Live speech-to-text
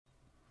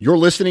You're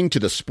listening to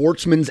the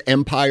Sportsman's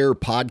Empire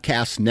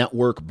Podcast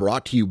Network,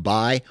 brought to you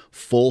by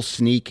Full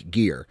Sneak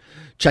Gear.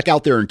 Check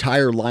out their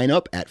entire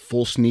lineup at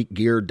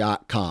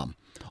fullsneakgear.com.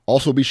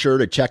 Also be sure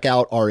to check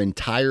out our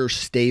entire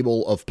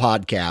stable of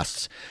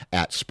podcasts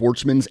at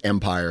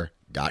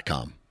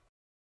sportsmansempire.com.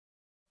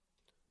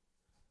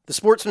 The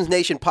Sportsman's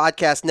Nation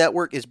Podcast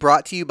Network is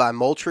brought to you by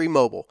Moultrie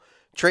Mobile.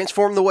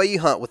 Transform the way you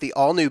hunt with the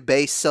all-new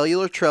Base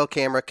cellular trail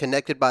camera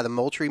connected by the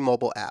Moultrie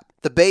mobile app.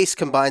 The Base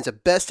combines a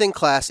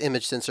best-in-class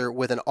image sensor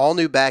with an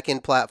all-new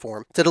back-end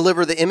platform to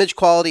deliver the image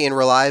quality and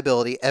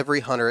reliability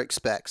every hunter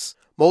expects.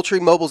 Moultrie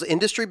Mobile's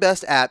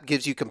industry-best app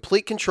gives you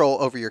complete control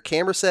over your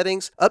camera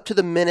settings,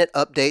 up-to-the-minute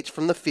updates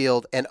from the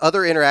field, and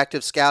other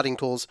interactive scouting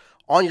tools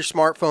on your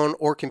smartphone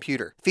or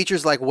computer.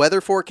 Features like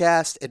weather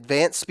forecast,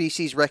 advanced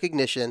species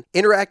recognition,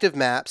 interactive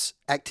maps,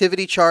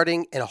 activity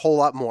charting, and a whole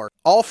lot more.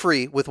 All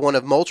free with one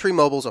of Moultrie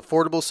Mobile's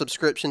affordable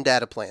subscription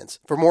data plans.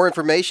 For more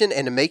information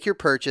and to make your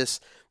purchase,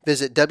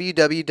 visit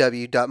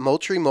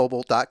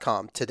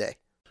www.moultriemobile.com today.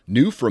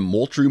 New from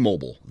Moultrie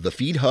Mobile, the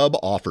Feed Hub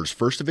offers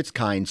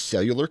first-of-its-kind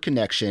cellular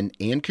connection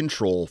and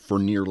control for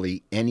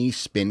nearly any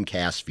spin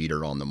cast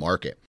feeder on the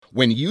market.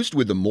 When used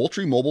with the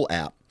Moultrie Mobile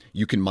app,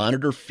 you can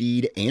monitor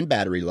feed and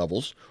battery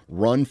levels,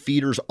 run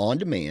feeders on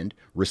demand,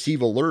 receive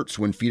alerts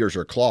when feeders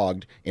are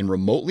clogged, and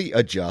remotely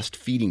adjust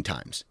feeding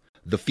times.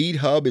 The Feed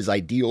Hub is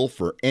ideal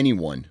for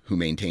anyone who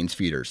maintains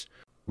feeders.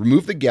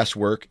 Remove the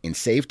guesswork and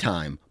save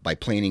time by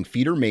planning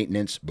feeder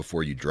maintenance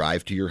before you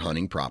drive to your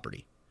hunting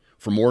property.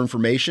 For more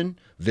information,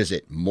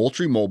 visit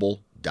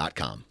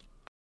moultriemobile.com.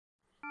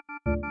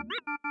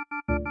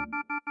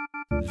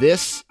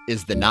 This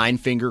is the Nine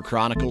Finger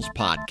Chronicles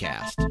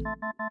podcast,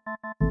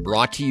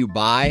 brought to you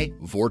by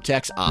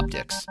Vortex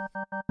Optics.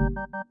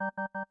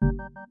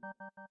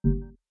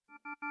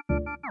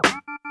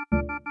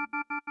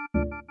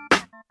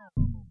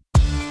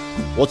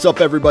 What's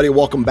up, everybody?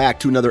 Welcome back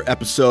to another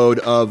episode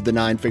of the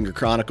Nine Finger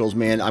Chronicles.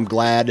 Man, I'm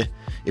glad,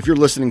 if you're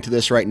listening to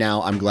this right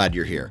now, I'm glad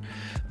you're here,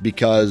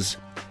 because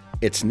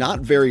it's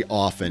not very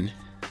often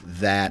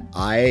that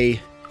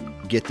I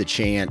get the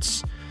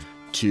chance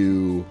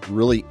to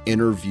really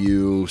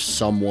interview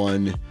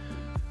someone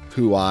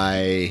who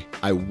I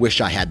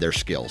wish I had their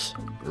skills,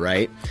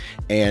 right?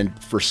 And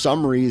for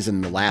some reason,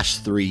 the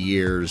last 3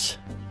 years,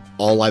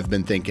 all I've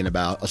been thinking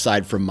about,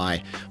 aside from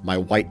my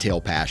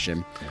whitetail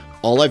passion,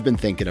 all I've been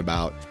thinking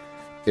about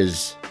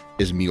is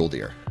mule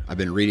deer. I've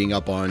been reading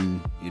up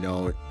on,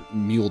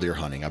 mule deer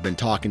hunting. I've been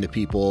talking to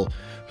people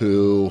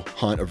who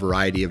hunt a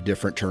variety of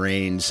different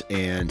terrains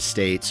and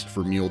states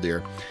for mule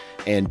deer.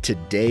 And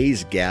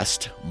today's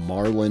guest,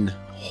 Marlon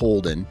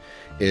Holden,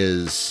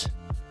 is,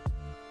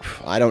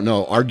 I don't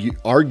know,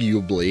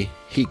 arguably,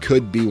 he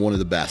could be one of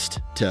the best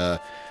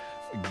to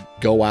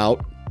go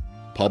out,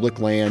 public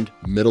land,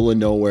 middle of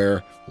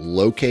nowhere,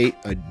 locate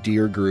a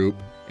deer group,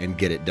 and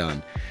get it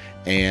done.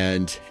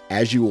 And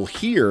as you will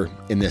hear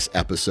in this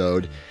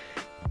episode,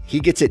 he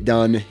gets it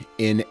done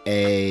in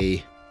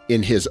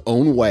his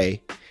own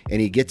way, and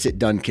he gets it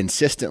done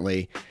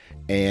consistently,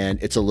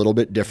 and it's a little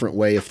bit different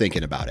way of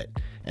thinking about it,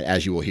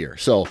 as you will hear.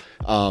 So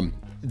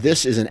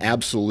this is an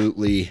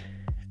absolutely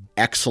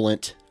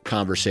excellent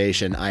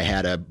conversation. I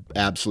had an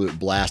absolute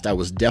blast. I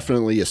was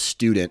definitely a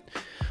student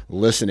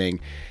listening,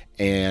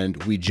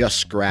 and we just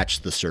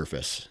scratched the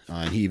surface.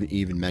 And he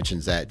even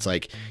mentions that it's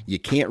like you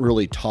can't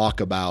really talk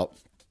about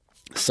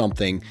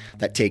something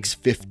that takes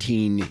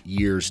 15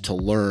 years to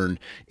learn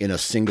in a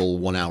single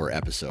 1 hour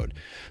episode.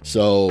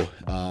 So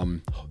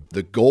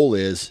the goal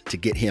is to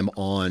get him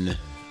on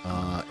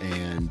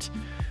and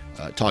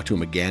talk to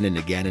him again and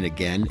again and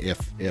again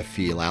if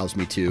he allows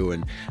me to.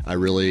 And I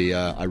really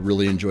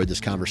enjoyed this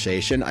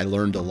conversation. I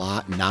learned a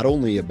lot, not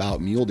only about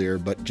mule deer,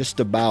 but just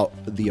about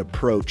the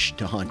approach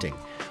to hunting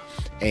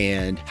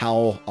and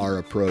how our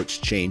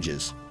approach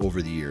changes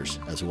over the years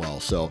as well.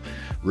 So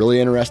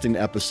really interesting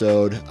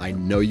episode. I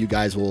know you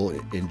guys will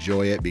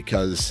enjoy it,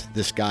 because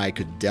this guy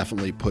could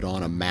definitely put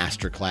on a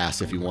master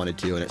class if he wanted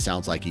to, and it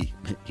sounds like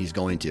he's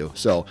going to.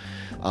 So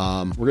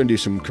we're going to do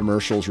some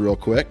commercials real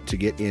quick to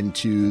get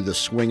into the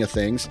swing of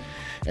things.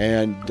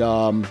 And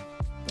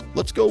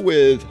let's go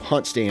with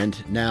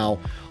HuntStand. Now,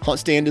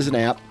 HuntStand is an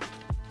app.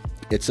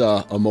 It's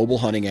a mobile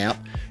hunting app.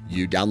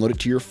 You download it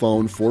to your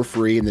phone for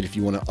free, and then if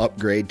you want to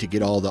upgrade to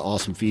get all the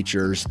awesome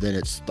features, then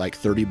it's like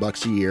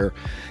 $30 a year.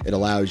 It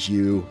allows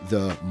you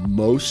the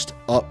most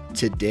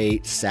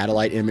up-to-date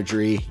satellite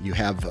imagery. You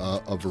have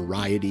a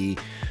variety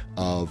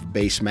of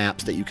base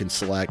maps that you can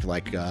select,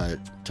 like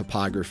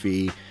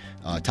topography,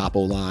 topo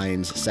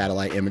lines,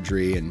 satellite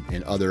imagery,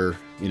 and other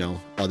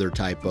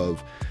type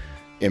of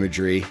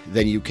imagery.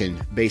 Then you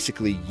can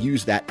basically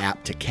use that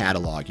app to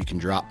catalog. You can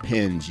drop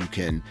pins. You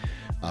can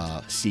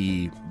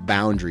see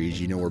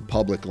boundaries, where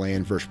public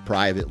land versus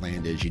private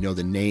land is,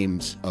 the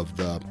names of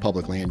the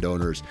public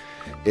landowners.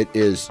 It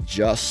is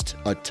just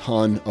a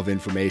ton of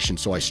information.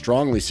 So I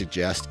strongly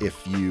suggest,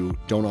 if you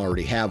don't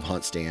already have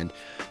HuntStand,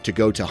 to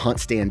go to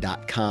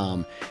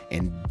huntstand.com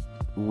and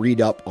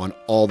read up on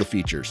all the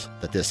features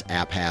that this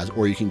app has,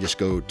 or you can just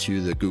go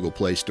to the Google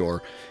Play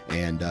Store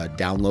and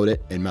download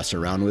it and mess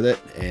around with it.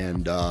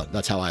 And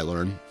that's how I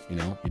learn. You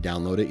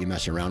download it, you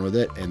mess around with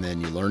it, and then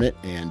you learn it.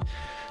 And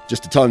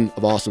just a ton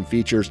of awesome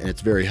features, and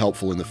it's very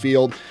helpful in the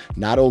field.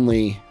 Not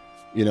only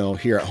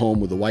here at home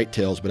with the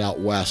whitetails, but out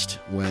west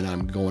when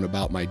I'm going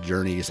about my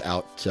journeys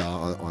out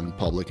on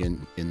public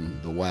in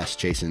the west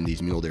chasing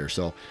these mule deer.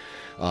 So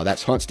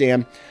that's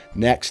HuntStand.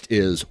 Next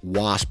is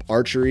Wasp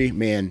Archery.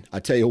 Man, I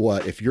tell you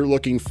what, if you're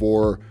looking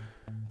for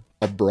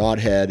a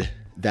broadhead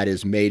that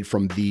is made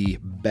from the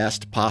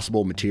best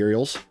possible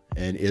materials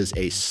and is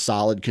a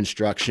solid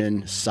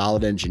construction,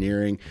 solid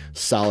engineering,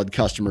 solid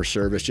customer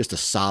service, just a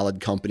solid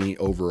company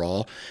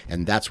overall.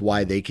 And that's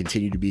why they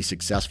continue to be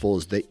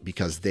successful,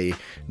 because they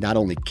not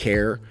only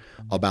care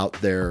about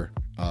their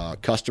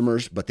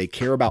customers, but they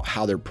care about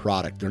how their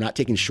product, they're not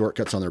taking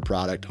shortcuts on their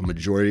product. A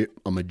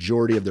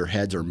majority of their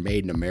heads are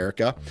made in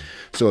America.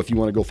 So if you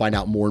want to go find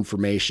out more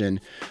information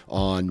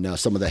on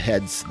some of the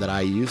heads that I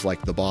use,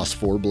 like the Boss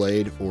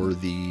 4-blade or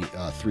the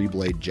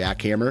 3-blade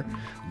jackhammer,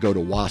 go to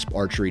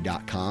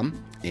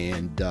wasparchery.com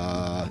and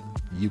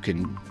you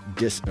can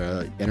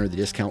enter the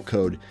discount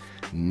code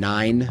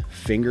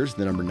 9fingers,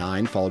 the number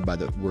 9 followed by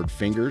the word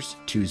fingers,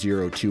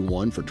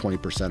 2021 for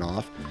 20%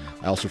 off.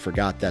 I also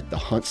forgot that the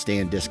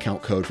HuntStand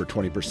discount code for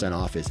 20%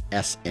 off is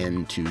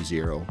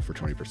SN20 for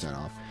 20%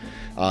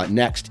 off.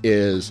 Next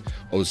is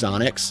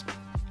Ozonics.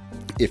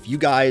 If you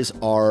guys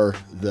are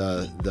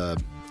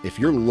if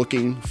you're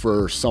looking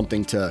for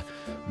something to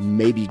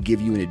maybe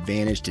give you an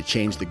advantage to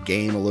change the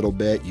game a little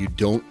bit, you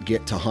don't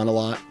get to hunt a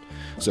lot,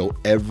 so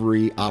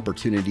every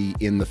opportunity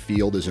in the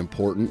field is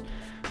important.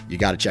 You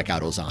got to check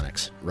out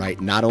Ozonics, right?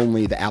 Not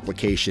only the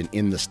application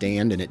in the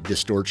stand and it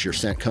distorts your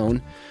scent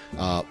cone,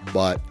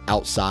 but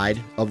outside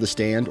of the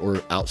stand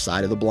or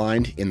outside of the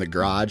blind, in the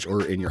garage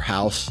or in your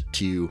house,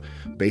 to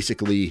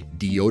basically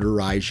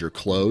deodorize your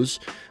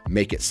clothes,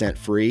 make it scent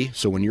free.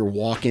 So when you're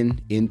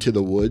walking into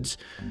the woods,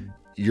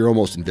 you're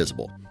almost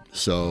invisible.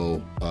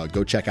 So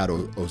go check out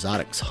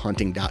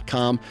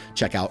ozonicshunting.com.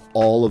 Check out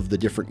all of the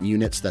different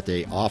units that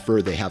they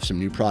offer. They have some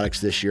new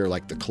products this year,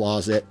 like the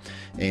closet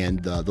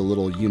and the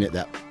little unit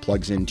that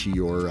plugs into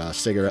your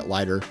cigarette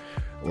lighter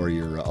or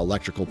your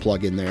electrical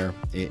plug in there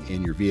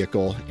in your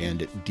vehicle,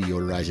 and it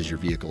deodorizes your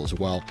vehicle as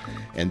well.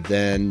 And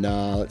then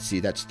let's see,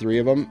 that's 3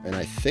 of them, and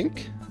I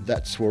think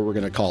that's where we're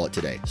going to call it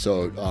today.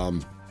 So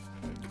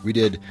we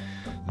did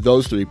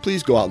those 3.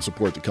 Please go out and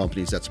support the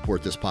companies that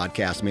support this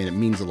podcast, man. It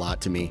means a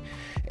lot to me.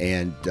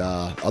 And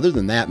other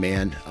than that,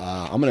 man,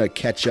 I'm going to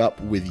catch up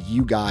with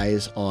you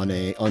guys on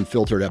a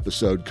unfiltered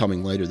episode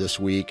coming later this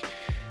week.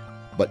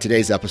 But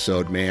today's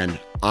episode, man,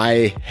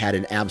 I had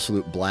an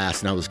absolute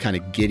blast, and I was kind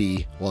of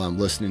giddy while I'm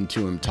listening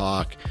to him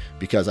talk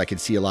because I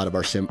could see a lot of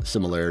our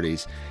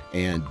similarities.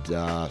 And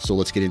so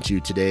let's get into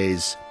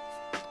today's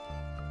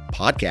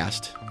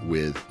podcast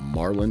with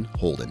Marlon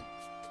Holden.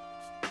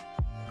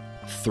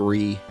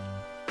 3,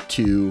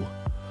 2,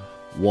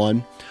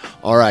 1.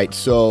 All right,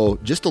 so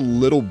just a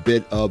little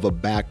bit of a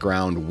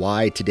background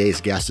why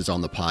today's guest is on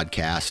the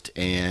podcast,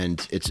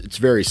 and it's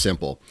very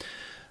simple.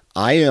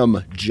 I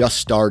am just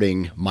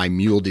starting my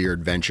mule deer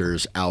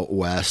adventures out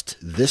west.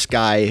 This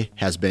guy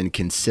has been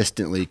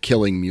consistently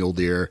killing mule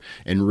deer,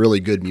 and really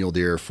good mule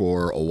deer,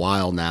 for a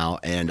while now,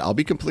 and I'll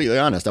be completely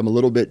honest, I'm a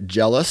little bit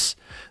jealous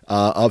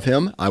of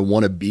him. I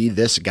want to be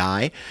this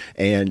guy,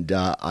 and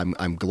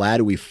I'm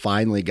glad we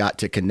finally got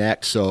to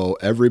connect. So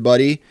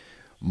everybody,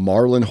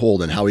 Marlon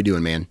Holden, how we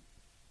doing, man?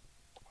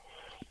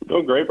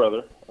 Doing great,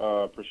 brother.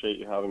 Appreciate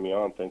you having me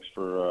on. Thanks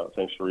for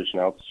reaching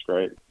out. This is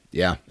great.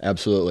 Yeah,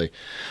 absolutely.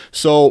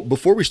 So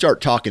before we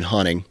start talking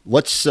hunting,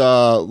 let's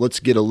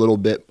get a little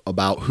bit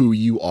about who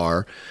you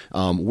are.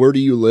 Where do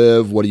you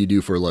live? What do you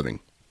do for a living?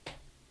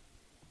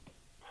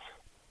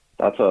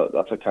 That's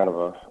a kind of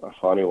a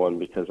funny one,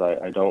 because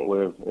I don't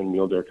live in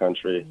mule deer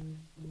country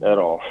at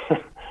all.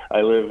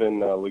 I live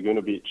in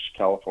Laguna Beach,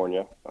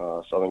 California,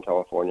 Southern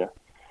California,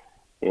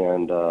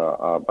 and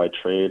by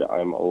trade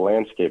I'm a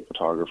landscape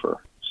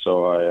photographer.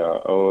 So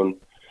I own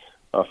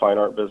a fine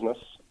art business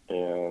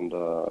and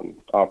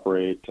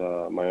operate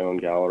my own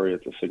gallery.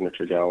 It's a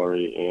signature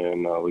gallery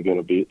in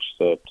Laguna Beach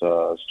that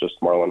is just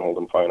Marlon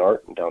Holden Fine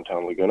Art in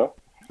downtown Laguna.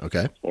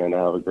 Okay. And I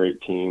have a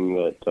great team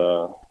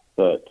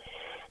that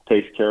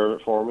takes care of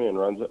it for me and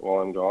runs it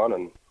while I'm gone,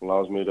 and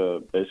allows me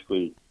to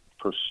basically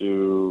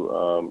pursue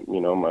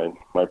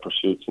my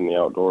pursuits in the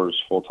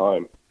outdoors full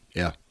time.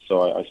 Yeah.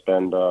 So I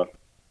spend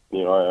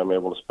I'm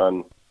able to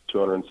spend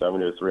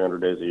 270 to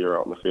 300 days a year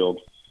out in the field.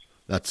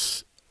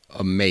 That's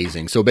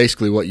amazing. So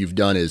basically what you've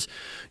done is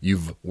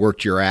you've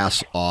worked your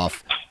ass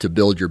off to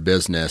build your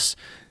business.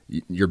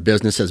 Your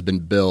business has been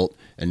built,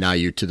 and now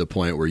you're to the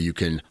point where you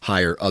can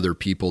hire other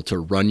people to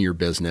run your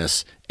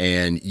business,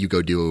 and you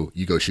go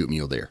shoot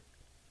mule deer.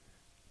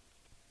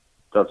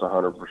 That's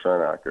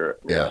 100% accurate.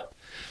 Yeah.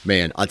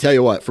 Man, I'll tell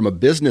you what, from a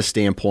business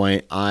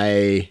standpoint,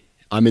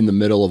 I'm in the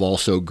middle of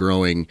also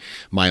growing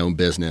my own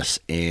business,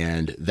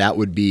 and that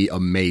would be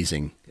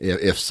amazing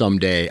if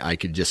someday I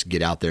could just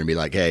get out there and be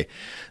like, hey,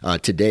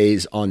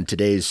 today's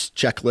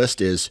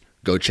checklist is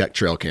go check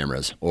trail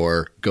cameras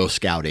or go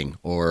scouting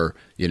or,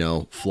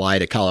 fly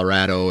to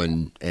Colorado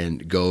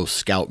and go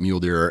scout mule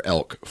deer or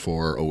elk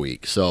for a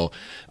week. So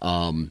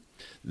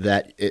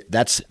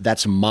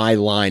that's my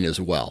line as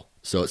well.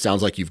 So it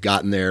sounds like you've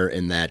gotten there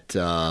and that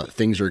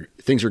things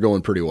are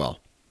going pretty well.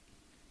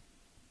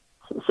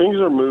 Things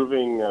are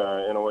moving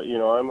in a way.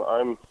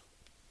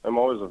 I'm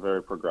always a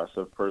very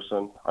progressive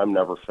person. I'm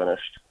never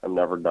finished. I'm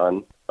never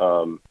done.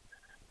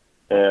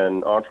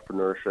 And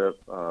entrepreneurship,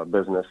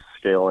 business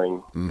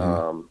scaling,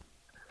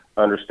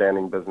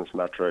 understanding business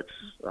metrics,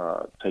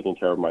 taking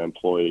care of my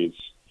employees,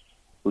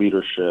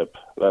 leadership,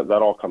 that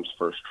all comes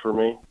first for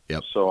me.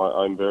 Yep. So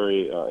I'm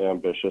very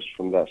ambitious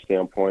from that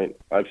standpoint.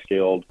 I've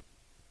scaled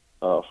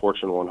a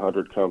Fortune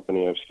 100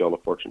 company. I've scaled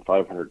a Fortune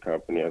 500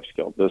 company. I've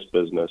scaled this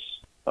business.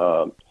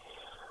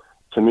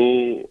 To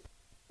me,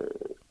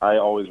 I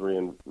always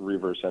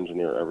reverse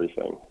engineer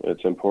everything.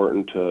 It's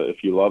important to,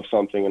 if you love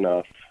something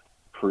enough,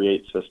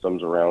 create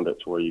systems around it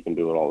to where you can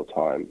do it all the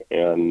time.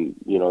 And,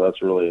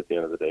 that's really at the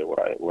end of the day what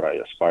I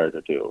aspire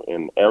to do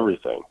in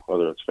everything,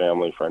 whether it's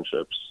family,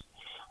 friendships,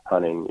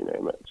 hunting, you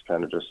name it. It's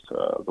kind of just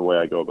the way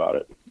I go about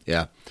it.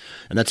 Yeah.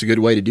 And that's a good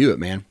way to do it,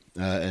 man.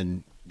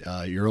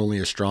 You're only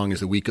as strong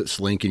as the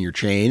weakest link in your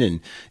chain. And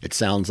it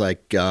sounds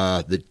like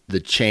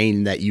the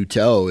chain that you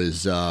tow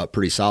is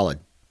pretty solid.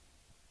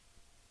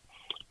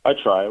 I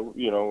try,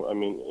 in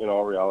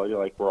all reality,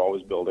 like we're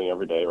always building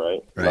every day,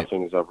 right?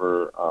 Nothing's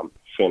ever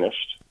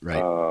finished.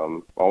 Right.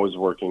 Always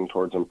working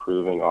towards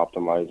improving,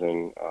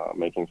 optimizing,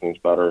 making things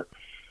better.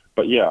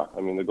 But yeah,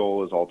 the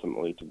goal is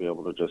ultimately to be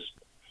able to just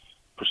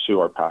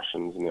pursue our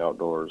passions in the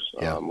outdoors,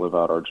 live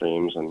out our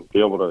dreams and be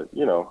able to,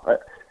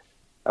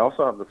 I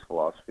also have this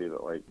philosophy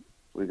that like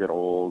we get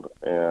old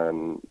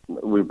and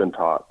we've been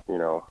taught,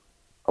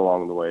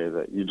 along the way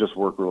that you just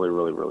work really,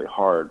 really, really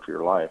hard for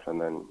your life and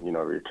then,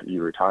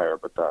 you retire,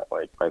 but that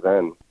like by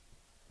then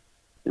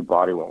your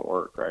body won't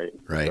work, right?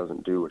 Right. It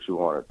doesn't do what you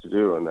want it to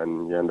do. And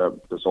then you end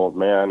up this old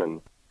man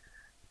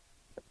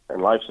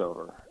and life's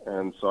over.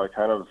 And so I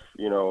kind of,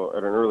 at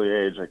an early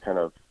age, I kind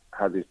of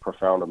had these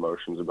profound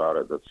emotions about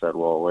it that said,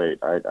 well, wait,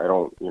 I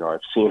don't, I've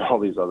seen all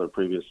these other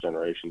previous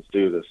generations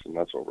do this and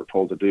that's what we're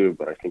told to do.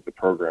 But I think the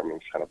programming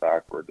is kind of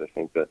backwards. I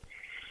think that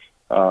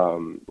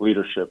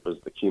leadership is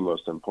the key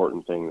most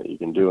important thing that you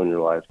can do in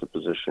your life to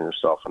position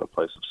yourself in a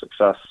place of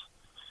success.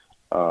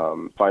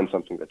 Find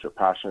something that you're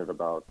passionate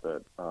about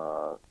that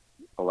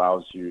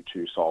allows you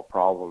to solve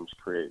problems,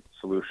 create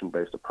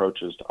solution-based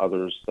approaches to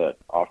others that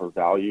offer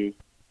value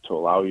to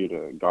allow you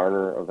to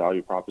garner a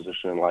value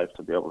proposition in life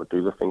to be able to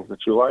do the things that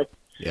you like.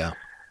 Yeah.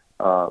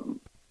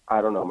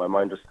 I don't know. My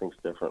mind just thinks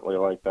differently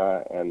like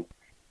that. And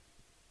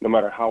no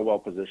matter how well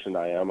positioned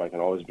I am, I can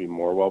always be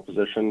more well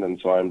positioned. And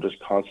so I'm just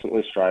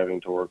constantly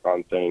striving to work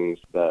on things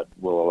that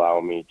will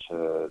allow me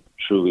to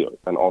truly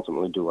and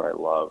ultimately do what I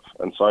love.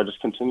 And so I just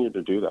continue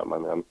to do that, my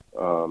man.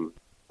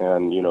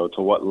 And,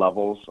 to what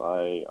levels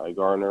I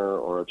garner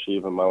or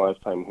achieve in my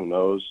lifetime, who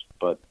knows?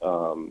 But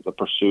the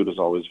pursuit is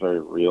always very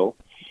real,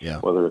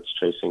 whether it's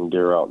chasing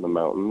deer out in the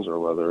mountains or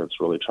whether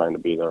it's really trying to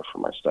be there for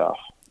my staff.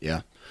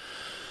 Yeah.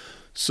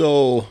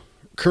 So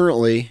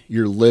currently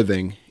you're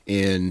living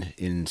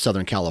in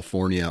Southern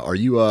California. Are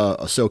you a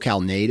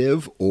SoCal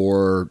native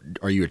or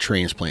are you a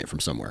transplant from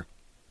somewhere?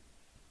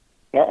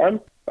 I'm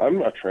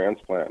a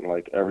transplant in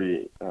like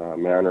every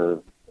manner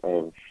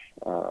of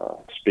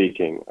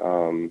speaking.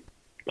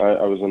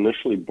 I was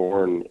initially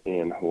born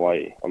in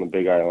Hawaii on the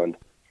Big Island.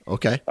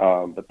 Okay.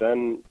 But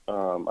then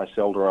I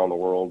sailed around the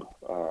world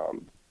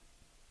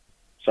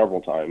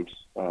several times.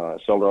 I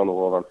sailed around the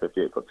world on a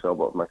 58-foot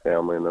sailboat with my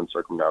family and then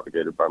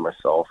circumnavigated by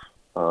myself.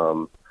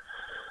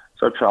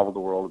 So I've traveled the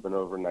world. I've been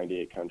over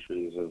 98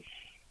 countries. I've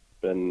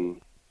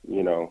been,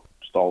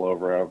 just all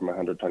over. I have my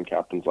 100-ton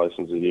captain's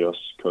license of the U.S.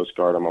 Coast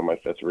Guard. I'm on my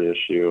 5th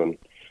reissue, and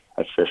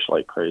I fish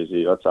like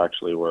crazy. That's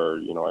actually where,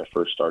 I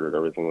first started.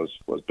 Everything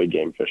was big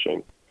game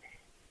fishing,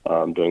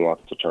 doing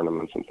lots of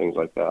tournaments and things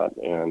like that.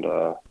 And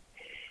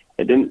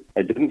I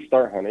didn't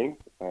start hunting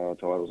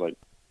until I was like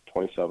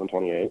 27,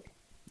 28.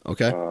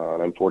 Okay.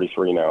 And I'm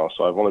 43 now,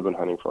 so I've only been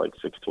hunting for like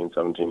 16,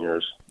 17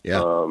 years.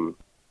 Yeah.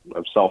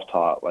 I'm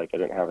self-taught. Like I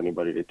didn't have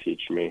anybody to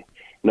teach me.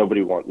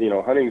 Nobody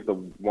hunting's the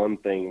one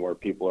thing where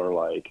people are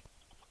like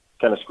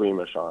kind of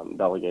squeamish on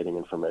delegating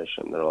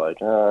information. They're like,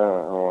 I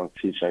don't want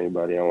to teach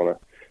anybody.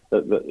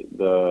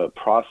 The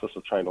process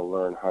of trying to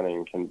learn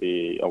hunting can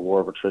be a war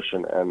of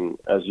attrition. And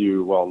as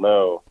you well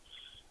know,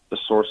 the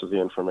source of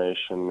the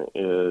information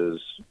is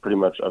pretty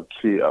much of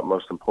key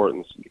utmost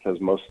importance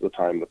because most of the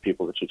time the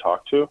people that you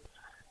talk to,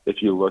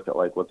 if you look at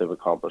like what they've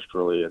accomplished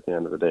really at the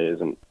end of the day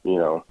isn't,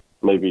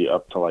 maybe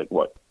up to like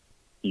what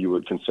you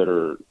would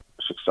consider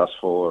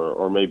successful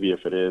or maybe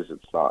if it is,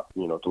 it's not,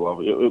 to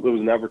level. It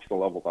was never to the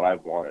level that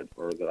I've wanted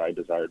or that I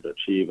desired to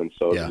achieve. And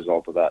so as a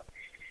result of that,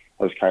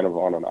 I was kind of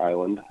on an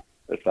island,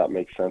 if that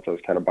makes sense. I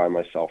was kind of by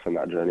myself in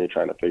that journey,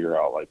 trying to figure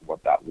out like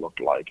what that looked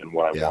like and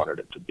what I wanted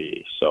it to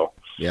be. So,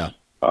 yeah.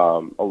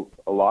 A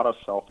lot of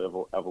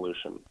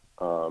self-evolution,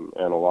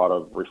 and a lot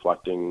of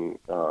reflecting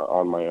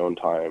on my own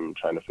time,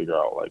 trying to figure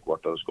out like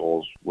what those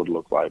goals would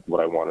look like,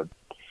 what I wanted,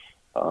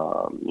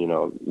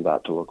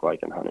 that to look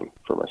like in hunting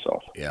for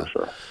myself. Yeah. For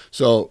sure.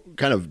 So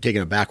kind of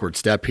taking a backward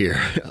step here,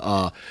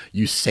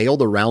 you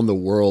sailed around the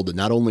world,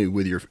 not only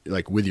with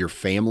your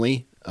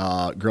family,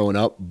 growing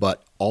up,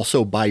 but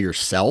also by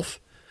yourself.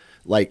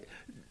 Like,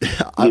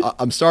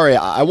 I'm sorry,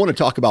 I want to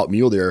talk about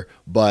mule deer,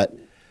 but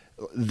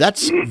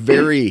that's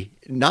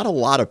not a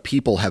lot of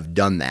people have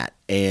done that.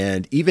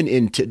 And even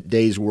in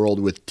today's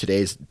world with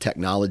today's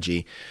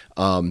technology,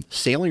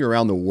 sailing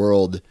around the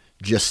world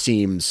just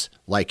seems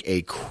like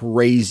a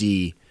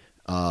crazy,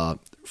 from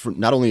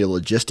not only a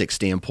logistic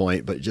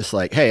standpoint, but just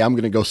like, hey, I'm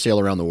going to go sail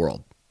around the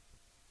world.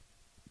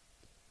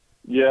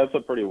 Yeah, it's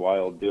a pretty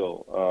wild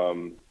deal.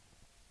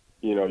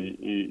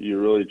 You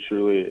really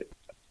truly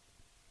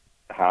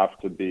have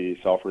to be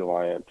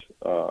self-reliant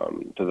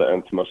to the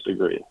nth most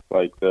degree.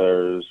 Like,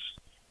 there's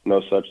no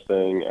such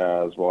thing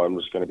as, well, I'm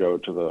just going to go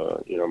to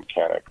the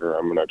mechanic, or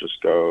I'm going to just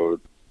go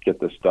get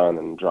this done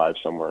and drive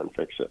somewhere and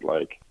fix it.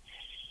 Like,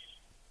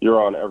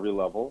 you're on every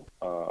level,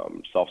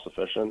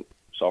 self-sufficient,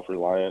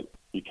 self-reliant.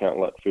 You can't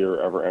let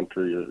fear ever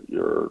enter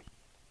your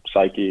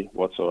psyche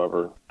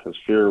whatsoever, because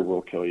fear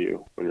will kill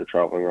you when you're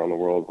traveling around the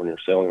world. When you're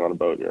sailing on a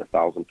boat and you're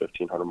 1,000,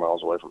 1,500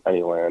 miles away from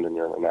any land and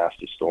you're in a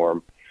nasty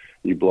storm,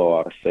 you blow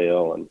out a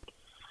sail and,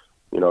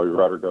 your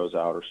rudder goes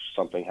out or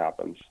something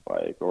happens,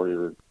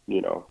 or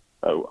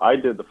I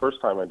did, the first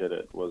time I did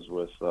it was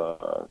with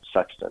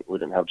Sextant. We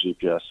didn't have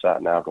GPS,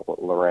 sat nav,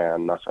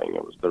 Loran, nothing.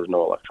 There was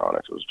no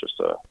electronics. It was just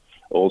a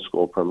old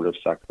school primitive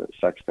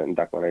sextant,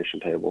 declination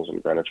tables,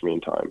 and Greenwich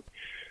Mean Time.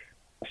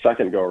 A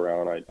second go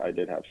around, I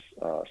did have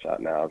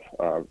sat nav,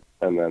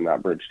 and then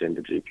that bridged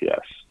into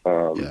GPS.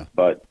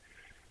 But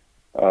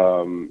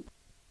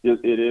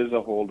it is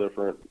a whole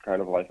different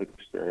kind of life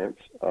experience.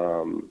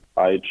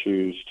 I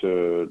choose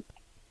to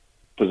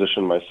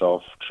position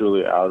myself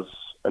truly as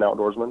an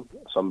outdoorsman,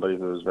 somebody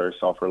who is very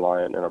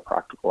self-reliant in a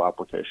practical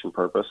application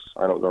purpose.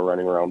 I don't go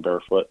running around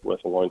barefoot with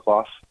a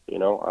loincloth.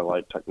 I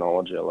like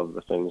technology. I love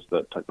the things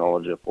that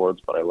technology affords,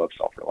 but I love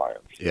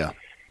self-reliance. Yeah.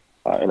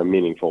 In a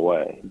meaningful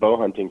way. Bow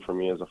hunting for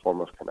me is a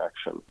form of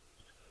connection.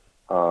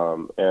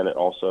 And it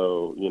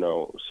also,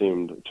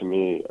 seemed to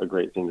me a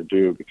great thing to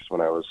do, because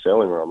when I was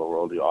sailing around the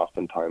world,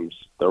 oftentimes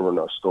there were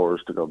no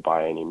stores to go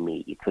buy any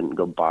meat. You couldn't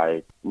go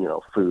buy,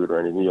 food or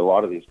anything. A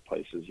lot of these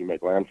places you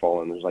make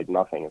landfall and there's like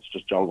nothing. It's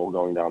just jungle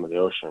going down to the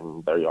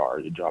ocean. There you are.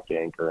 You drop the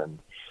anchor and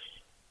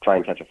try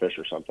and catch a fish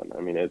or something.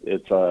 I mean,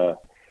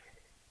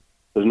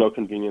 there's no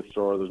convenience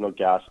store. There's no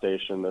gas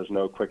station. There's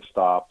no quick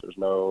stop. There's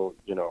no,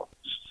 it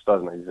just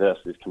doesn't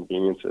exist, these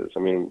conveniences. I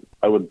mean,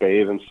 I would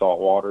bathe in salt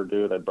water,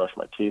 dude. I'd brush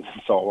my teeth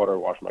in salt water,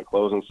 wash my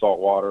clothes in salt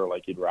water.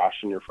 Like, you'd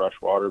ration your fresh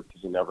water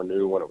because you never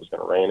knew when it was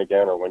going to rain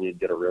again or when you'd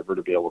get a river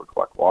to be able to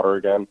collect water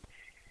again.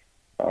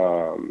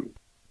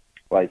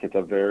 It's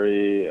a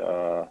very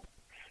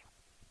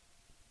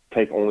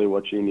take only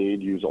what you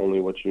need, use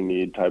only what you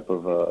need type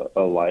of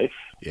a life.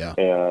 Yeah.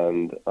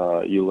 And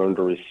you learn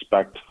to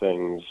respect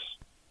things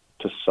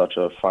to such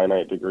a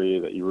finite degree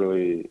that you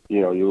really,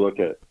 you look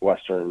at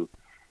Western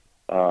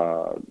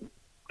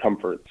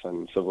comforts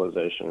and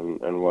civilization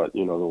and what,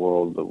 the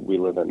world that we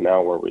live in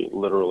now, where we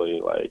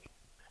literally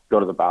go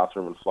to the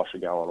bathroom and flush a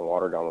gallon of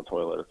water down the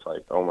toilet. It's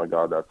like, oh my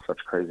God, that's such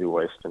crazy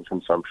waste and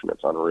consumption.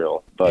 It's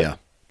unreal. But, yeah.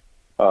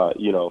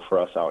 For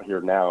us out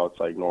here now, it's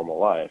like normal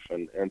life.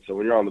 And so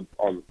when you're on the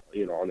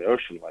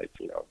ocean,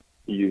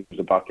 you use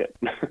a bucket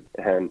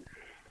and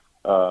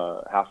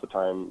half the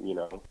time,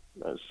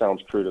 it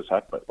sounds crude as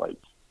heck, but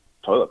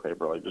toilet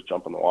paper, just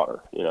jump in the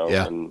water,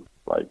 Yeah. and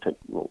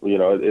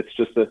it's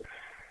just that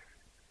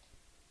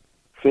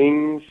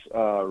things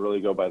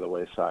really go by the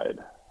wayside.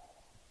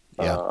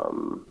 Yeah.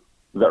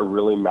 That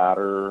really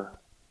matter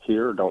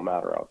here don't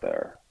matter out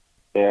there.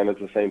 And it's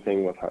the same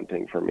thing with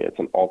hunting for me. It's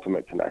an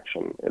ultimate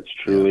connection. It's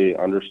truly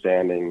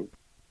understanding,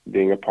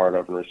 being a part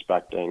of, and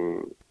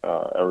respecting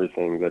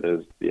everything that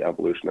is the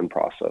evolution and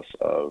process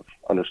of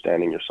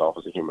understanding yourself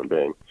as a human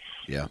being.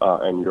 Yeah.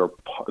 And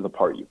the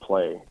part you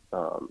play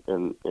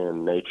in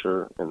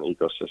nature, in the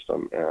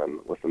ecosystem,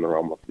 and within the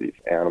realm of these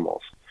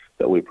animals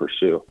that we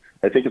pursue.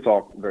 I think it's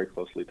all very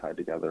closely tied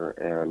together,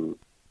 and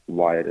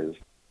why it is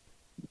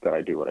that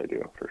I do what I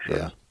do, for sure.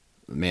 Yeah.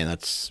 Man,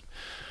 that's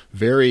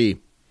very,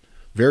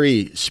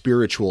 very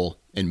spiritual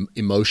and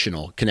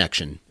emotional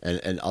connection.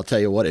 And I'll tell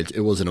you what,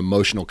 it was an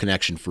emotional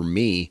connection for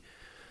me,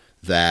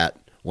 that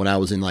when I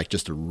was in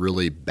just a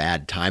really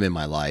bad time in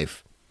my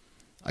life,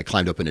 I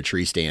climbed up in a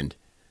tree stand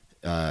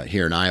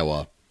here in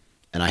Iowa,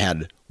 and I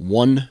had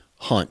one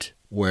hunt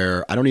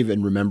where I don't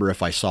even remember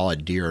if I saw a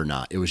deer or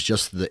not. It was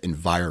just the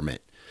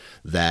environment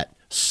that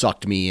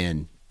sucked me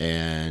in,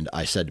 and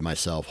I said to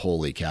myself,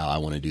 holy cow, I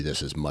want to do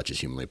this as much as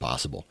humanly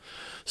possible.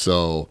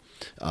 So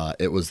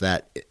it was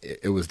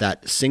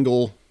that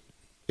single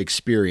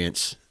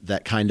experience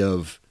that kind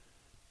of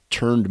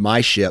turned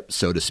my ship,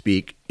 so to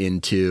speak,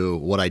 into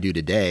what I do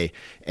today.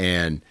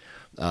 And,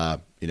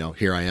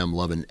 here I am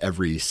loving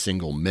every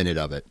single minute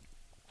of it.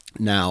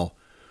 Now,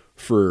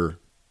 for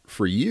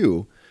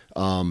you,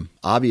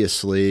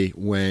 obviously,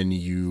 when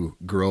you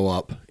grow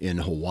up in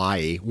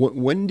Hawaii,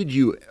 when did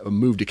you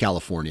move to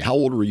California? How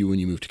old were you when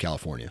you moved to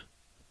California?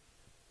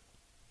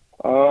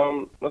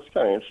 That's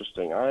kind of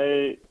interesting.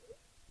 I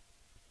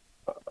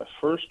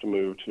first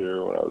moved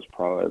here when I was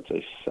probably, I'd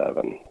say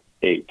 7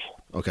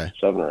 or 8,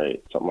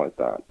 something like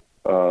that.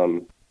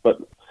 But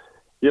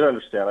you don't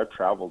understand, I've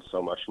traveled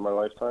so much in my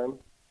lifetime.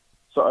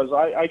 So as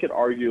I could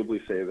arguably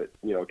say that,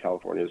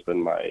 California has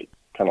been my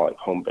kind of like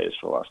home base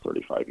for the last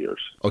 35 years.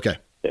 Okay.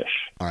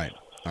 Ish. All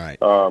right.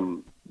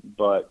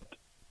 But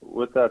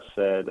with that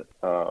said,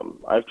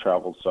 I've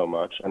traveled so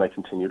much and I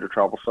continue to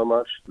travel so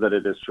much that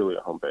it is truly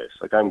a home base.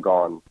 Like I'm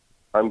gone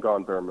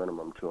bare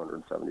minimum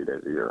 270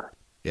 days a year.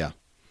 Yeah.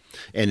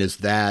 And is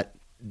that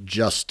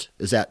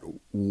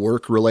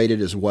work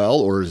related as well,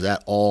 or is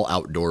that all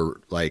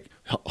outdoor, like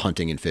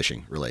hunting and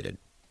fishing related?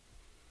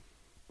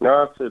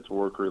 No, it's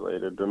work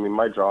related. I mean,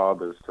 my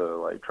job is to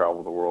like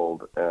travel the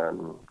world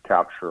and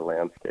capture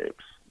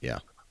landscapes. Yeah.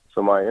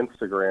 So my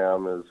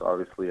Instagram is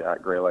obviously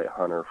at Graylight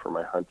Hunter for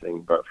my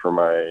hunting, but for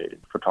my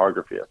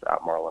photography, it's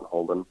at Marlon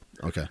Holden.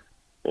 Okay.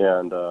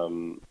 And,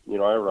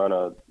 I run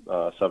a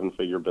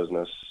 7-figure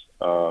business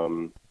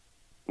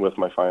with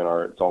my fine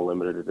art. It's all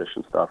limited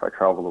edition stuff. I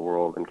travel the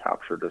world and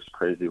capture just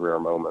crazy rare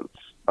moments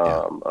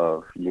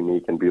of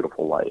unique and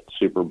beautiful light,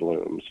 super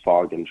blooms,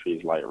 fog and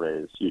trees, light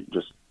rays,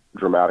 just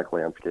dramatic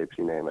landscapes,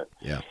 you name it.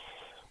 Yeah.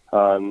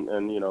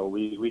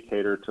 We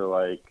cater to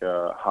like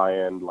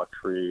high-end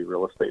luxury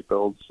real estate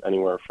builds,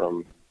 anywhere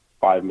from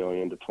 $5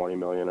 million to $20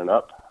 million and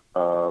up,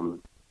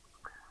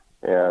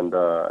 and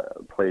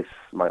place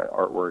my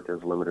artwork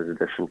as limited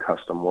edition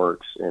custom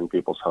works in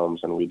people's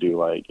homes. And we do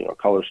like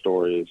color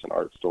stories and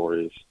art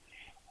stories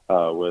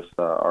with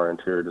our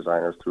interior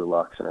designers through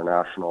Lux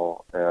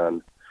International,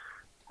 and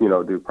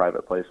do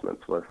private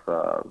placements with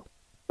the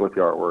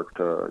artwork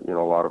to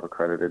a lot of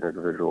accredited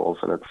individuals.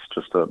 And it's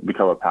just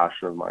become a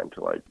passion of mine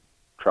to like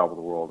travel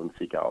the world and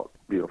seek out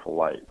beautiful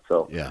light.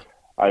 So yeah,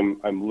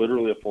 I'm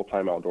literally a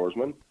full-time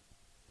outdoorsman.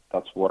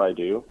 That's what I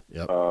do.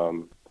 Yep.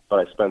 But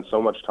I spend so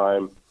much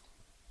time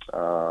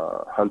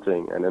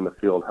hunting and in the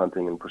field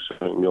hunting and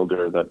pursuing mule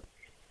deer that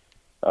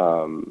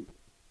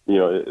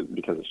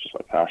because it's just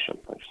my passion.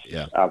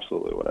 It's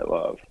absolutely what I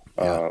love.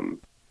 Yeah.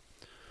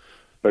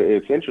 But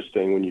it's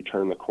interesting when you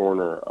turn the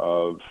corner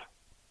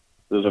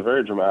there's a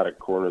very dramatic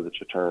corner that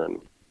you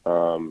turn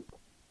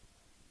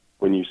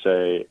when you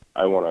say,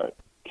 I want to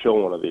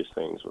kill one of these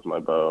things with my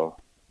bow,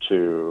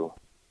 to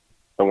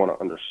I want to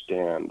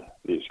understand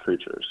these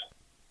creatures.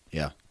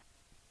 Yeah.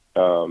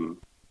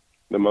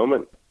 The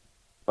moment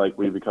like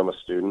we become a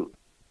student,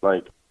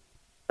 like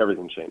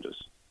everything changes.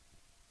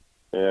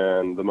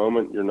 And the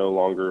moment you're no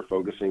longer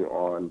focusing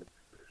on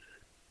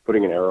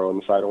putting an arrow in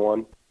the side of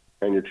one,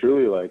 and you're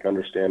truly like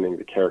understanding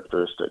the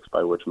characteristics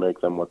by which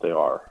make them what they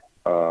are.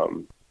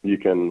 You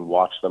can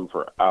watch them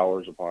for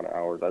hours upon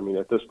hours. I mean,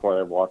 at this point,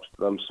 I've watched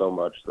them so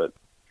much that,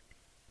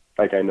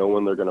 like, I know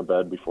when they're going to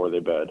bed before they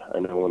bed. I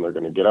know when they're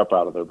going to get up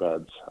out of their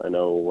beds. I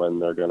know when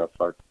they're going to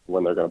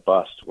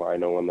bust. I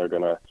know when they're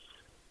going to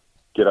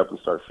get up and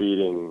start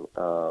feeding.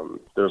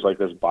 There's like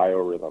this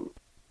biorhythm,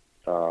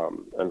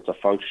 and it's a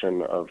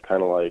function of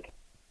kind of like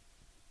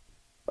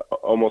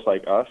almost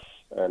like us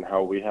and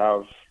how we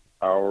have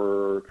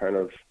our kind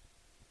of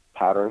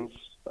patterns.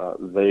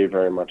 They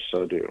very much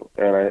so do.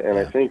 And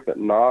I think that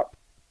not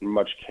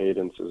much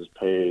cadence is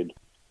paid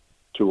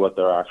to what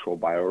their actual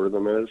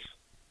biorhythm is,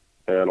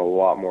 and a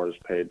lot more is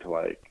paid to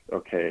like,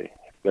 okay,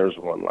 there's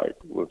one, like,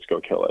 let's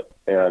go kill it.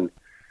 And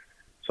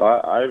so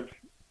I've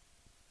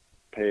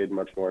paid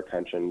much more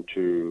attention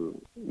to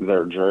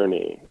their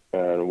journey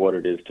and what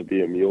it is to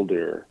be a mule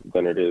deer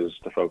than it is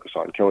to focus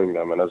on killing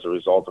them. And as a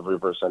result of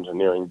reverse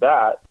engineering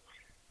that,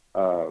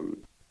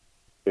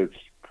 it's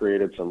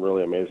created some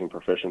really amazing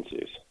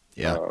proficiencies.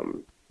 Yeah.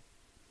 And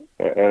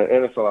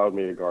it's allowed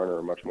me to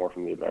garner much more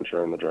from the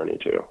adventure and the journey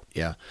too.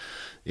 Yeah.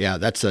 Yeah.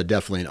 That's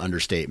definitely an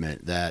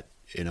understatement that,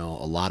 a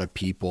lot of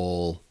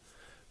people,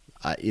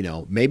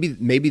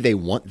 maybe they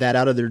want that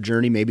out of their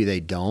journey. Maybe they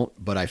don't,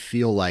 but I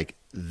feel like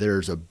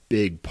there's a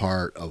big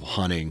part of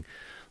hunting,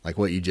 like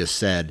what you just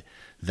said,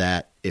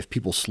 that if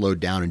people slowed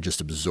down and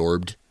just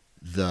absorbed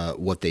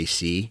what they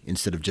see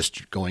instead of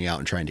just going out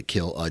and trying to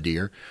kill a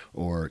deer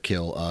or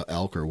kill a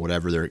elk or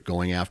whatever they're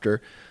going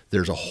after,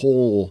 there's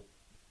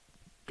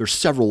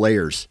several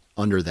layers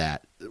under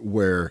that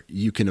where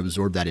you can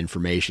absorb that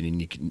information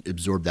and you can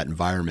absorb that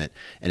environment,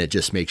 and it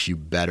just makes you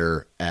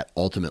better at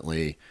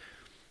ultimately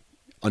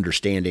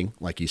understanding,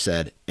 like you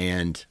said,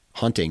 and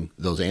hunting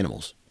those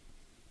animals.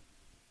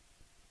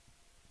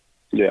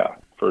 Yeah,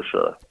 for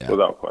sure. Yeah.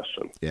 Without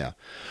question. Yeah.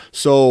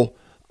 So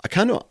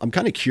I'm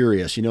kind of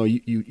curious,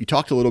 you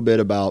talked a little bit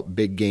about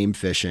big game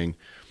fishing,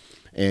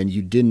 and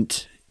you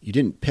didn't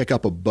pick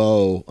up a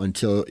bow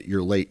until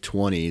your late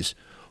 20s.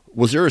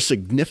 Was there a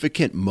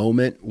significant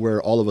moment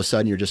where all of a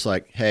sudden you're just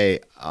like, hey,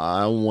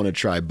 I want to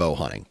try bow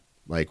hunting?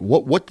 Like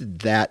what was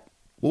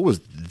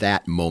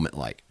that moment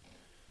like?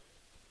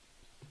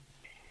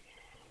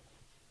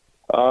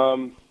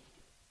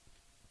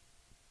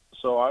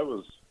 So I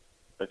was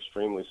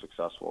extremely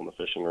successful in the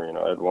fishing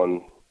arena. I had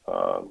won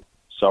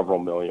several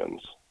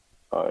millions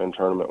in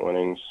tournament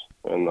winnings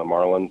in the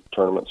Marlin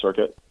tournament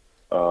circuit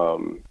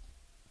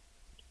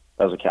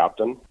as a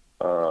captain,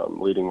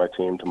 leading my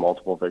team to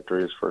multiple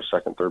victories for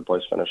second, third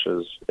place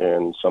finishes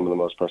in some of the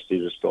most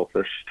prestigious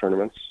billfish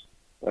tournaments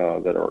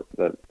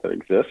that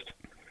exist.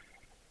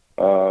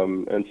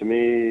 And to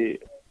me,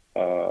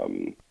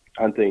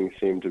 hunting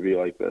seemed to be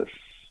like this.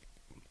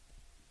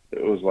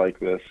 It was like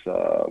this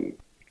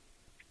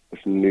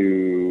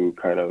new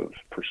kind of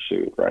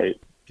pursuit, right?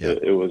 Yeah.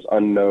 It was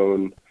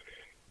unknown,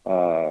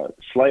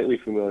 slightly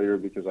familiar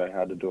because I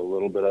had to do a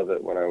little bit of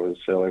it when I was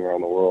sailing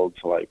around the world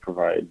to like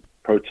provide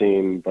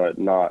protein, but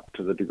not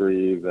to the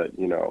degree that,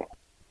 you know,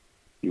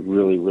 you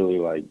really, really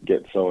like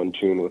get so in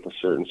tune with a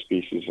certain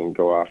species and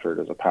go after it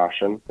as a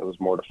passion. It was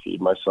more to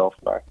feed myself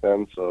back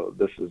then. So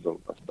this is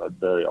a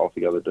very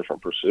altogether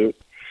different pursuit.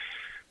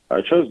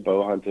 I chose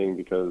bow hunting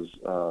because,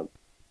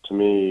 to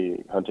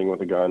me, hunting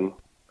with a gun,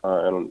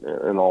 and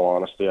in all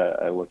honesty,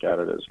 I look at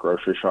it as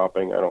grocery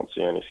shopping. I don't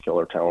see any skill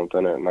or talent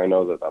in it, and I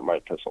know that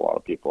might piss a lot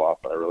of people off,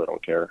 but I really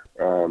don't care.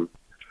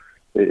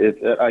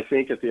 I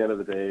think at the end of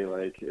the day,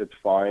 like, it's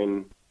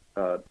fine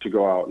to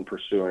go out and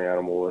pursue an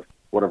animal with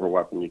whatever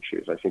weapon you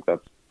choose. I think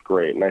that's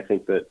great, and I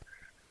think that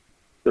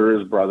there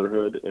is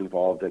brotherhood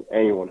involved in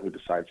anyone who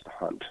decides to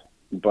hunt.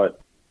 But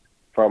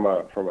from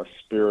a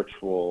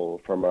spiritual,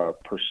 from a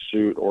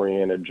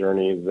pursuit-oriented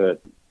journey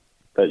that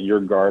you're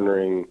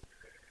garnering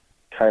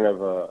kind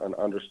of an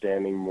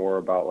understanding more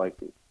about, like,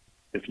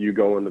 if you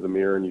go into the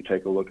mirror and you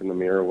take a look in the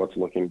mirror, what's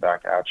looking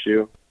back at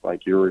you,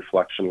 like your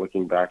reflection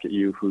looking back at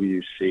you, who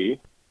you see.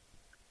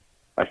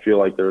 I feel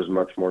like there's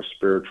much more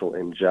spiritual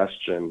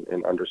ingestion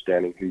in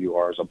understanding who you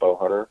are as a bow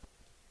hunter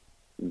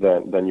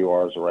than you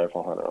are as a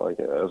rifle hunter. Like,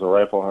 as a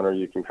rifle hunter,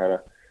 you can kind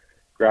of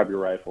grab your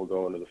rifle,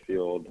 go into the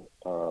field,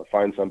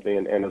 find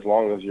something, and as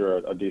long as you're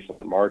a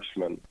decent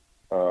marksman,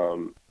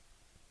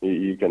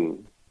 you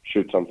can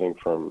shoot something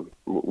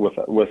with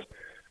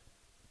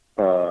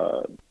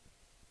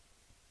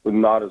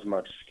not as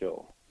much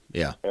skill.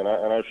 Yeah. And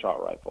I've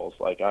shot rifles.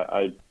 Like,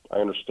 I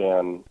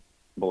understand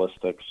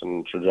ballistics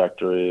and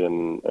trajectory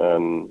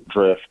and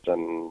drift,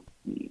 and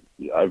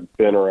I've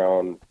been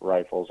around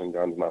rifles and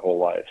guns my whole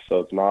life. So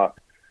it's not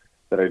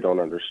that I don't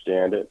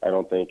understand it. I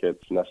don't think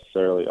it's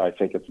necessarily, I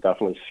think it's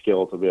definitely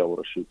skill to be able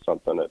to shoot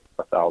something at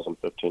 1,000,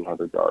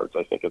 1,500 yards.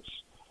 I think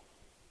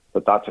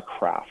but that's a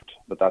craft,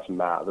 but that's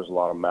math. There's a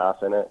lot of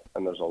math in it,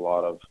 and there's a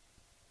lot of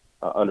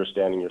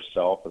understanding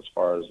yourself as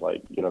far as,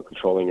 like, you know,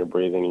 controlling your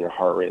breathing and your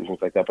heart rate and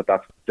things like that. But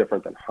that's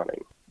different than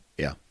hunting.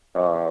 Yeah.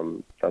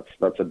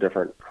 That's a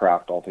different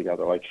craft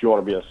altogether. Like, if you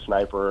want to be a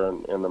sniper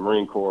in the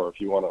Marine Corps, if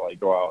you want to, like,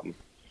 go out and,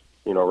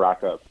 you know,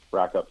 rack up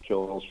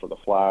kills for the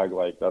flag,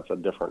 like, that's a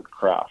different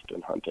craft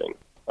in hunting.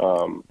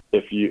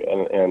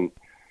 And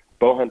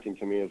bow hunting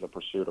to me is a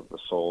pursuit of the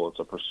soul. It's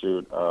a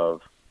pursuit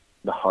of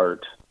the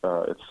heart.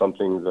 It's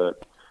something that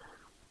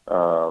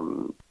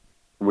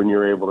when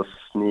you're able to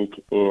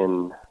sneak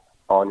in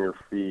on your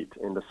feet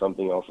into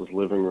something else's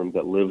living room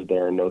that lives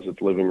there and knows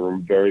its living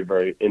room very,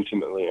 very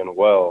intimately and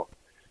well,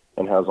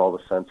 and has all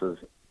the senses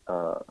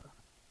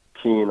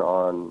keen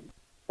on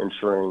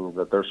ensuring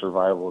that their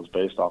survival is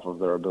based off of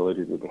their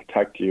ability to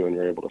detect you, and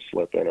you're able to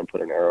slip in and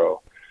put an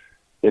arrow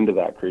into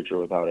that creature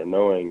without it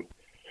knowing,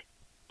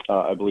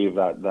 I believe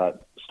that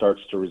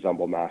starts to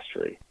resemble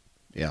mastery.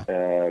 Yeah.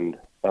 And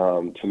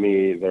to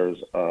me,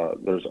 there's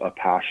a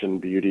passion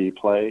beauty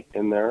play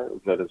in there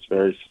that is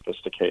very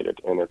sophisticated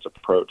in its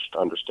approach to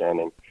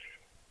understanding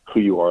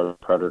who you are as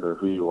a predator,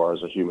 who you are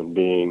as a human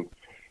being,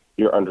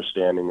 your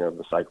understanding of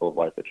the cycle of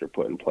life that you're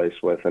put in place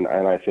with. And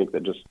I think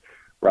that just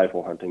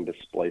rifle hunting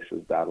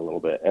displaces that a little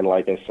bit. And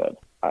like I said,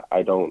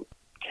 I don't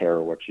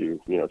care what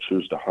you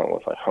choose to hunt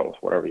with. I hunt with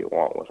whatever you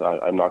want with.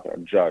 I'm not going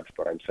to judge,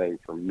 but I'm saying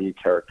for me,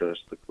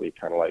 characteristically,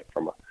 kind of like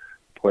from a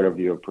point of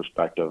view of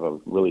perspective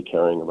of really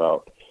caring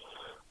about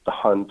the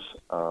hunt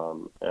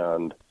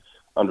and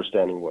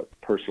understanding what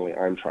personally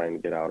I'm trying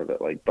to get out of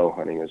it. Like, bow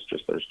hunting is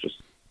just, there's just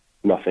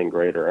nothing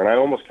greater. And I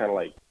almost kind of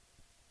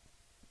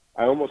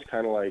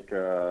like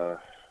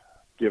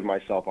give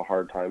myself a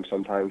hard time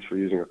sometimes for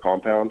using a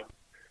compound,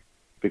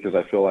 because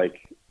I feel like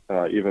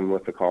even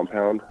with the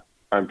compound,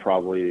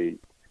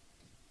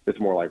 it's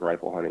more like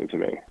rifle hunting to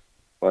me.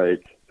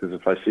 Like, because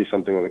if I see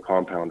something with a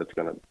compound, it's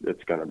gonna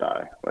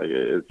die. Like,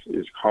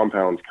 it's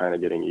compound's kind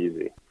of getting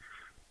easy.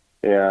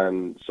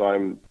 And so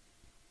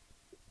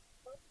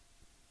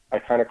I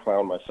kind of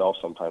clown myself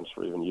sometimes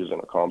for even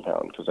using a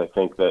compound, because I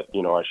think that,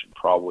 you know, I should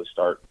probably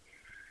start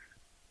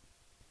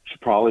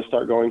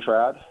going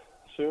trad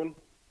soon.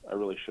 I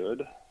really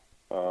should.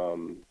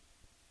 But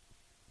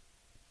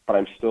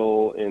I'm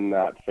still in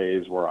that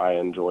phase where I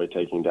enjoy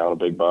taking down a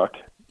big buck.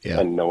 Yeah.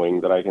 And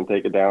knowing that I can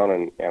take it down,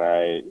 and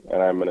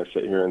I'm going to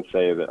sit here and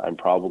say that I'm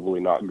probably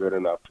not good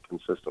enough to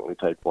consistently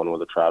take one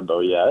with a trad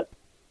bow yet.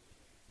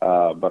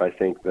 But I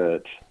think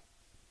that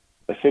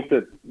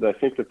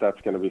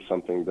that's going to be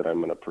something that I'm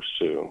going to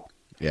pursue.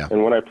 Yeah.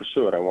 And when I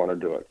pursue it, I want to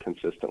do it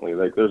consistently.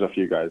 Like, there's a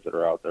few guys that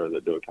are out there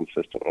that do it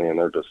consistently, and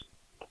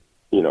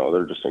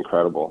they're just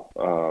incredible.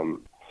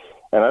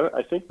 And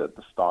I think that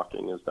the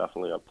stalking is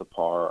definitely up to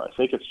par. I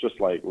think it's just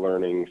like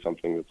learning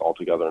something that's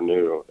altogether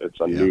new. It's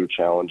a new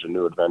challenge, a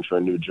new adventure,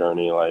 a new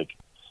journey. Like,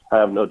 I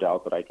have no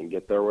doubt that I can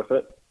get there with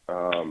it.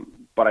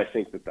 But I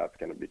think that that's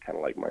going to be kind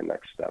of like my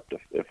next step,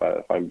 if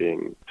I'm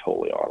being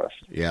totally honest.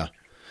 Yeah.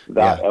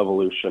 That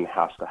evolution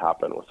has to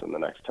happen within the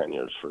next 10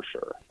 years for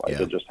sure. Like,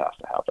 it just has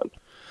to happen.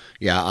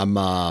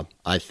 Yeah.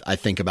 I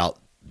think about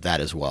that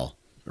as well.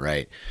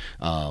 Right.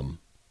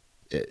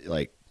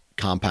 Like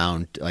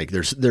compound, like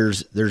there's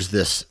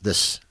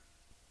this,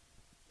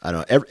 I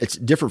don't know, it's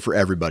different for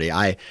everybody.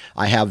 I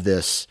have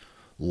this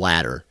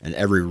ladder, and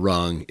every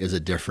rung is a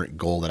different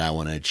goal that I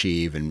want to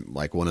achieve. And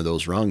like one of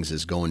those rungs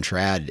is going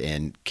trad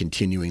and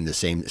continuing the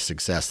same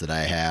success that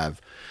I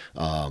have,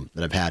 that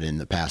I've had in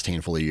the past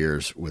handful of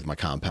years with my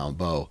compound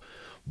bow.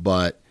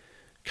 But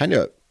kind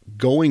of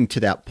going to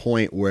that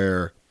point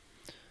where,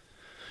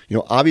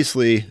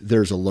 obviously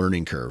there's a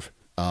learning curve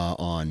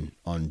on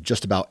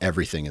just about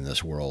everything in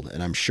this world.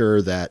 And I'm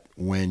sure that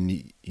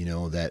when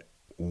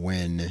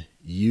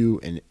you,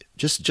 and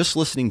just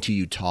listening to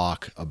you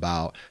talk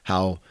about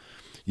how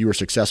you were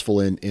successful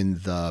in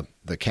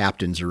the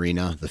captain's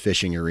arena, the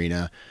fishing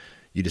arena,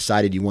 you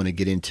decided you want to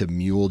get into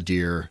mule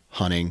deer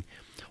hunting.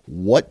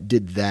 What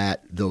did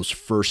those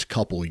first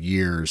couple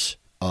years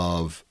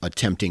of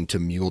attempting to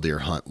mule deer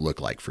hunt look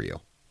like for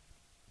you?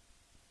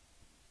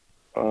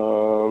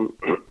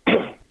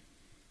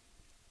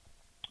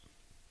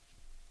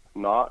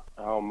 Not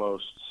how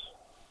most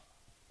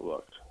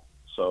looked.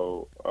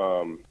 So,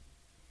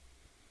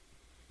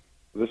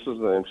 this is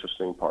the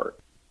interesting part.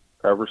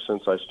 Ever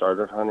since I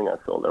started hunting, I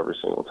filled every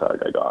single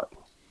tag I got.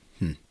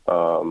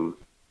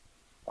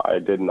 I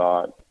did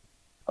not,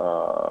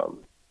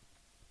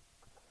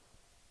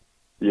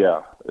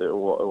 it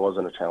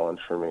wasn't a challenge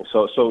for me.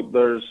 So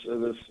there's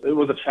this, it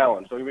was a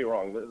challenge. Don't get me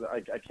wrong.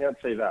 I can't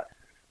say that.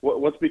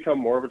 What's become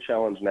more of a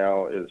challenge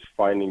now is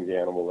finding the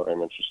animal that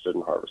I'm interested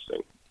in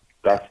harvesting.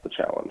 That's the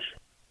challenge.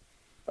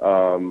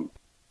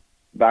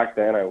 Back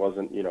then I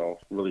wasn't,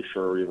 really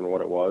sure even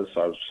what it was.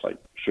 So I was just like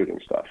shooting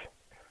stuff.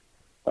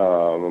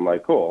 I'm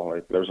like, cool,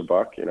 like there's a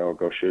buck,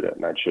 go shoot it.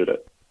 And I'd shoot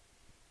it.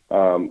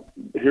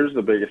 Here's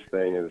the biggest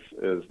thing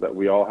is that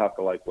we all have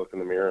to like look in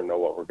the mirror and know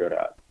what we're good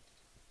at.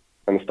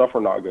 And the stuff we're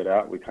not good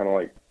at, we kind of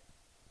like,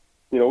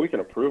 we can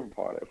improve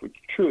upon it. If we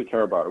truly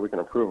care about it, we can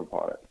improve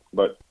upon it.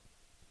 But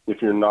if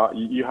you're not,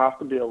 you have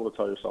to be able to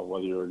tell yourself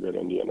whether you're a good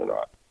Indian or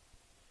not.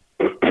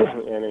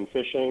 And in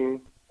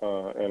fishing,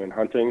 and in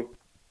hunting,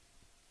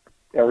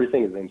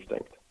 everything is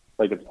instinct.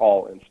 Like, it's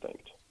all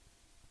instinct.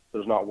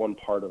 There's not one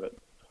part of it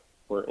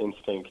where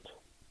instinct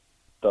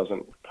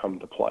doesn't come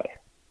to play.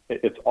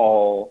 It's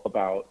all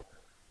about,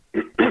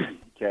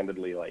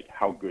 candidly, like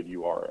how good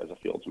you are as a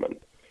fieldsman,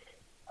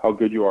 how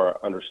good you are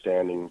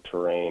understanding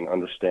terrain,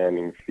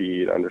 understanding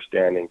feed,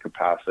 understanding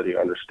capacity,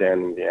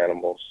 understanding the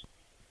animals.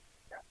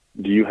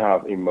 Do you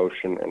have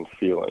emotion and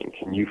feeling?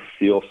 Can you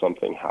feel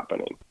something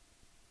happening?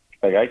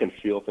 Like, I can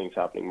feel things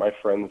happening. My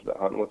friends that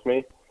hunt with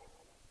me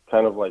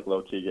kind of like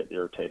low-key get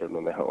irritated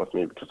when they hunt with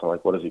me because I'm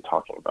like, what is he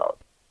talking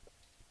about?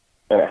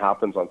 And it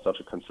happens on such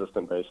a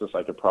consistent basis.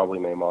 I could probably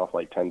name off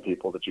like 10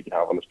 people that you could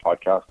have on this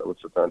podcast that would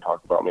sit there and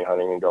talk about me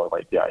hunting and go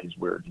like, yeah, he's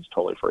weird. He's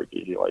totally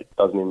freaky. He like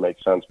doesn't even make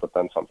sense, but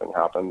then something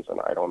happens and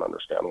I don't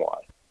understand why.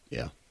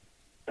 Yeah.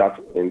 That's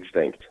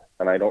instinct.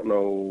 And I don't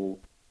know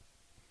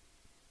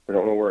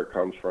where it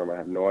comes from. I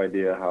have no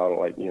idea how,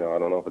 like, I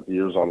don't know if it's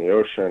years on the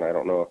ocean. I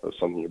don't know if it's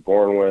something you're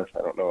born with.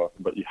 I don't know,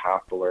 but you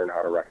have to learn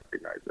how to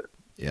recognize it.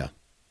 Yeah.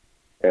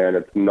 And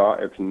it's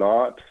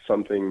not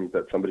something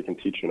that somebody can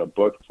teach you in a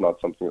book. It's not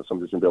something that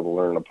somebody's going to be able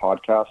to learn in a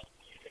podcast.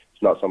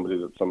 It's not somebody's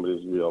going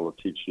to be able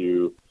to teach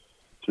you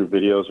through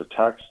videos or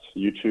text,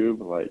 YouTube.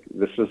 Like,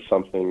 this is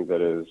something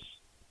that is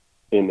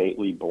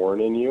innately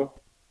born in you,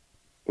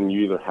 and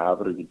you either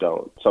have it or you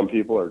don't. Some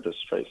people are just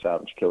straight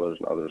savage killers,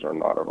 and others are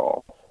not at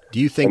all.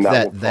 Do you think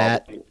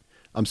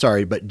I'm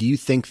sorry, but do you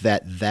think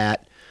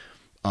that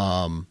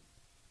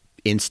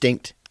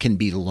instinct can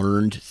be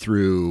learned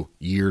through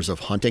years of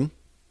hunting?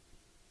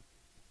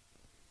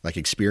 Like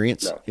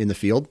experience in the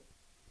field?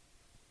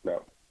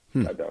 No,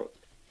 I don't.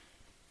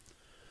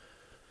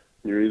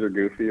 You're either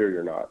goofy or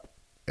you're not.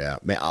 Yeah,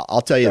 man,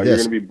 I'll tell you this. You're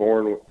going to be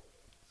born.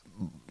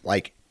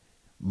 Like,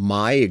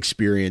 my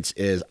experience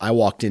is I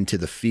walked into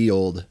the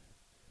field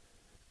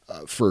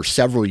for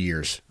several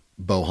years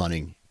bow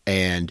hunting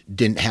and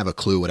didn't have a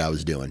clue what I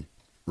was doing,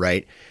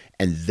 right?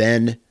 And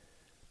then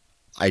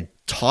I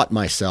taught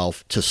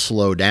myself to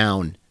slow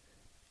down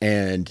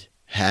and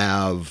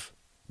have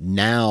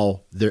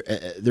now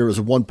there was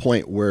one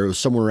point where it was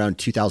somewhere around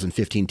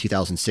 2015,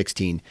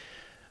 2016,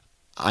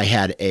 I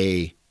had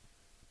a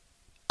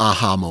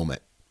aha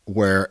moment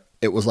where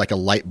it was like a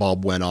light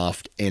bulb went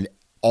off and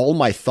all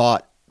my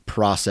thought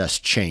process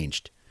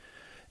changed.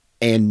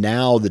 And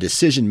now the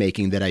decision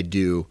making that I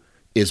do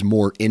is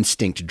more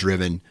instinct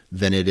driven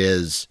than it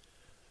is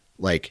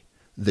like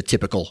the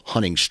typical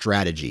hunting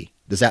strategy.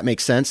 Does that make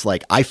sense?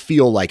 Like, I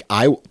feel like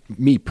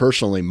me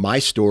personally, my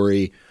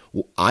story,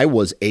 I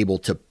was able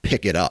to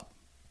pick it up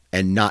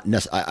and not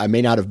I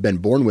may not have been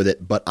born with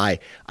it, but I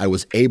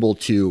was able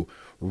to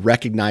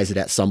recognize it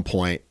at some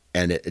point,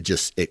 and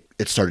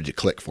it started to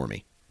click for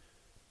me.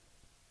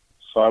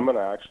 So I'm going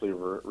to actually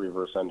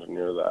reverse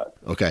engineer that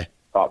Okay.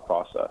 thought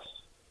process.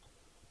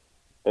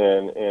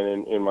 And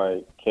in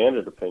my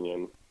candid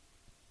opinion,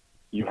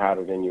 you had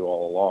it in you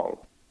all along.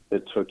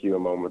 It took you a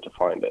moment to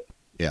find it.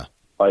 Yeah.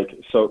 Like,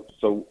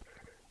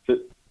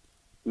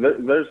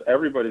 there's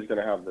everybody's going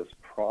to have this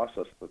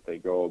process that they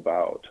go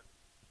about,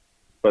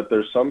 but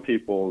there's some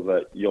people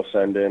that you'll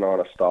send in on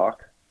a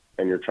stock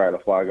and you're trying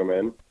to flag them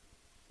in,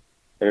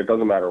 and it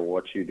doesn't matter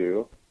what you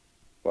do.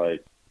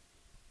 Like,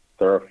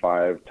 they're a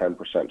 5-10%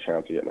 chance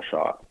of getting a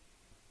shot.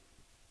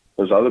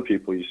 There's other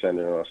people you send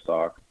in on a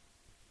stock,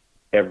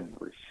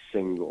 every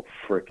single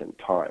freaking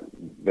time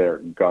they're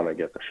gonna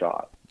get the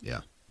shot.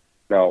 Yeah.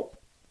 Now,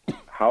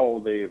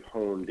 how they've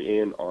honed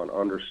in on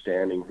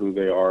understanding who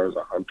they are as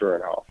a hunter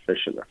and how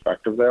efficient and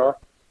effective they are,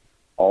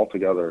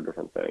 altogether a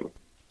different thing.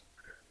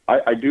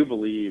 I do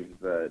believe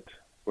that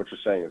what you're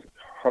saying is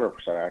 100%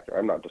 accurate.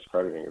 I'm not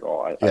discrediting it at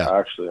all. I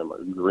actually am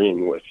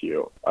agreeing with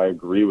you. I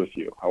agree with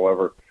you.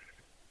 However,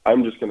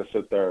 I'm just going to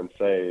sit there and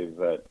say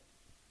that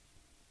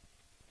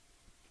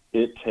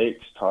it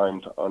takes time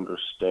to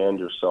understand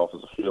yourself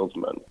as a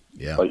fieldsman.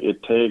 Yeah. Like,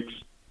 it takes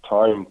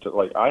time to,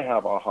 like, I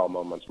have aha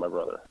moments, my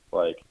brother.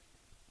 Like,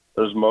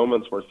 there's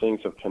moments where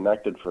things have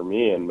connected for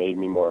me and made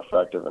me more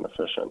effective and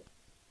efficient.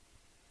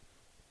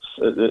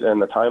 And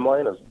the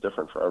timeline is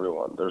different for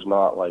everyone. There's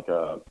not like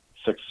a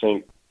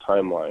succinct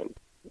timeline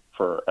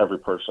for every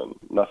person.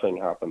 Nothing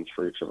happens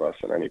for each of us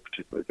in any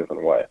particular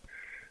given way.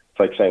 It's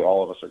like saying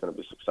all of us are going to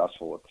be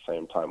successful at the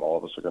same time. All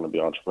of us are going to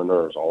be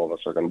entrepreneurs. All of us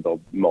are going to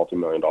build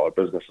multi-million-dollar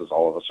businesses.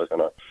 All of us are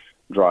going to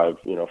drive,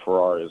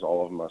 Ferraris.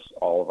 All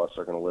of us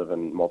are going to live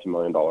in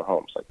multi-million-dollar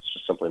homes. Like, it's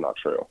just simply not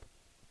true.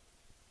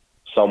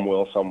 Some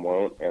will, some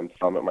won't, and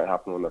some it might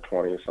happen when they're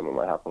 20, some it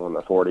might happen when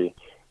they're 40,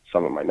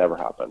 some it might never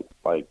happen.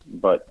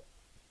 But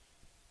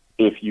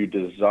if you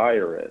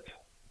desire it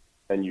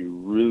and you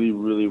really,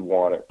 really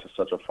want it to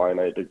such a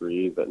finite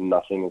degree that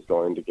nothing is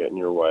going to get in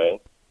your way,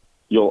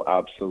 you'll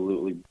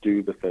absolutely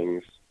do the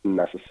things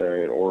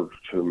necessary in order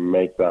to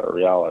make that a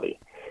reality.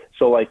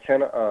 So, like,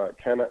 can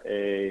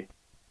a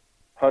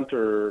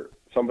hunter,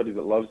 somebody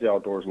that loves the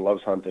outdoors and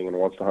loves hunting and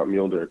wants to hunt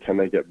mule deer, can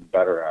they get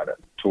better at it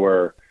to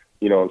where,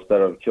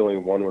 instead of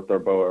killing one with their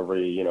bow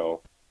every,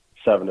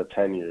 7 to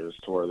 10 years,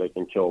 to where they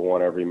can kill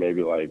one every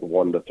maybe like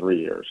 1 to 3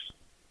 years?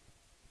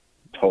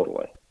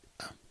 Totally.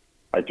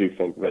 I do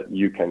think that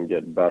you can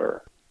get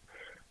better,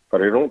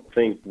 but I don't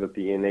think that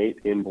the innate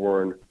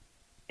inborn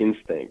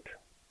instinct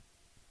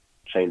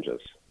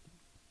changes.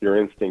 Your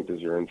instinct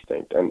is your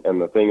instinct.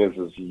 And the thing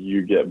is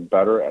you get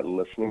better at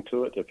listening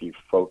to it if you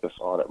focus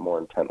on it more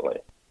intently.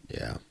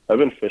 Yeah. I've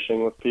been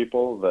fishing with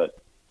people that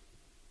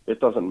it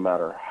doesn't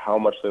matter how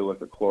much they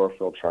look at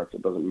chlorophyll charts.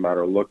 It doesn't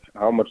matter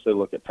how much they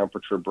look at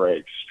temperature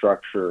breaks,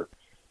 structure,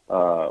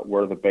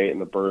 where the bait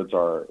and the birds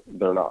are.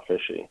 They're not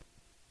fishy.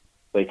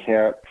 They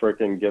can't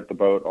freaking get the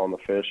boat on the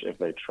fish if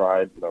they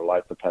tried. Their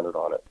life depended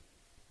on it.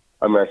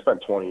 I mean, I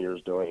spent 20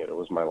 years doing it. It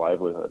was my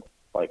livelihood.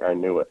 Like, I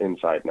knew it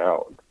inside and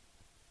out.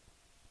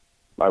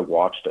 I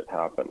watched it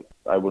happen.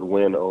 I would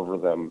win over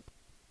them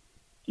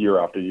year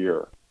after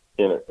year,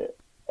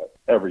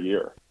 every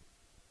year.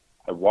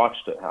 I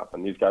watched it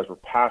happen. These guys were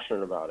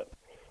passionate about it.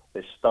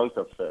 They stunk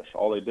of fish.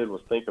 All they did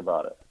was think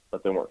about it,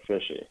 but they weren't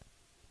fishy.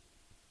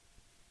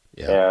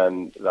 Yeah.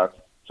 And that's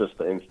just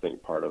the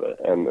instinct part of it.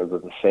 And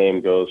the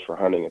same goes for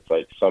hunting. It's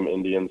like some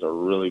Indians are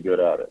really good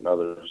at it, and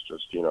others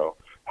just,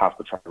 have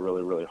to try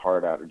really, really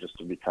hard at it just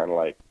to be kind of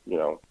like,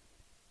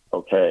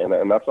 okay.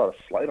 And that's not a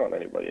slight on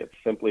anybody. It's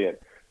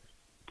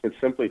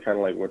simply kind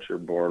of like what you're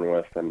born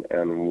with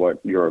and what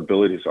your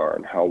abilities are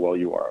and how well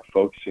you are at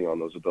focusing on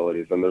those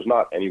abilities. And there's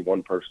not any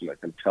one person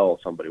that can tell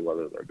somebody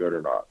whether they're good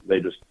or not. They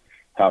just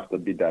have to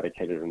be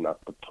dedicated enough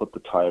to put the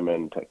time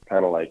in to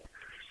kind of like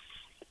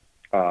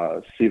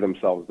see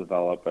themselves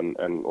develop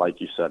and like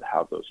you said,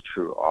 have those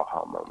true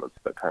aha moments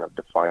that kind of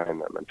define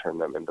them and turn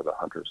them into the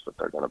hunters that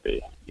they're going to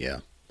be. Yeah.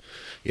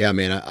 Yeah,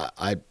 man,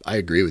 I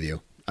agree with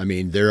you. I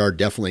mean, there are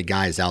definitely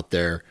guys out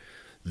there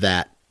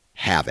that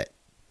have it.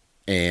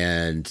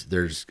 And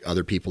there's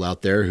other people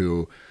out there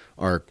who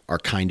are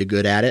kind of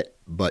good at it,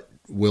 but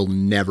will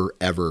never,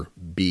 ever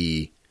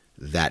be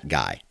that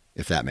guy,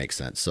 if that makes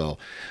sense. So,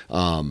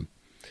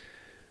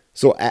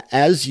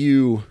 as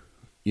you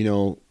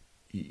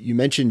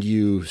mentioned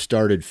you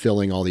started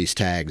filling all these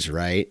tags,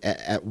 right?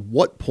 At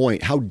what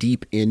point, how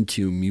deep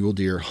into mule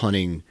deer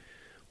hunting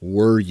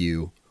were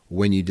you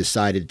when you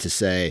decided to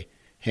say,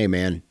 hey,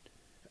 man,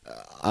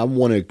 I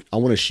want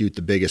to shoot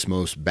the biggest,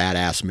 most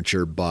badass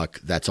mature buck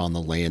that's on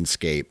the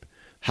landscape.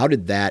 What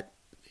did that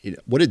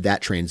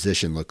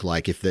transition look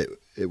like?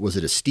 Was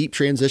it a steep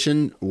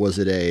transition? Was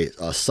it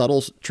a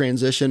subtle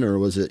transition, or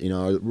was it,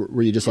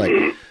 were you just like,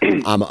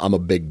 I'm a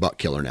big buck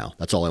killer now.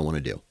 That's all I want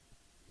to do.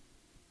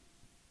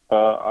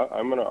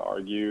 I'm going to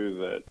argue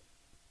that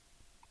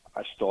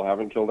I still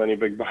haven't killed any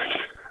big bucks.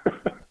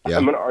 Yeah.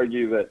 I'm going to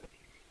argue that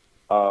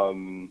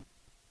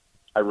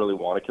I really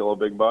want to kill a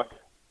big buck.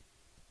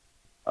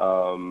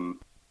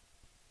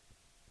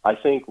 I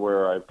think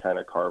where I've kind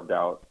of carved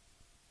out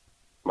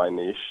my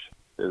niche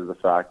is the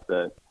fact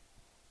that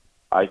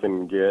I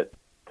can get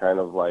kind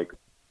of like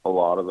a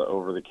lot of the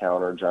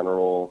over-the-counter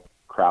general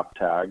crap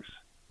tags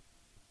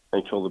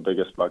and kill the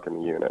biggest buck in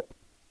the unit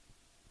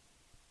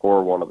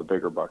or one of the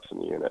bigger bucks in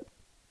the unit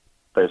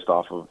based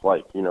off of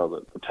like, you know,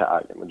 the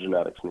tag and the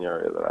genetics in the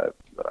area that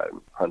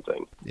I'm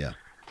hunting. Yeah.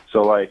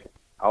 So like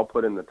I'll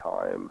put in the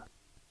time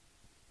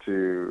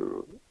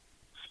to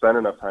spend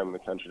enough time in the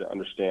country to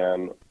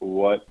understand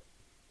what,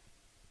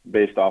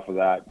 based off of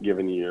that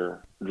given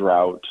year,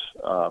 drought,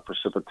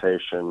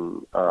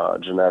 precipitation,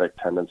 genetic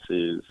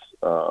tendencies,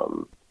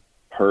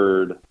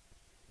 herd,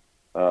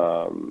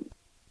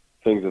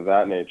 things of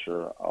that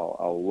nature,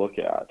 I'll look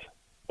at.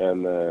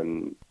 And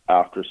then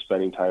after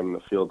spending time in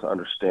the field to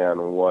understand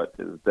what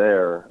is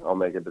there, I'll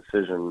make a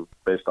decision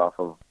based off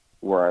of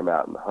where I'm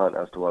at in the hunt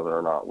as to whether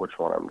or not which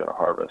one I'm going to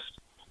harvest.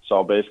 So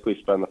I'll basically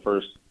spend the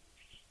first,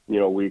 you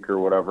know, week or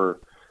whatever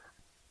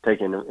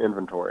taking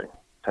inventory,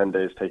 10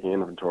 days taking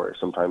inventory.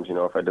 Sometimes, you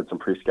know, if I did some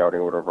pre-scouting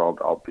or whatever,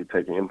 I'll be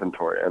taking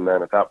inventory. And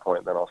then at that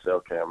point, then I'll say,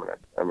 okay, I'm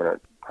going to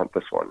hunt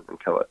this one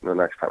and kill it. And the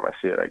next time I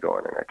see it, I go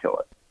in and I kill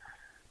it.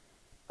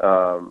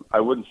 I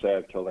wouldn't say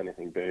I've killed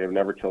anything big. I've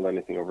never killed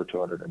anything over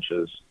 200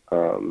 inches.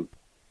 You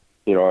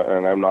know,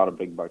 and I'm not a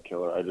big buck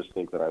killer. I just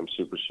think that I'm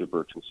super,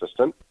 super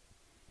consistent,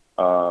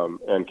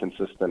 and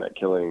consistent at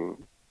killing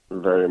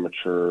very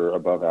mature,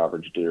 above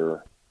average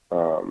deer,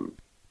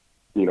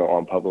 you know,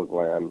 on public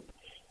land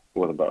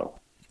with a bow.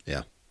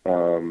 Yeah.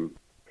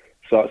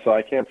 So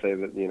I can't say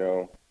that, you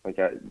know, like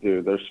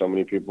there's so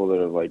many people that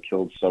have like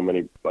killed so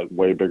many like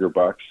way bigger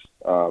bucks.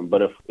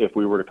 But if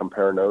we were to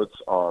compare notes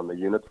on the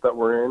units that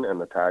we're in and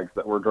the tags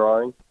that we're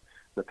drawing,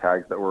 the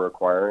tags that we're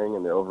acquiring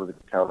and the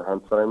over-the-counter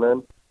hunts that I'm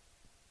in,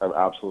 I'm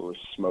absolutely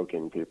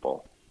smoking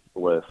people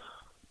with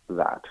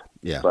that.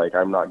 Yeah. Like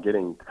I'm not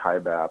getting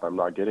kaibab, I'm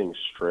not getting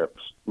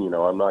strips, you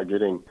know, I'm not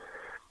getting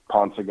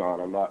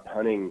Ponsagon, I'm not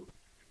hunting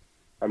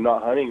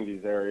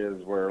these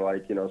areas where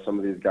like, you know, some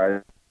of these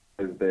guys,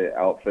 they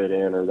outfit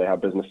in or they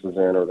have businesses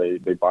in or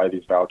they buy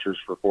these vouchers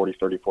for 40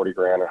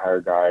 grand and hire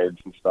guides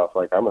and stuff.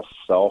 Like I'm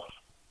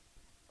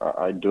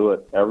I do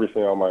it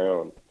everything on my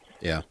own.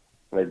 Yeah.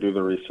 And I do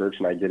the research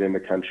and I get in the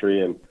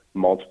country in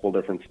multiple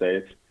different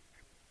states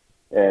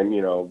and,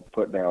 you know,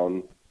 put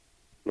down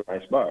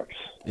nice bucks.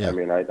 Yeah. I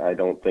mean, I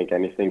don't think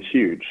anything's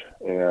huge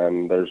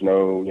and there's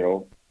no, you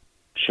know,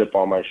 chip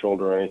on my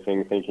shoulder or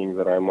anything thinking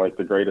that I'm like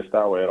the greatest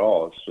that way at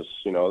all. It's just,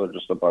 you know, they're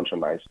just a bunch of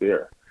nice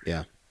deer.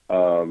 Yeah.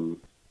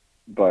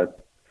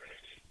 But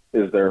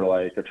is there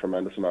like a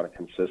tremendous amount of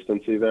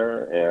consistency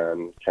there?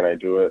 And can I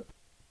do it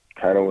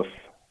kind of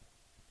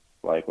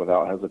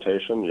without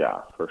hesitation?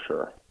 Yeah, for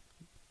sure.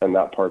 And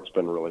that part's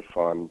been really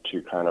fun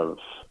to kind of,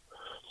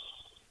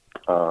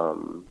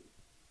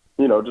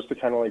 you know, just to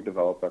kind of like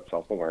develop that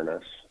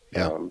self-awareness,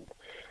 and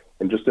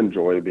just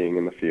enjoy being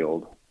in the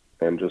field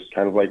and just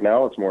kind of like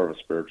now it's more of a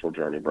spiritual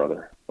journey,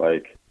 brother.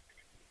 Like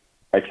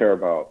I care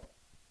about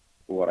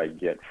what I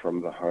get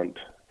from the hunt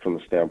from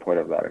the standpoint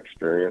of that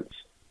experience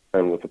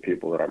and with the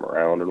people that I'm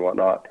around and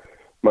whatnot,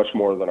 much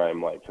more than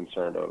I'm like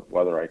concerned of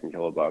whether I can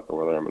kill a buck or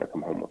whether I'm going to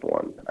come home with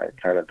one. I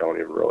kind of don't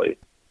even really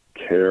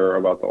care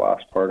about the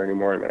last part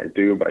anymore. I mean, I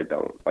do, but I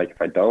don't. Like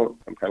if I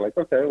don't, I'm kind of like,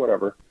 okay,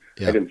 whatever.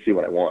 Yeah. I didn't see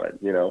what I wanted,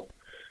 you know?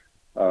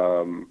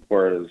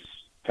 Whereas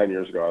 10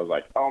 years ago, I was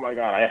like, oh my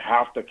God, I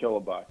have to kill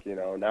a buck, you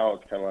know? Now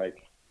it's kind of like,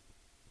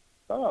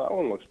 oh, that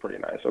one looks pretty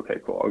nice. Okay,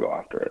 cool. I'll go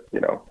after it,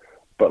 you know?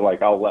 But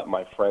like I'll let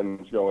my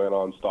friends go in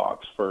on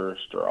stalks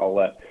first, or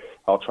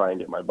I'll try and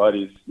get my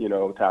buddies, you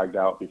know, tagged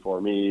out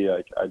before me.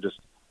 Like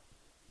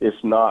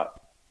it's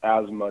not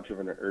as much of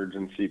an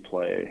urgency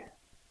play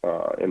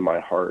in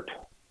my heart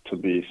to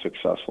be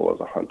successful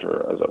as a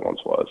hunter as it once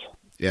was.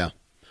 Yeah.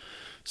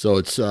 So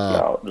it's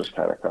now it just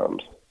kind of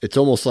comes. It's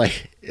almost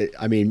like,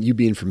 I mean, you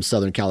being from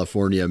Southern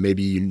California,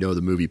 maybe you know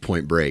the movie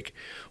Point Break,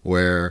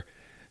 where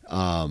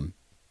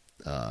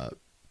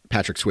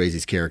Patrick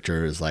Swayze's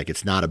character is like,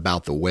 it's not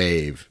about the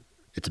wave,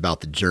 it's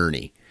about the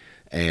journey.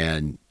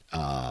 And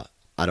I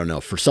don't know,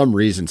 for some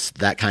reason,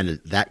 that kind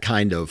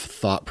of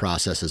thought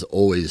process has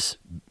always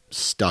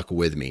stuck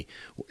with me,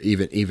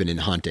 even in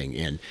hunting.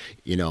 And,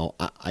 you know,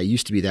 I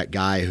used to be that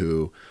guy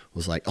who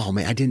was like, oh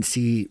man, I didn't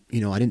see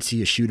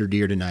a shooter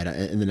deer tonight.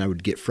 And then I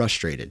would get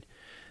frustrated.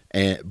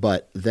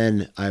 But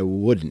then I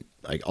wouldn't.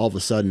 Like all of a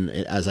sudden,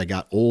 as I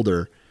got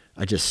older,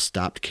 I just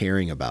stopped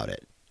caring about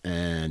it.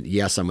 And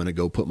yes, I'm going to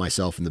go put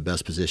myself in the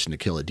best position to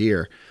kill a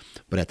deer.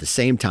 But at the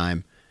same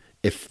time,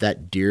 if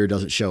that deer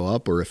doesn't show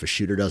up or if a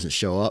shooter doesn't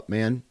show up,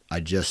 man,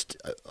 I just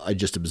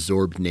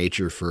absorbed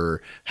nature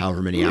for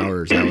however many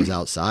hours I was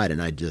outside.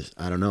 And I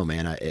don't know,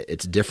 man,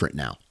 it's different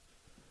now.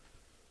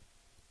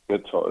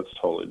 It's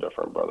totally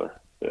different, brother.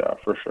 Yeah,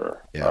 for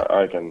sure. Yeah.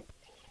 I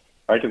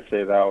can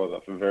say that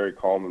with a very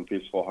calm and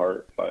peaceful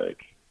heart. Like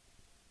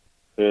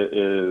it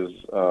is,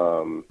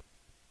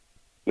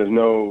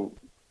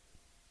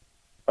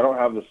 I don't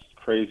have this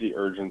crazy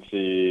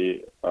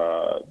urgency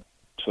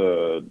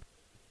to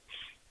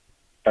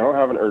I don't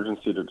have an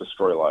urgency to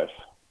destroy life.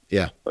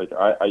 Yeah. Like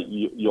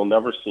you'll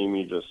never see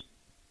me just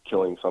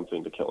killing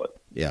something to kill it.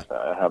 Yeah.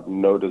 I have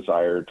no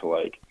desire to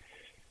like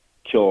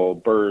kill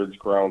birds,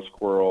 ground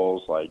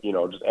squirrels, like, you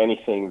know, just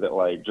anything that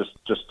like just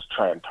to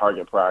try and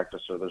target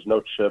practice. Or there's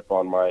no chip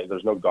on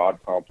there's no God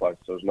complex.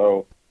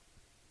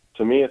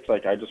 To me, it's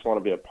like I just want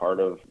to be a part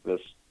of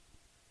this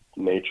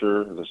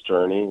nature, this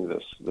journey,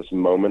 this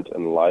moment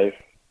in life.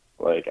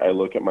 Like I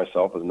look at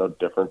myself as no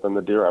different than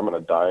the deer. I'm going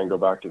to die and go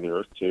back to the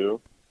earth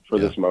too for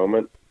this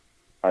moment.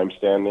 I'm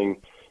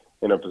standing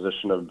in a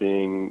position of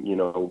being, you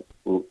know,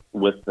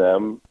 with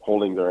them,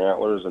 holding their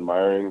antlers,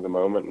 admiring the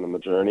moment and the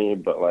journey.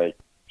 But like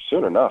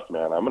soon enough,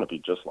 man, I'm going to be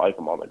just like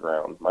them on the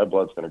ground. My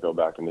blood's going to go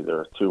back into the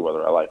earth too,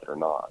 whether I like it or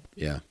not.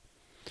 Yeah.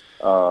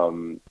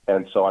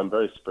 And so I'm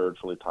very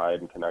spiritually tied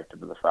and connected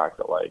to the fact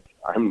that like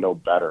I'm no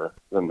better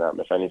than them.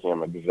 If anything,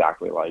 I'm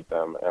exactly like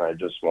them. And I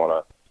just want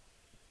to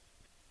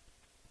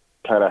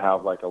kind of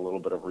have like a little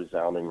bit of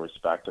resounding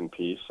respect and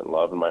peace and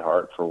love in my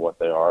heart for what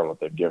they are and what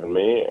they've given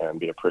me, and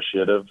be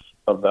appreciative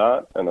of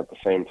that. And at the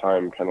same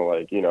time, kind of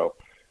like, you know,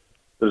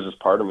 there's this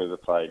part of me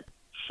that's like,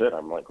 shit,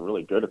 I'm like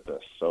really good at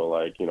this. So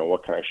like, you know,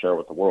 what can I share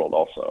with the world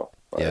also?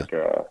 Like,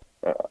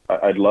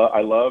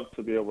 I love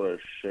to be able to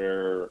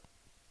share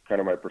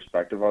kind of my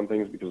perspective on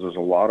things, because there's a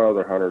lot of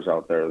other hunters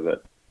out there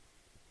that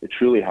they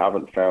truly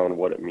haven't found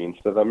what it means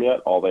to them yet.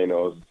 All they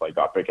know is it's like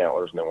got big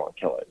antlers and they want to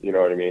kill it. You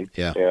know what I mean?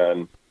 Yeah.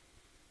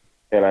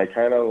 And I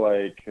kind of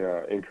like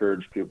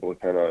encourage people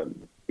to kind of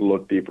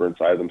look deeper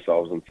inside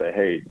themselves and say,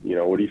 hey, you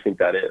know, what do you think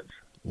that is?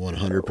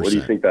 100%. What do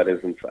you think that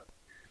is inside?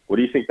 What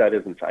do you think that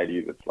is inside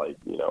you that's like,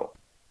 you know,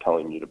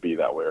 telling you to be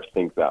that way or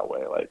think that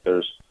way? Like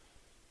there's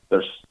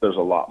a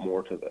lot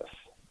more to this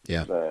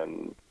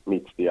than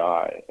meets the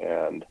eye,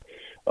 and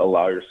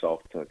allow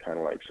yourself to kind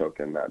of like soak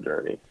in that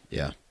journey.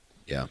 Yeah.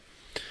 Yeah.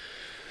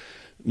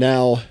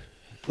 Now,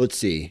 let's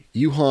see.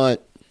 You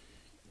hunt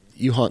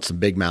some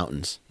big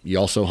mountains. You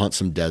also hunt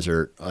some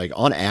desert. Like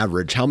on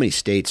average, how many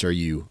states are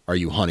you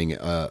hunting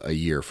a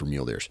year for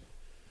mule deers?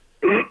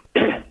 You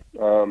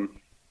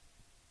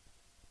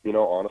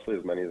know, honestly,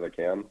 as many as I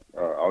can.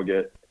 I'll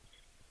get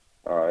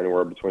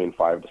anywhere between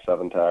 5 to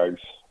 7 tags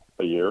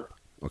a year.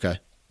 Okay.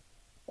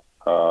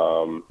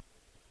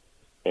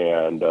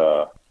 And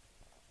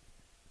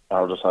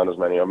I'll just hunt as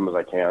many of them as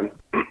I can.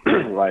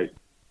 Like,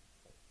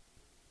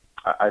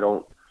 I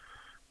don't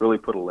really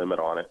put a limit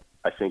on it.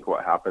 I think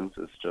what happens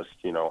is just,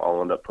 you know,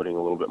 I'll end up putting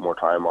a little bit more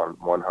time on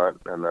one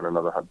hunt and then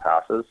another hunt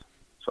passes,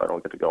 so I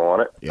don't get to go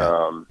on it.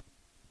 Yeah.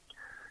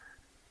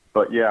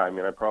 But yeah, I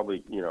mean, I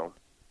probably, you know,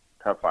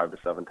 have 5 to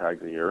 7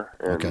 tags a year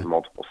in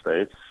multiple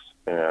states,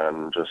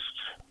 and just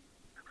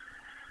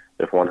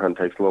if one hunt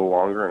takes a little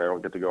longer and I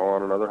don't get to go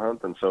on another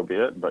hunt, then so be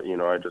it. But, you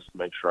know, I just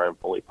make sure I'm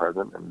fully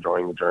present and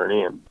enjoying the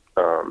journey, and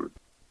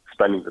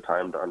spending the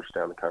time to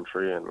understand the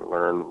country and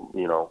learn,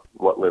 you know,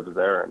 what lives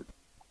there, and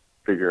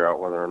figure out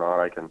whether or not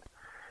I can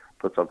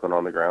put something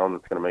on the ground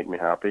that's going to make me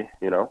happy,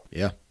 you know?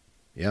 Yeah.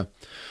 Yeah.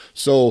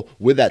 So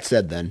with that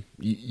said, then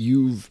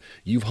you've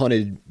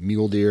hunted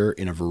mule deer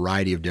in a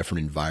variety of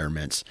different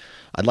environments.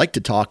 I'd like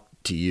to talk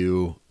to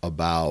you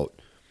about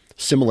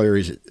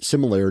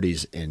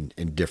similarities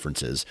and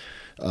differences.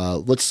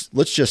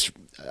 Let's just,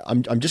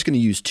 I'm just going to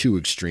use two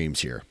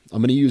extremes here.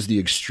 I'm going to use the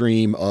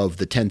extreme of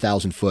the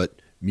 10,000 foot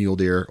mule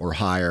deer or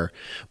higher,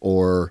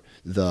 or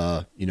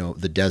the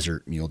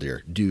desert mule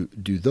deer. Do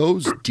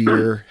those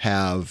deer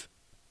have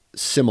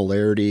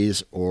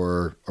similarities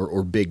or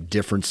big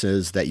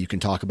differences that you can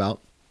talk about?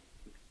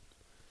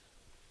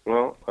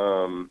 Well,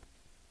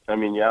 I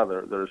mean, yeah,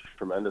 there's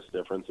tremendous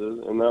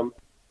differences in them.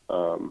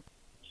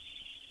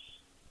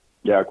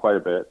 Yeah, quite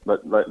a bit,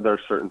 but there's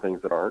certain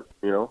things that aren't,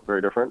 you know,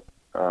 very different.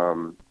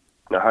 Now,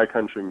 high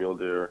country mule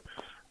deer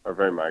are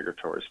very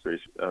migratory species.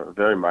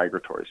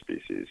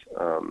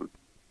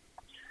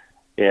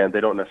 And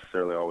they don't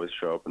necessarily always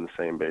show up in the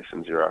same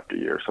basins year after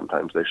year.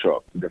 Sometimes they show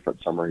up in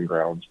different summering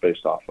grounds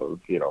based off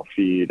of, you know,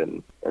 feed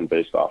and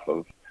based off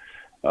of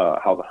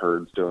how the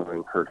herd's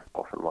doing, herd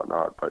health and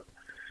whatnot. But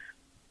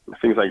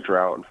things like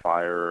drought and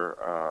fire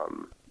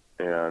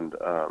and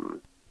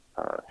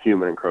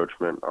human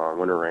encroachment on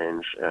winter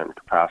range and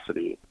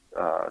capacity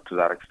to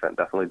that extent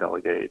definitely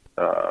delegate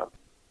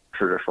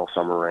traditional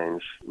summer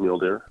range mule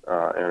deer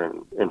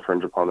and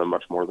infringe upon them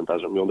much more than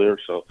desert mule deer.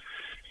 So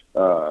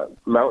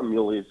mountain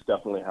muleys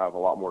definitely have a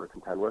lot more to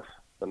contend with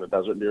than the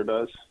desert deer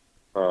does.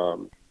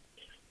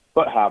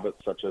 But habits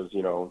such as,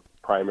 you know,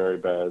 primary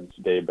beds,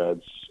 day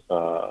beds,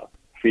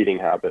 feeding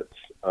habits,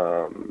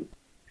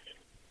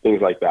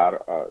 things like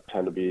that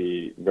tend to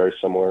be very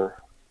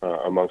similar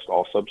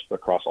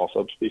across all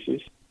subspecies.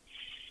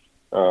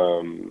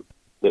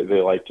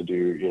 They like to do,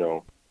 you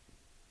know,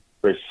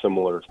 very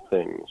similar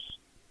things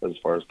as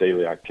far as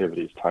daily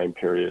activities, time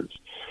periods,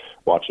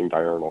 watching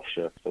diurnal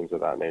shift, things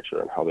of that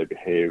nature, and how they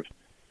behave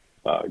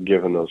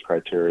given those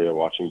criteria,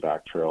 watching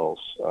back trails,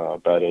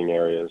 bedding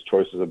areas,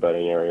 choices of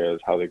bedding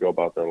areas, how they go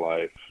about their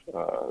life.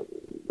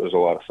 There's a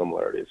lot of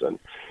similarities. And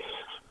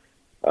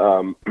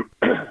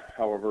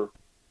however,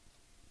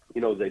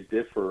 you know, they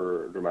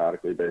differ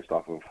dramatically based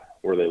off of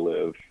where they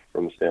live,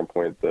 from the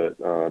standpoint that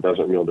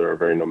desert mule deer are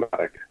very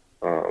nomadic.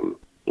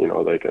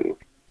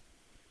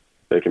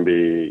 They can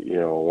be,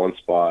 one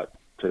spot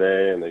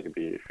today and they can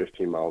be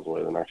 15 miles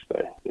away the next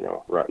day,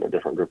 right in a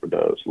different group of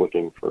does,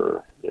 looking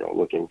for a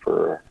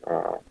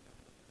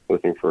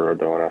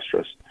doe and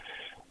estrus.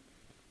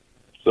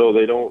 So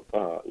they don't,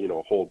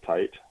 hold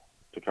tight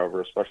to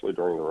cover, especially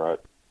during the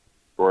rut.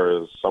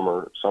 Whereas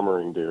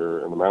summering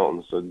deer in the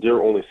mountains, the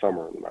deer only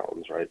summer in the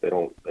mountains, right? They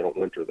don't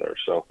winter there.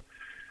 So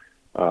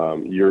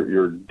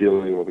you're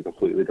dealing with a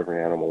completely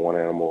different animal. One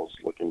animal is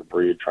looking to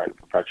breed, trying to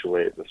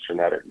perpetuate this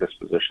genetic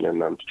disposition in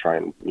them to try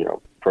and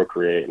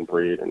procreate and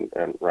breed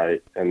and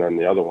right. And then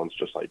the other one's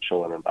just like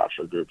chilling in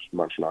bachelor groups,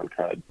 munching on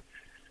cud,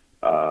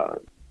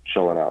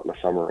 chilling out in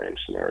a summer range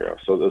scenario.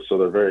 So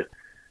they're very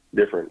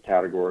different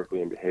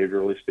categorically and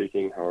behaviorally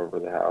speaking. However,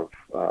 they have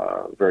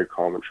very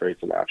common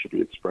traits and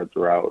attributes spread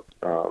throughout.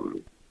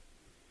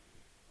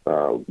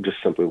 Just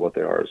simply what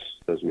they are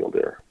as mule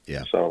deer.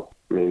 Yeah. So,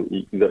 I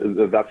mean,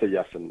 that's a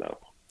yes and no.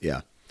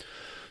 Yeah.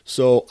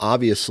 So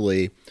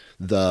obviously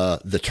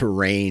the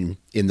terrain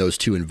in those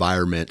two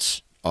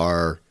environments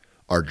are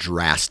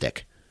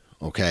drastic.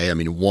 Okay. I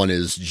mean, one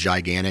is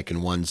gigantic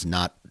and one's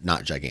not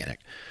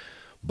gigantic,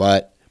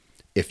 but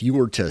if you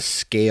were to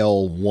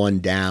scale one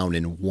down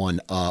and one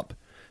up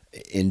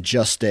in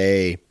just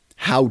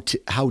how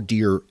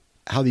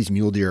these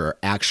mule deer are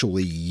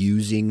actually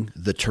using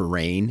the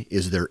terrain,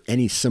 is there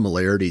any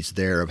similarities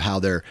there of how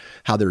they're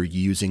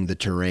using the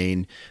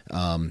terrain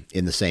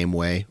in the same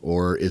way,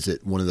 or is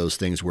it one of those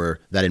things where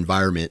that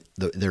environment,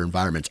 their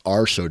environments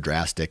are so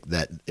drastic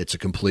that it's a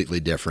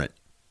completely different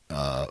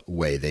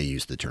way they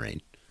use the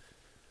terrain?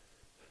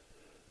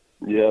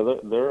 Yeah,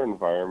 their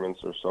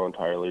environments are so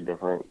entirely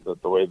different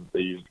that the way that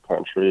they use the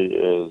country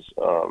is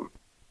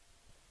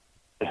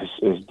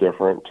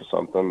different to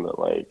something that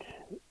like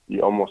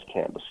you almost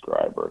can't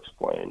describe or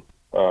explain.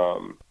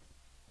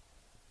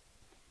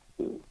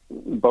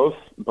 Both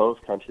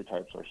country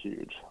types are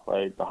huge.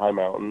 Like the high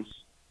mountains,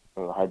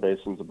 the high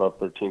basins above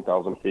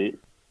 13,000 feet,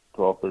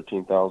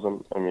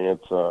 13,000. I mean,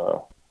 it's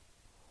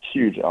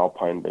huge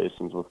alpine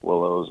basins with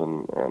willows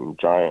and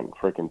giant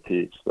freaking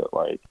peaks that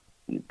like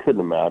you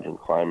couldn't imagine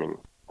climbing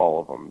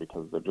all of them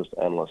because they're just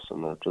endless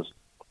and they're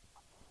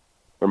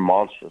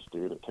monstrous,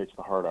 dude. It takes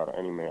the heart out of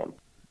any man.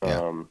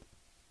 Yeah.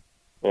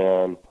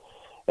 And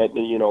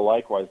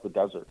likewise the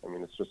desert. I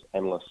mean, it's just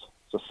endless.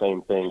 It's the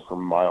same thing for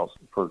miles,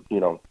 for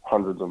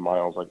hundreds of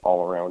miles, like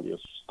all around you.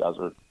 It's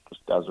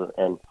just desert,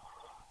 and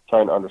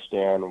trying to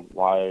understand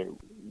why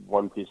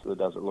one piece of the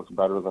desert looks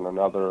better than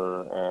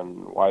another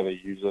and why they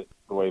use it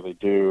the way they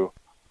do.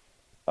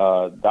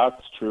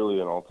 That's truly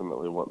and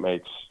ultimately what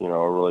makes,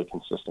 a really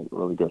consistent,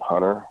 really good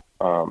hunter.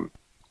 And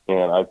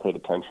I paid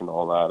attention to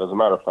all that. As a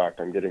matter of fact,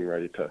 I'm getting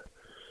ready to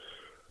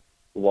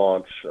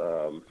launch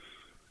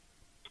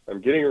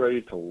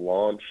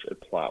a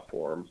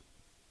platform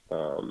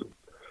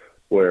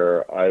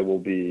where I will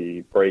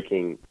be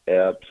breaking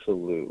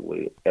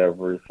absolutely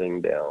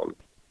everything down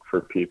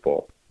for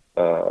people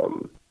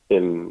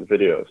in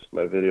videos.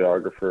 My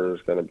videographer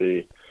is going to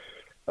be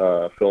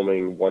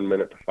filming 1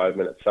 minute to 5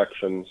 minute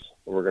sections.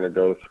 We're going to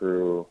go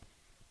through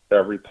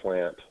every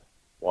plant,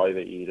 why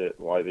they eat it,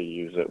 why they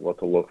use it, what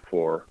to look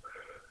for.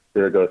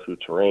 We're going to go through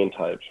terrain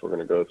types. We're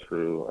going to go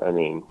through, I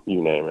mean,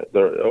 you name it.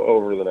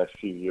 Over the next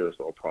few years,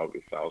 there will probably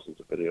be thousands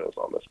of videos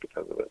on this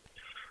because of it.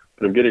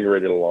 But I'm getting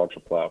ready to launch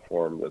a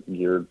platform that's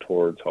geared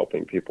towards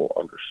helping people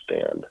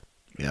understand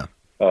a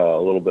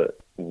little bit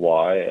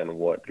why and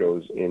what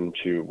goes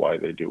into why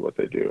they do what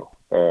they do.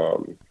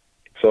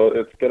 So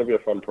it's going to be a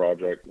fun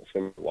project. It's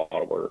going to be a lot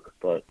of work,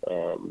 but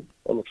I'm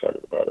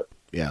excited about it.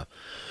 Yeah.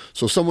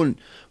 So someone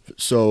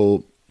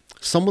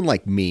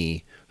like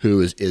me who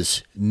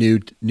is new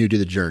to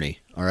the journey.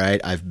 All right.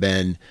 I've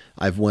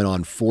went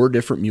on 4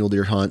 different mule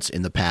deer hunts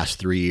in the past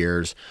 3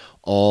 years,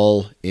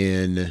 all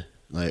in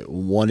like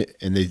one,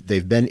 and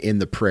they've been in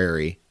the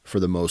prairie for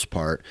the most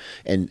part.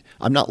 And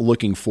I'm not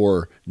looking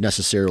for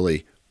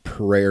necessarily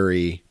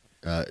prairie,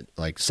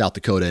 like South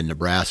Dakota and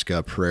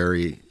Nebraska,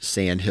 prairie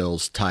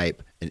sandhills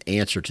type an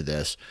answer to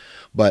this.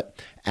 But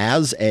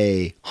as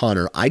a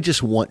hunter, I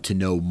just want to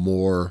know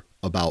more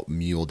about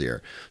mule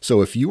deer.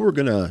 So if you were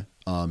going to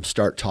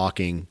start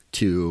talking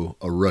to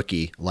a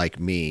rookie like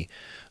me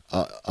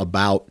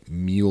about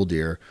mule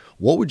deer,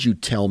 what would you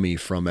tell me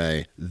from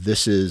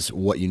this is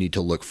what you need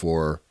to look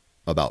for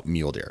about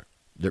mule deer?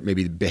 There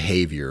maybe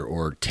behavior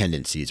or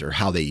tendencies or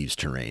how they use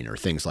terrain or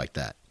things like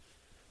that.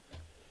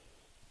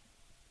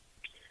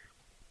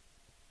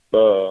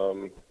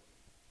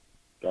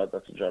 God,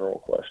 that's a general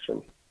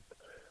question.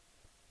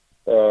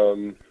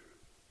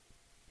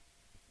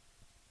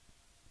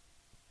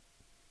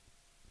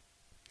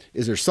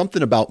 Is there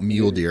something about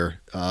mule deer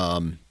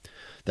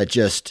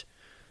that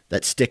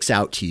sticks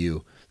out to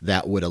you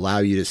that would allow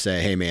you to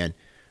say, hey man,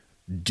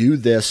 do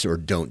this or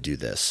don't do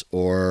this?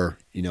 Or,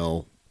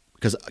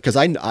 because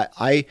I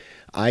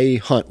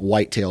hunt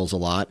whitetails a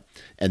lot,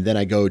 and then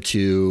I go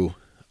to,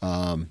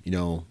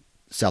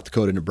 South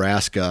Dakota,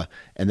 Nebraska,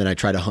 and then I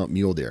try to hunt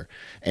mule deer.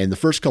 And the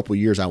first couple of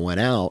years I went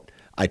out,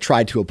 I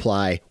tried to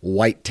apply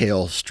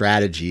whitetail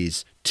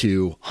strategies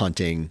to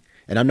hunting,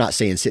 and I'm not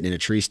saying sitting in a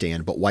tree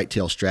stand, but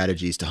whitetail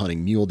strategies to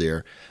hunting mule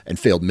deer, and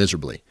failed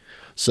miserably.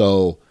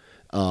 So,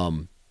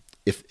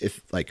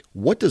 if like,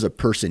 what does a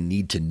person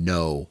need to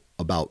know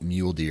about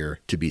mule deer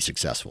to be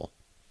successful?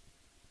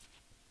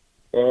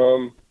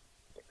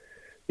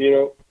 You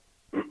know,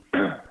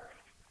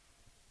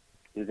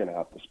 you're going to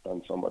have to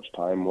spend so much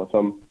time with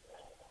them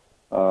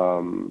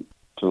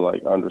to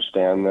like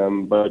understand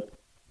them. But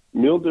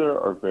mule deer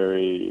are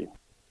very,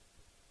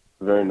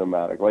 very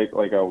nomadic.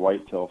 Like a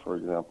whitetail, for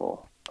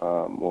example,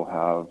 will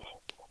have,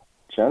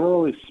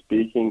 generally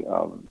speaking,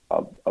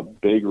 a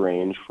big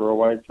range for a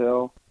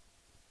whitetail,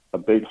 a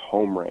big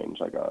home range.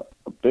 Like a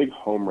big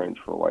home range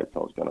for a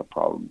whitetail is going to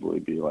probably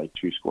be like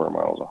 2 square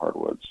miles of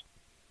hardwoods.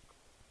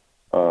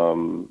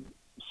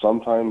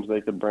 Sometimes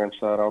they could branch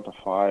that out to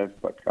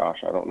 5, but gosh,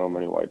 I don't know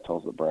many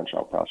whitetails that branch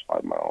out past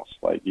 5 miles.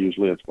 Like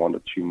usually it's 1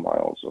 to 2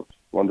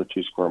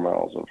 square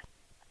miles of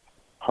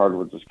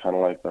hardwoods is kind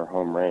of like their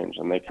home range,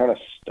 and they kind of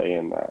stay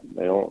in that.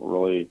 They don't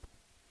really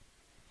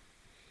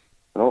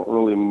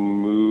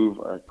move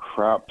a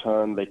crap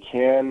ton. They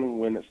can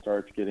when it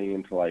starts getting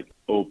into like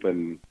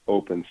open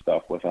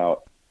stuff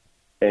without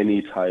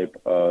any type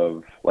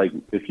of, like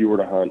if you were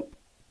to hunt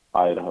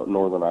Idaho,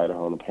 northern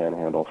Idaho and the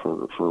Panhandle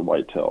for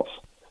whitetails,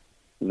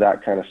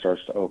 that kind of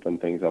starts to open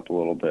things up a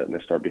little bit, and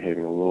they start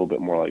behaving a little bit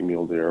more like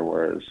mule deer.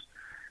 Whereas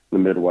in the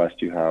Midwest,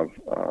 you have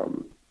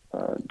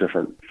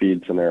different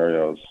feed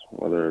scenarios,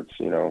 whether it's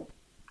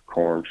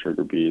corn,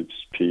 sugar beets,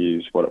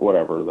 peas,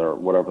 whatever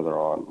they're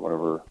on,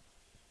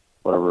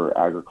 whatever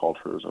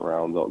agriculture is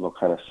around, they'll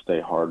kind of stay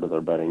hard to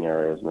their bedding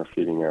areas and their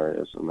feeding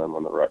areas, and then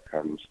when the rut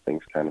comes,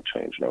 things kind of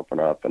change and open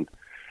up.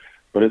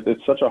 But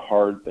it's such a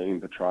hard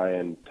thing to try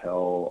and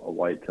tell a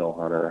whitetail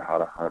hunter how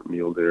to hunt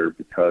mule deer,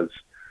 because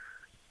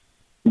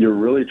you're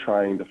really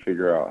trying to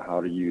figure out how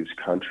to use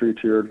country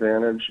to your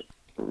advantage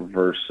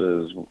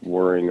versus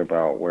worrying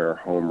about where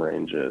home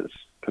range is,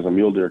 because a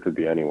mule deer could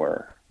be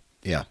anywhere.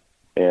 Yeah.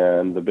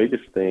 And the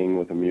biggest thing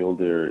with a mule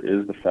deer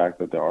is the fact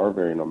that they are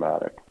very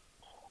nomadic,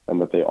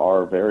 and that they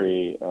are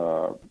very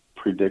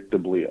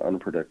predictably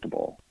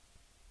unpredictable,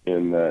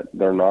 in that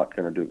they're not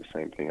going to do the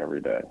same thing every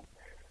day.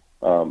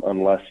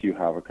 Unless you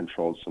have a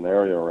controlled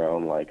scenario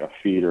around like a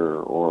feeder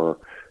or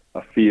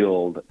a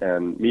field.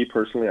 And me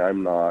personally, I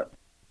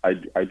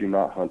do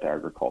not hunt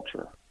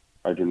agriculture.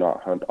 I do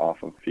not hunt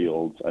off of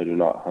fields. I do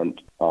not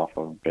hunt off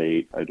of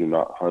bait. I do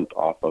not hunt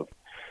off of,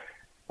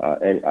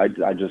 and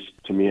I just,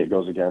 to me, it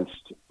goes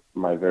against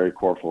my very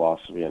core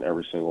philosophy in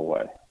every single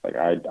way. Like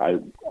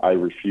I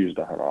refuse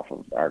to hunt off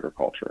of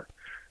agriculture.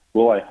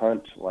 Will I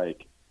hunt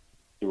like,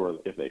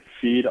 if they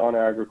feed on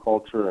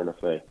agriculture, and if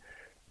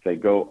they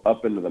go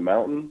up into the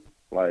mountain,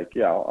 like,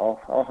 yeah,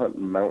 I'll hunt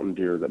mountain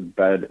deer that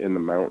bed in the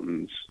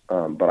mountains,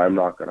 but I'm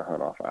not going to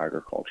hunt off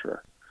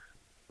agriculture.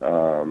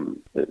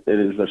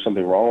 Is there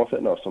something wrong with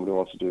it? No, if somebody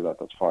wants to do that,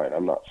 that's fine.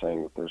 I'm not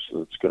saying that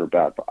it's good or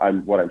bad, but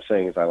what I'm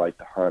saying is I like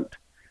to hunt.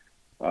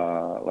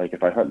 Like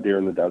if I hunt deer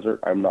in the desert,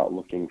 I'm not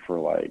looking for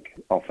like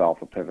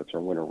alfalfa pivots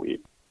or winter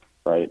wheat,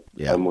 right?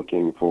 Yeah. I'm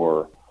looking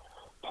for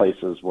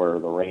places where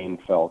the rain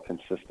fell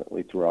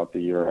consistently throughout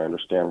the year. I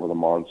understand where the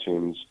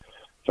monsoons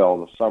fell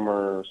in the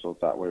summer, so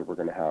that way we're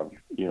going to have,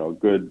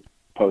 good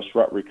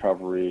post-rut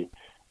recovery,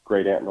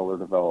 great antler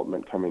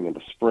development coming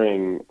into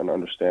spring, and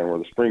understand where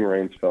the spring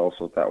rains fell,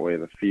 so that way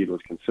the feed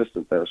was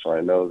consistent there. So I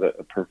know that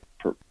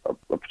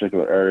a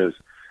particular area is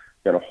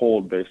going to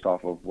hold based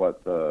off of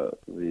what the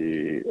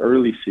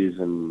early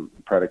season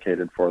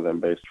predicated for them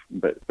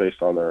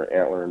based on their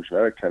antler and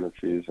genetic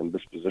tendencies and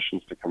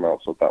dispositions to come out,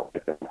 so that way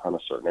they can hunt a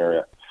certain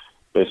area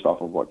based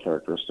off of what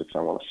characteristics I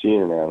want to see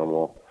in an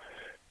animal.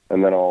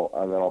 And then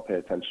I'll pay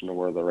attention to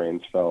where the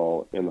rains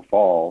fell in the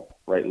fall,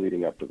 right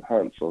leading up to the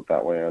hunt, so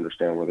that way I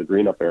understand where the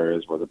green up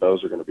areas, where the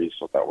does are going to be,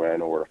 so that way I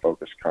know where to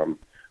focus come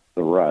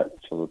the rut,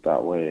 so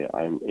that way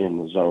I'm in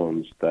the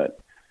zones that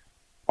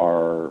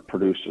are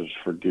producers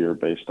for deer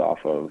based off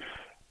of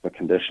the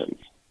conditions,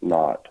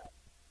 not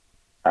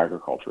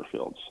agriculture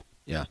fields.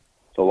 Yeah.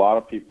 So a lot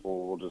of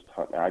people will just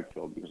hunt ag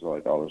field because they're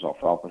like, oh, there's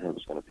alfalfa here,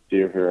 there's going to be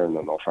deer here, and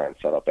then they'll try and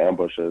set up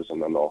ambushes,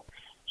 and then there's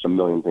a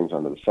million things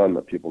under the sun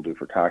that people do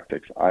for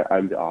tactics.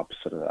 I'm the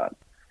opposite of that.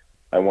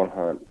 I want to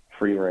hunt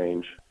free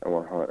range. I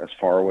want to hunt as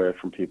far away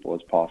from people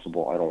as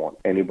possible. I don't want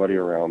anybody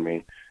around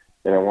me,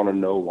 and I want to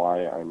know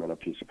why I'm in a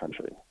piece of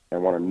country. I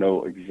want to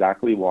know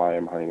exactly why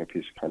I'm hunting a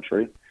piece of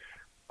country,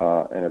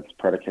 and it's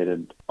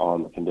predicated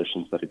on the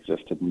conditions that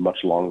existed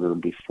much longer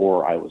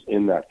before I was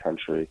in that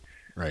country.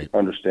 Right.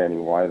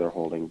 Understanding why they're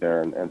holding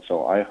there. And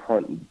so I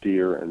hunt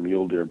deer and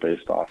mule deer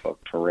based off of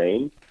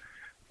terrain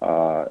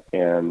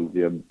and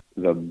the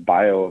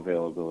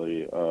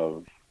bioavailability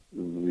of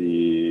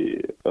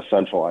the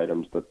essential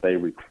items that they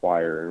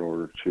require in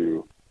order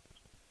to,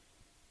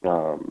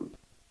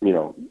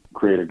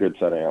 create a good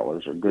set of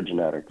antlers or good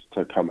genetics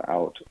to come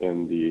out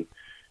in the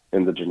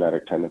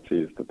genetic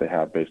tendencies that they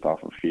have based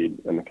off of feed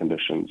and the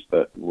conditions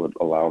that would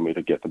allow me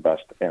to get the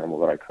best animal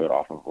that I could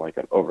off of like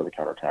an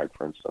over-the-counter tag,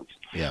 for instance.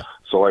 Yeah.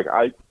 So like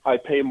I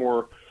pay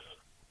more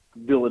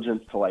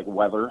diligence to like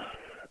weather,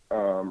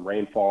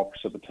 rainfall,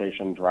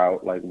 precipitation,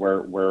 drought, like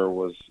where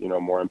was,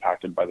 more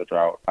impacted by the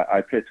drought.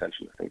 I pay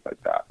attention to things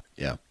like that.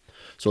 Yeah.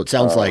 So it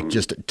sounds like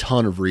just a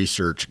ton of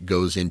research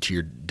goes into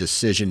your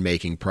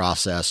decision-making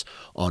process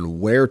on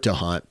where to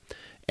hunt,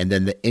 and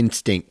then the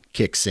instinct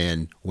kicks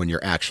in when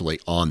you're actually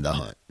on the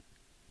hunt.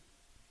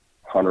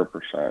 100%.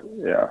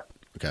 Yeah.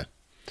 Okay.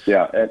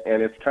 Yeah.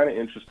 And it's kind of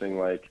interesting.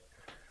 Like,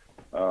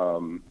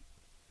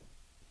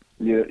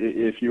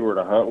 if you were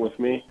to hunt with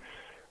me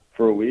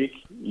for a week,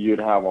 you'd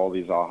have all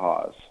these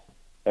ahas.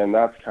 And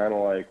that's kind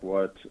of like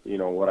what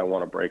I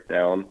want to break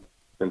down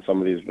in some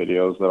of these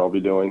videos that I'll be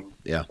doing.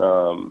 Yeah.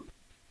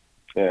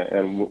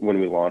 And when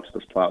we launch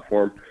this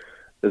platform,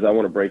 is I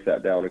want to break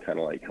that down and kind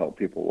of like help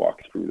people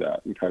walk through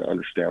that and kind of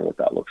understand what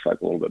that looks like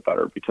a little bit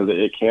better, because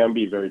it can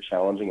be very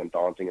challenging and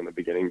daunting in the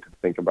beginning to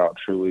think about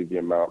truly the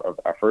amount of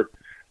effort.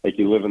 Like,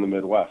 you live in the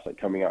Midwest, like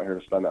coming out here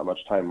to spend that much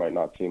time might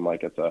not seem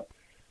like it's a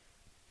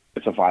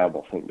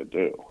viable thing to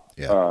do.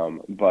 Yeah.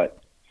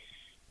 But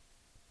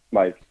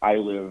like, I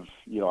live,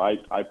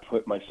 I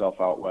put myself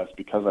out west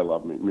because I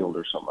love mule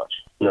deer so much.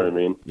 You know what I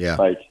mean? Yeah.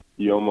 Like,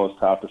 you almost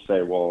have to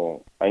say,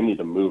 well, I need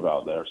to move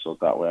out there so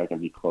that way I can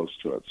be close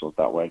to it, so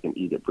that way I can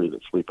eat it, breathe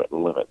it, sleep it,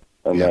 and live it.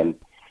 And then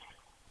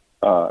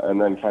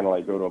kind of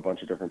like go to a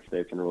bunch of different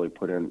states and really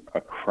put in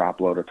a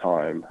crap load of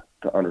time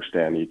to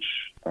understand each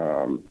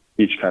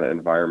kind of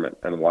environment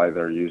and why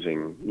they're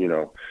using,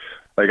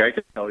 like, I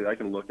can tell you, I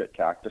can look at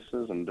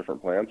cactuses and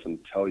different plants and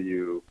tell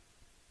you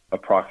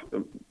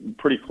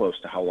pretty close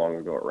to how long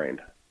ago it rained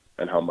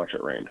and how much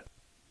it rained.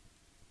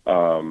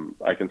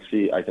 I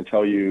can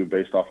tell you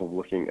based off of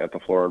looking at the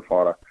flora and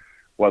fauna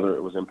whether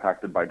it was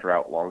impacted by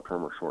drought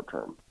long-term or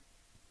short-term.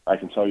 I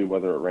can tell you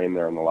whether it rained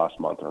there in the last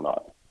month or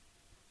not,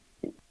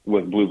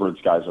 with bluebird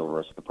skies over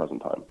us at the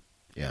present time.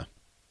 Yeah.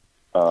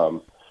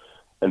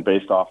 And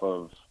based off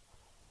of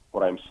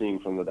what I'm seeing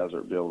from the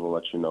desert, be able to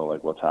let you know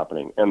like what's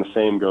happening. And the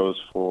same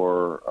goes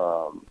for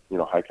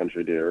high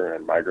country deer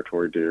and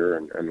migratory deer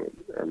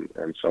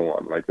and so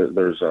on. Like,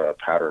 there's a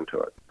pattern to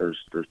it. There's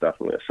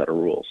definitely a set of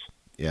rules.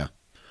 Yeah.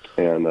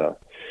 And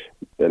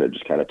it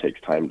just kind of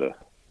takes time to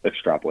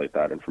extrapolate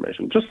that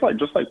information. Just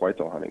like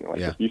whitetail hunting.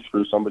 Like, if you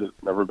threw somebody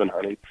that's never been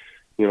hunting,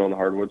 in the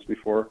hardwoods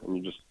before, and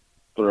you just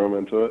throw them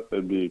into it,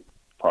 they'd be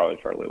probably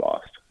fairly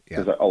lost.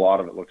 Because a lot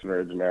of it looks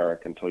very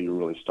generic until you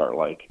really start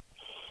like,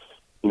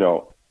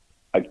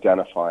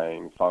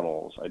 identifying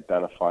funnels,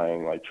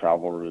 identifying like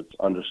travel routes,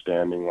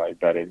 understanding like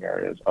bedding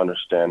areas,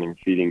 understanding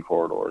feeding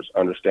corridors,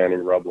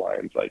 understanding rub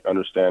lines, like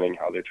understanding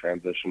how they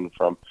transition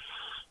from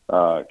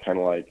kind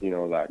of like,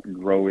 that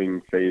growing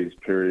phase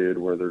period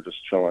where they're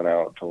just chilling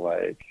out to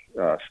like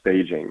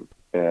staging,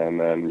 and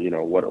then,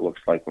 what it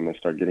looks like when they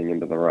start getting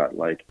into the rut.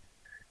 Like,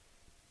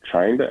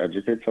 trying to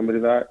educate somebody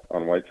that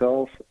on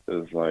whitetails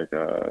is like,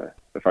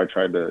 if I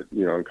tried to,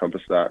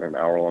 encompass that in an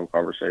hour-long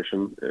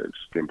conversation, it'd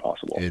just be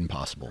impossible.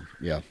 Impossible.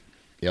 Yeah.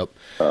 Yep.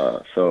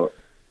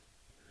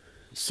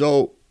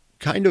 So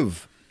kind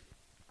of,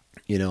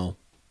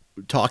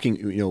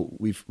 talking,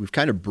 we've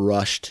kind of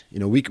brushed,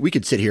 we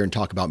could sit here and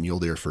talk about mule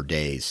deer for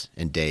days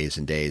and days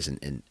and days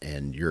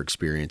and your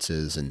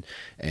experiences and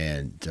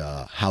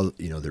how,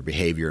 their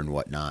behavior and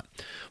whatnot.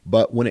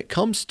 But when it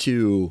comes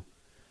to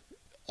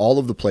all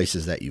of the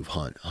places that you've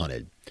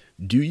hunted,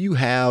 do you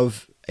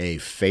have a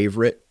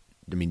favorite?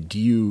 I mean,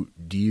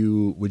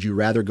 would you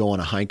rather go on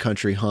a high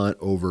country hunt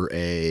over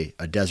a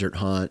desert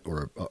hunt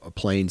or a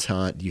plains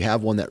hunt? Do you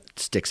have one that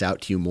sticks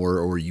out to you more,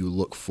 or you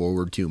look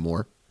forward to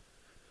more?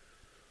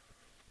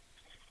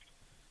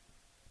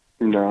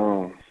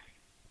 No.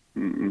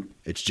 Mm-mm.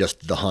 It's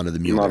just the hunt of the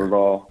mule deer. Not at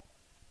all.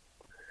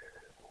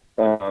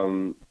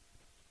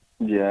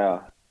 Yeah,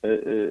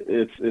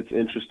 it's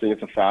interesting.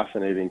 It's a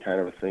fascinating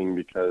kind of a thing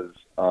because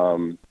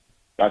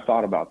I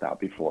thought about that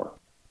before.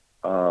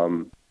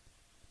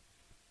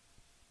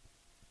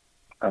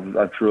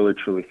 I've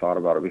truly thought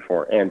about it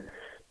before. And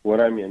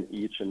when I'm in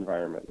each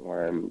environment, when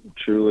I'm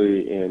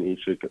truly in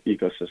each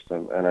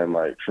ecosystem and I'm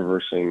like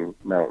traversing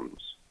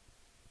mountains,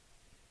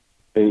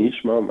 in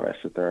each moment I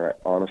sit there and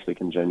I honestly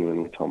can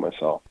genuinely tell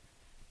myself,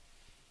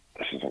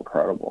 this is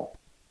incredible.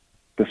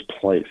 This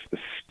place, this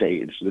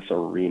stage, this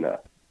arena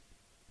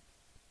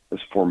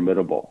is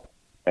formidable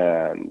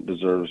and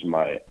deserves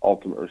my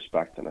ultimate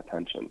respect and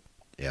attention.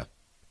 Yeah.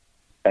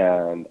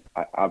 And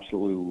I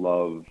absolutely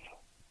love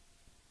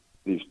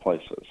these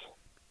places.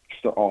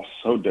 They're all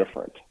so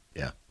different.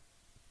 Yeah.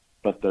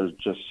 But there's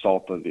just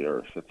salt of the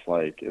earth. It's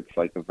like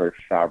the very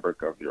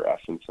fabric of your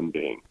essence and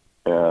being.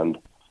 And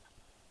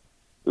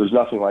there's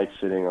nothing like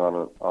sitting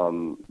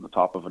on the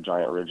top of a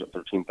giant ridge at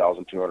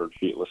 13,200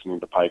 feet, listening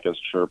to pikas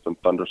chirp and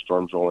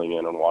thunderstorms rolling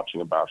in, and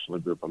watching a bachelor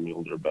group of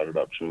mule deer bedded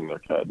up chewing their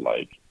cud,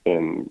 like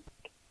in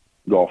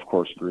golf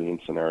course green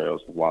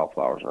scenarios with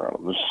wildflowers around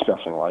them. There's just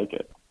nothing like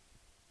it.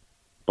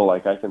 But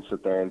like, I can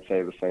sit there and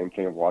say the same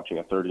thing of watching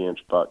a 30-inch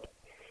buck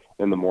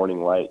in the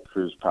morning light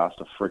cruise past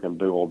a freaking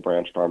big old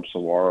branched arm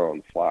saguaro in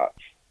the flats,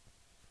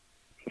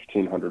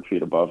 1,500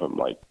 feet above him,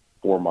 like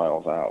 4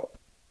 miles out.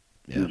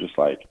 Yeah. You're just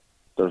like,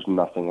 there's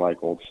nothing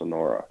like old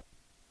Sonora.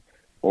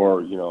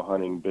 or, you know,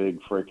 hunting big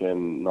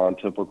freaking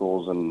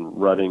non-typicals and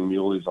rutting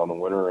muleys on the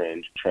winter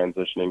range,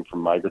 transitioning from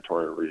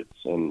migratory routes,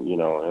 and, you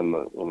know,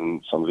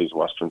 in some of these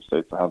western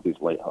states that have these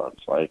late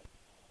hunts, like,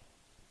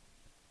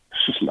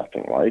 it's just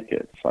nothing like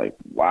it. It's like,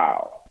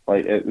 wow.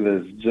 Like,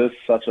 there's just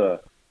such a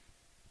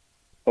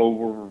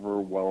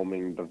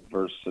overwhelming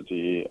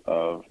diversity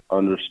of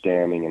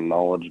understanding and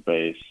knowledge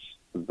base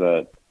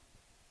that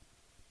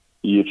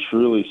you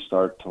truly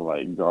start to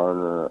like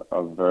garner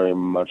a very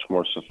much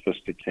more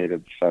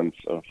sophisticated sense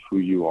of who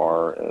you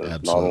are as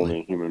Absolutely. not only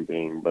a human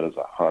being, but as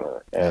a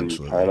hunter. And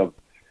Absolutely. you kind of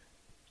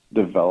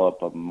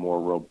develop a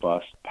more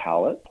robust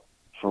palate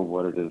for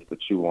what it is that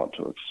you want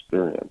to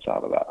experience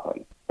out of that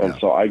hunt. And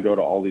so I go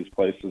to all these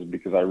places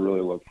because I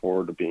really look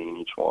forward to being in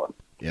each one.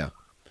 Yeah.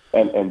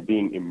 And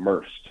being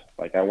immersed.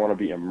 Like, I want to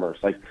be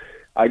immersed. Like,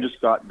 I just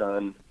got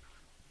done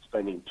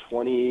spending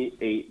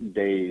 28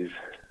 days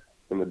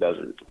in the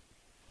desert.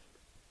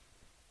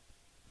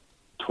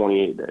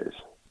 28 days.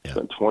 Yeah.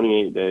 Spent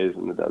 28 days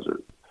in the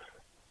desert.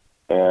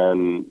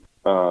 And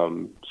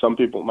some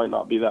people it might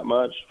not be that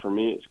much. For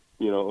me, it's,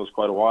 you know, it was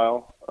quite a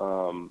while.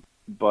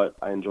 But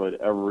I enjoyed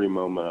every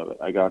moment of it.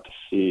 I got to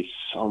see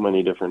so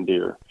many different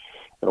deer.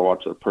 I got to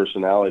watch their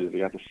personalities. I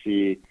got to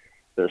see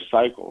their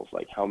cycles,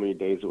 like how many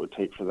days it would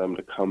take for them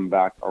to come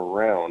back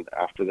around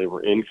after they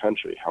were in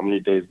country. How many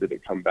days did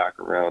it come back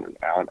around, and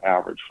on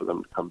average for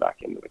them to come back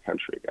into the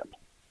country again?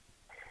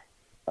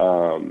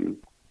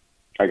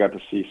 I got to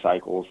see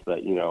cycles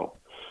that, you know,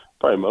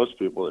 probably most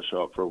people that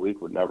show up for a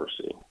week would never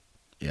see.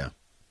 Yeah.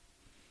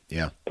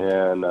 Yeah.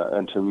 And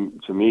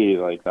to me,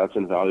 like, that's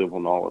invaluable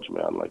knowledge,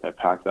 man. Like, I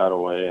pack that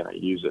away and I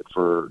use it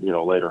for, you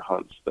know, later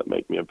hunts that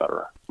make me a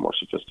better, more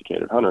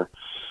sophisticated hunter.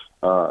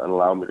 And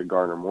allow me to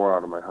garner more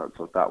out of my hunt.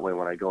 So that way,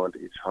 when I go into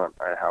each hunt,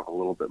 I have a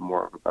little bit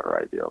more of a better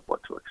idea of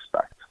what to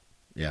expect.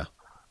 Yeah.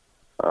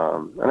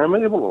 And I'm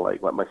able to,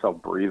 like, let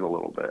myself breathe a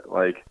little bit.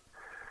 Like,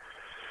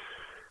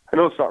 I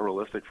know it's not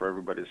realistic for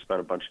everybody to spend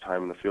a bunch of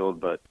time in the field,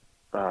 but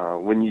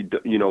when you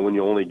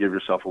only give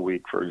yourself a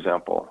week, for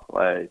example,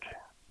 like,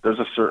 there's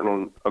a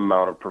certain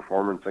amount of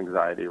performance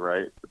anxiety,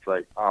 right? It's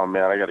like, oh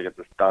man, I got to get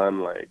this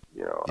done. Like,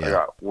 you know, I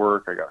got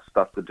work, I got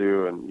stuff to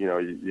do. And, you know,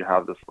 you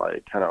have this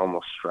like kind of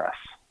almost stress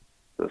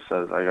that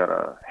says I got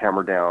to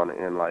hammer down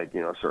in like,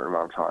 you know, a certain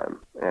amount of time,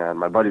 and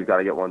my buddy's got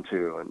to get one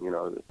too. And, you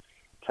know,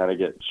 kind of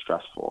get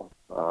stressful.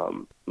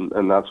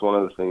 And that's one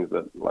of the things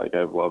that like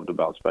I've loved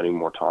about spending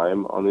more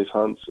time on these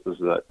hunts is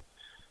that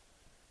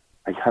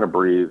I kind of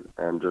breathe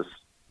and just,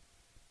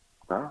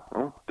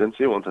 oh, didn't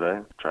see one today.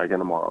 Try again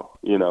tomorrow,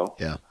 you know?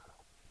 Yeah.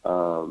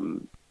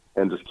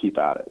 And just keep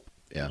at it.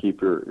 Yeah.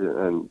 Keep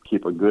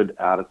a good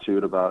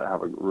attitude about it.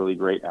 Have a really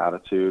great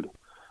attitude.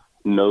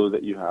 Know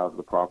that you have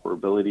the proper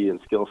ability and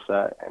skill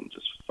set, and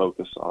just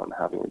focus on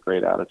having a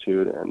great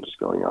attitude and just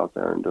going out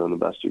there and doing the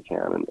best you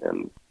can,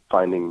 and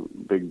finding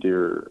big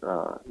deer,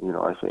 you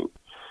know, I think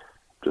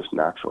just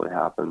naturally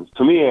happens.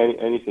 To me,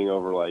 anything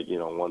over like, you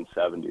know,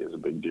 170 is a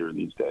big deer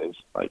these days,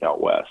 like out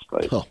west.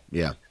 Like, oh,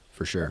 yeah,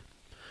 for sure.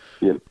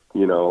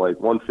 You know, like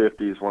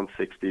 150s,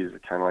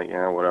 160s, kind of like,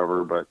 yeah,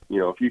 whatever. But, you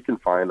know, if you can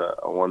find a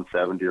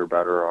 170 or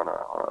better on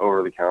a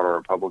over-the-counter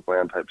or public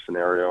land type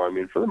scenario, I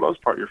mean, for the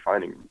most part, you're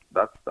finding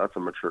that's a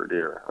mature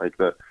deer. Like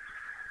the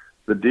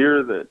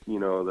deer that, you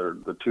know, they're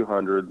the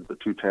 200s, the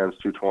 210s,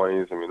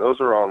 220s. I mean, those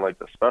are on like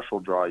the special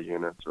draw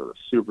units or the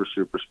super,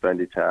 super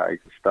spendy tags,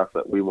 the stuff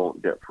that we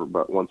won't get for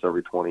but once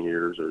every 20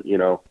 years or, you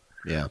know.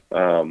 Yeah.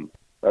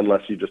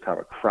 Unless you just have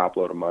a crap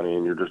load of money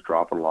and you're just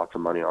dropping lots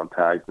of money on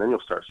tags, then you'll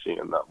start seeing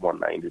that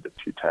 190 to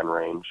 210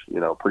 range, you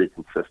know, pretty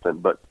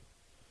consistent. But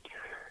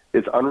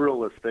it's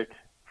unrealistic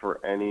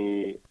for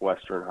any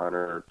Western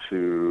hunter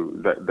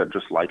that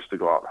just likes to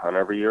go out and hunt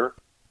every year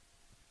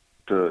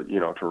to,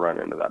 you know, to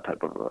run into that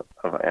type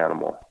of an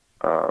animal.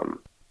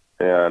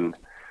 And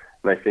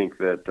I think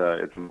that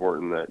it's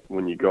important that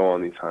when you go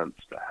on these hunts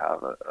to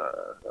have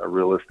a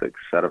realistic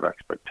set of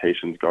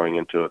expectations going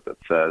into it that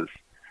says,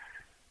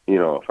 you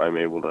know, if I'm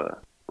able to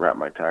wrap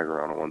my tag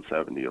around a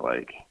 170,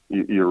 like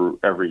you're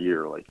every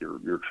year, like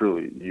you're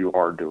truly, you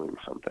are doing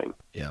something.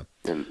 Yeah.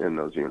 In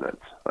those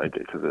units, like,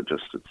 because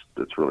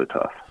it's really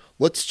tough.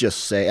 Let's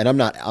just say, and I'm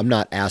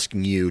not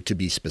asking you to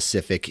be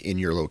specific in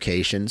your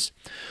locations,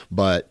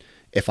 but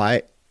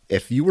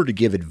if you were to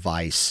give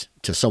advice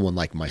to someone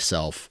like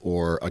myself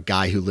or a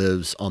guy who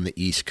lives on the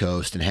East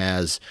Coast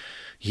and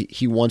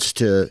he wants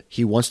to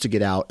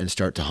get out and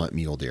start to hunt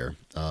mule deer,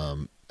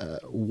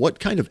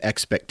 what kind of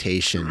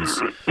expectations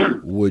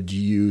would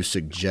you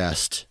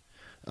suggest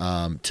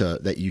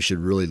that you should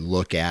really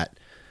look at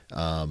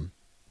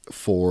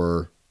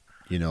for,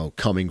 you know,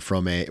 coming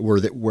from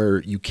where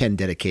you can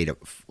dedicate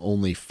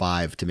only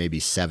 5 to maybe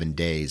 7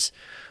 days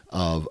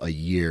of a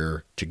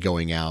year to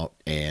going out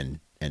and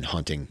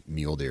hunting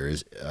mule deer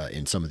is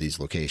in some of these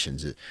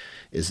locations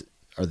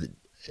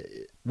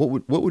what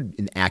would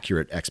an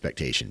accurate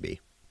expectation be?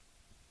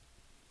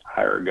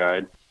 Hire a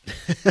guide.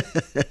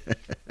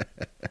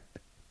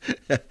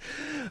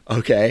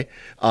 Okay.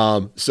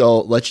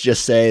 So let's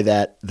just say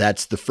that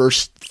that's the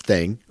first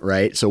thing,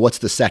 right? So what's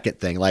the second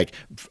thing? Like,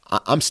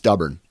 I'm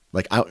stubborn.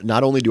 Like,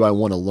 not only do I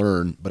want to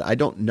learn, but I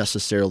don't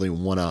necessarily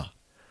want to,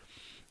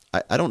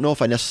 I don't know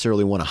if I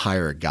necessarily want to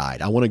hire a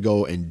guide. I want to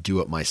go and do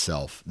it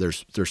myself.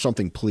 There's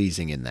something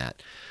pleasing in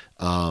that.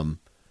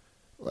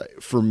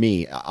 For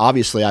me,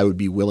 obviously I would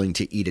be willing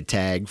to eat a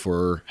tag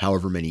for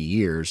however many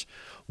years.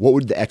 What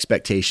would the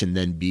expectation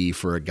then be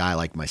for a guy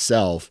like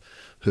myself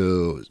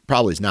who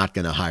probably is not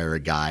going to hire a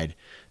guide,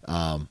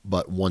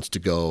 but wants to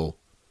go?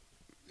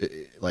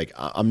 Like,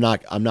 I'm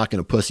not going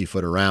to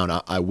pussyfoot around.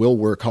 I will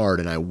work hard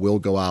and I will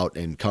go out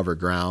and cover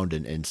ground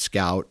and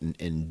scout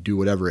and do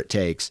whatever it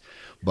takes.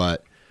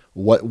 But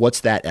what's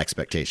that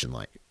expectation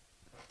like?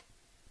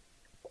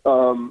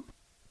 5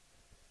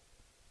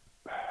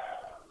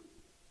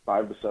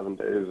 to 7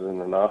 days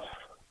isn't enough.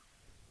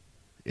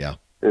 Yeah.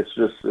 It's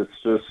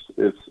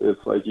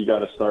like you got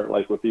to start,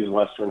 like with these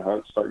Western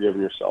hunts, start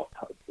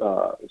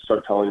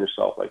telling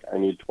yourself, like, I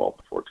need 12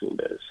 to 14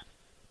 days.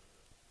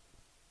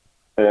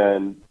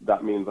 And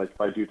that means, like, if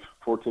I do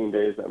 14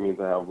 days, that means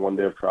I have 1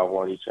 day of travel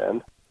on each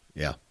end.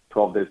 Yeah.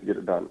 12 days to get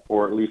it done,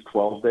 or at least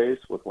 12 days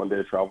with 1 day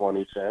of travel on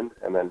each end,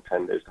 and then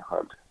 10 days to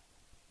hunt.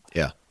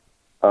 Yeah.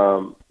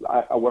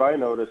 What I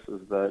notice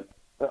is that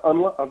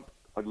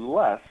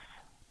unless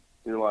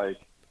you're like,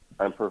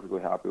 I'm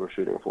perfectly happy with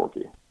shooting a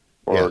 4K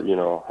or,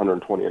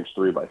 120-inch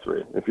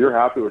 3x3. If you're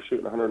happy with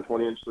shooting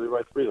 120-inch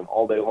 3x3, then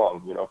all day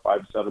long,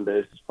 5 to 7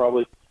 days is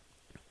probably,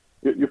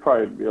 you'll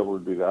probably be able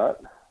to do that.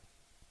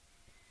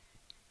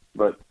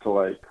 But to,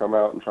 like, come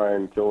out and try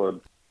and kill a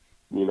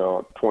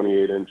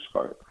 28-inch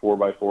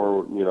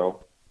 4x4,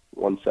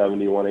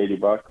 170, 180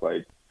 buck,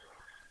 like,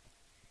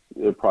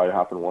 it'd probably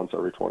happen once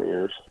every 20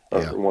 years,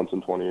 or once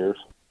in 20 years,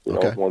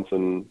 once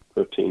in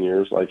 15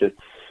 years. Like,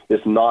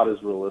 it's not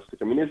as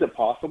realistic. I mean, is it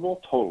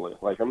possible? Totally.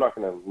 Like, I'm not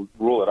going to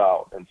rule it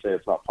out and say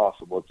it's not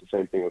possible. It's the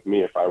same thing with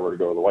me. If I were to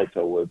go to the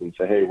whitetail woods and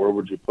say, hey, where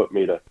would you put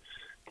me to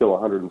kill a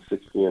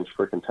 160-inch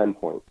freaking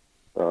 10-point,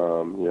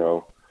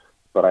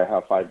 but I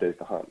have 5 days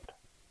to hunt.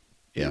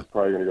 Yeah. You're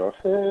probably going to go,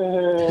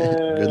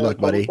 hey, good luck,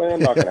 buddy.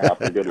 Not going to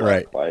happen. Good luck.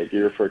 Right. Like,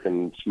 you're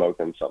freaking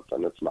smoking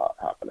something. It's not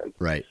happening.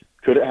 Right.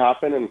 Could it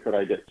happen, and could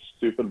I get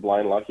stupid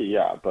blind lucky?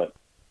 Yeah, but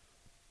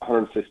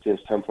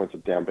 160-inch 10-point's a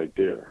damn big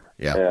deer.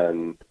 Yeah.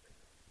 And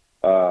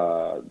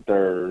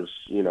there's,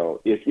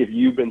 if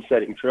you've been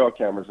setting trail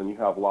cameras and you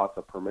have lots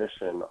of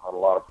permission on a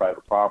lot of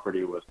private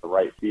property with the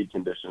right feed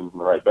conditions and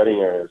the right bedding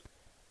areas,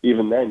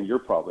 even then you're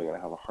probably going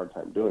to have a hard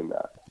time doing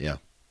that. Yeah.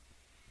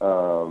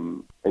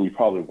 And you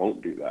probably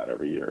won't do that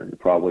every year. You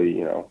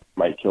probably,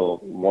 might kill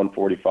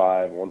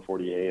 145,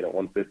 148, a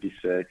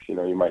 156.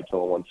 You might kill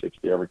a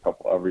 160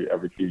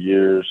 every few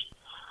years,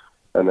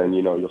 and then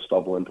you'll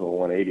stumble into a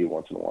 180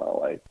 once in a while,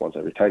 like once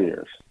every 10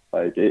 years.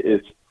 Like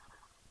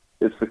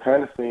it's the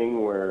kind of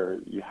thing where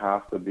you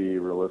have to be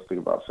realistic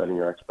about setting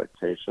your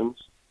expectations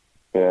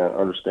and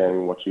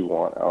understanding what you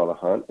want out of the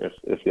hunt.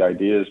 If the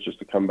idea is just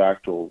to come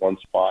back to one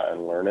spot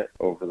and learn it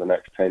over the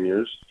next 10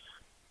 years.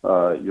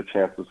 Your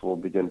chances will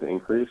begin to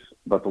increase.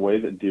 But the way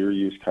that deer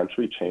use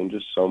country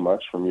changes so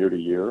much from year to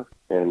year,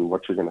 and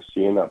what you're going to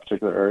see in that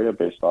particular area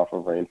based off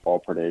of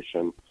rainfall,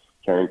 predation,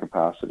 carrying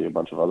capacity, a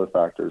bunch of other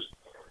factors,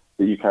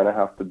 that you kind of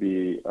have to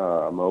be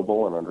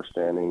mobile and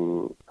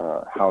understanding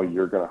how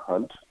you're going to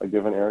hunt a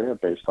given area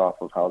based off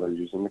of how they're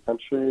using the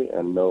country,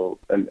 and know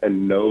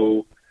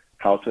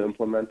how to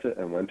implement it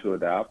and when to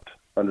adapt,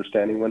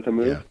 understanding when to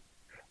move. Yeah.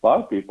 A lot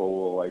of people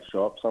will, like,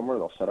 show up somewhere,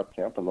 they'll set up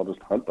camp, and they'll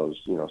just hunt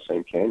those,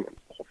 same canyons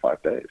the whole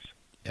 5 days.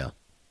 Yeah.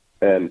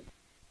 And,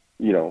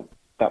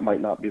 that might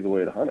not be the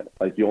way to hunt it.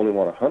 Like, you only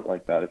want to hunt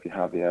like that if you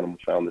have the animal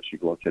found that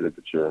you've located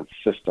that you're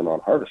insistent on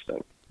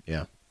harvesting.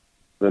 Yeah.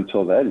 But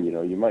until then,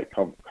 you might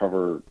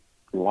cover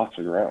lots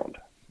of ground.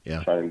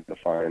 Yeah. Trying to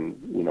find,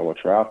 what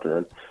you're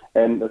after.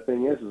 And the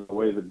thing is the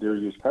way that deer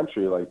use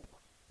country, like,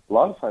 a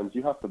lot of times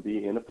you have to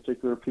be in a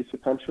particular piece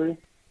of country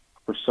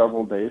for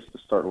several days to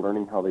start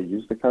learning how they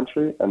use the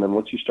country. And then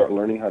once you start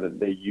learning how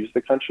they use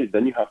the country,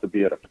 then you have to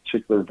be at a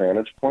particular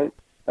vantage point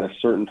at a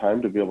certain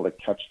time to be able to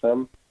catch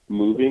them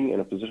moving in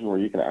a position where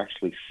you can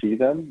actually see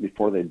them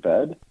before they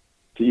bed,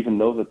 to even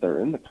know that they're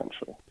in the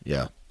country.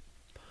 Yeah.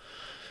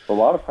 A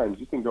lot of times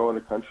you can go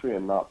into country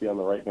and not be on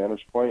the right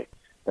vantage point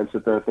and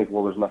sit there and think,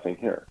 well, there's nothing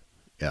here.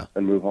 Yeah.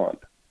 And move on.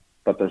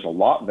 But there's a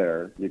lot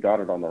there. You got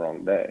it on the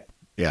wrong day.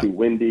 Yeah. Too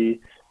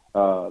windy.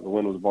 The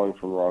wind was blowing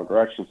from the wrong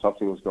direction.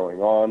 Something was going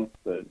on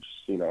that,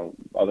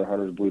 other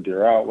hunters blew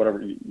deer out,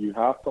 whatever. You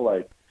have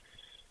to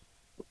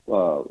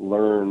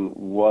learn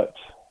what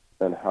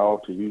and how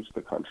to use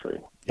the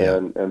country. Yeah.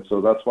 And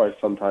so that's why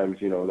sometimes,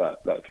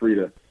 that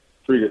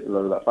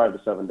 5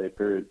 to 7 day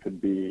period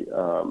could be,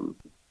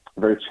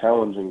 very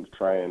challenging to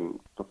try and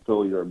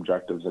fulfill your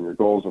objectives and your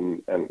goals.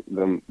 And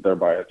then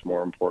thereby it's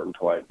more important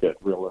to get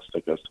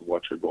realistic as to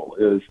what your goal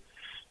is.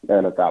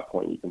 And at that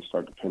point, you can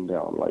start to pin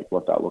down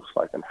what that looks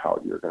like and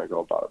how you're going to go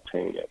about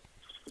obtaining it.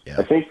 Yeah.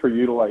 I think for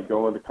you to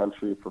go into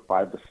country for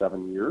 5 to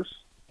 7 years,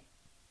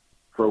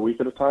 for a week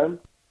at a time,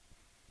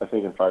 I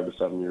think in 5 to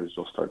 7 years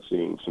you'll start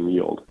seeing some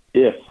yield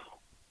if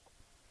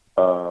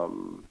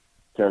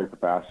carrying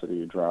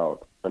capacity,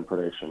 drought, and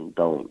predation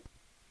don't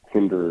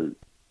hinder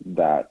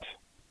that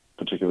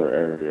particular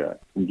area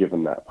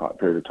given that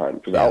period of time.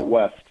 Because Yeah. out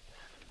west,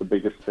 the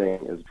biggest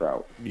thing is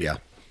drought. Yeah.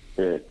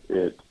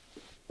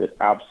 It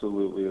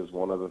absolutely is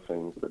one of the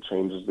things that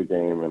changes the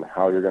game and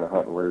how you're going to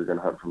hunt and where you're going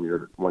to hunt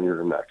from one year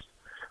to next.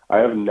 I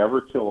have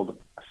never killed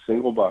a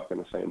single buck in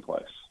the same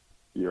place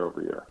year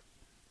over year.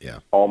 Yeah.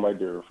 All my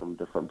deer are from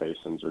different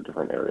basins or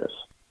different areas.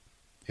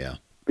 Yeah.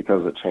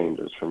 Because it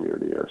changes from year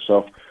to year.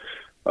 So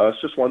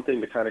it's just one thing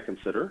to kind of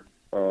consider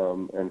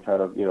and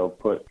kind of,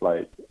 put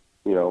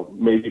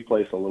maybe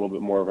place a little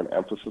bit more of an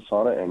emphasis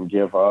on it and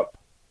give up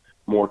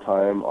more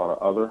time on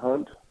another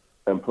hunt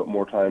and put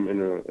more time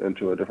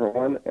into a different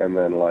one, and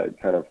then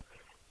kind of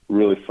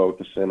really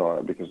focus in on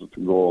it because it's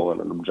a goal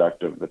and an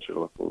objective that you're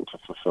looking to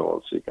fulfill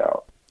and seek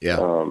out. Yeah.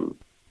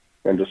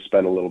 And just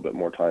spend a little bit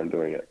more time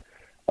doing it.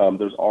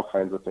 There's all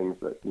kinds of things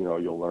that,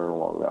 you'll learn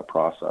along that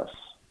process,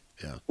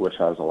 which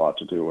has a lot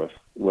to do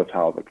with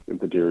how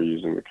the deer are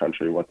using the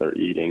country, what they're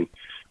eating,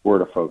 where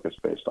to focus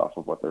based off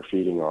of what they're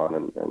feeding on,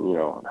 and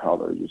how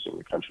they're using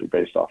the country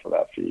based off of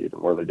that feed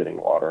and where they're getting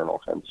water and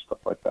all kinds of stuff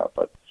like that.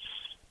 But,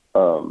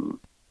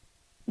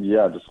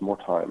 just more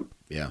time.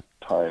 Yeah.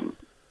 Time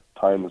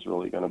is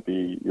really going to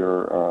be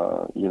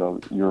your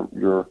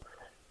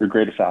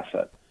greatest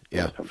asset.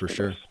 Yeah, for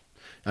sure. This.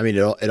 I mean,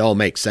 it all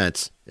makes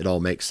sense. It all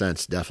makes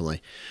sense,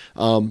 definitely.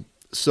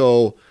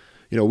 So,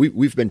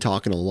 we've been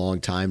talking a long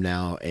time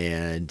now,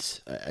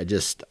 and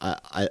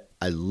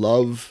I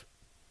love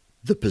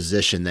the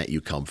position that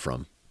you come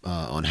from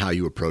on how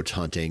you approach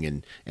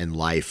hunting and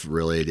life.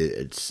 Really,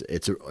 it's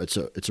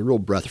a real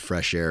breath of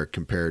fresh air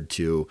compared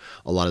to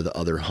a lot of the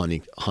other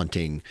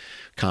hunting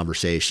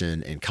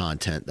conversation and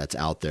content that's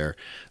out there.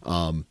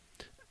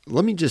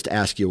 Let me just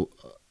ask you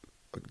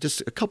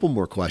just a couple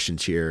more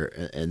questions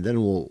here, and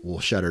then we'll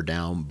shut her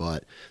down.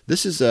 But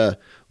this is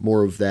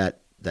more of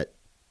that.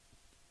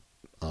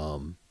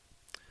 I'm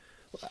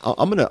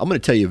gonna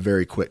tell you a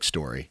very quick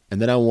story,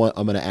 and then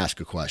I'm gonna ask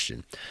a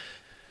question.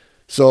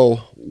 So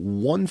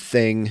one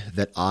thing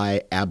that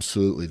I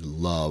absolutely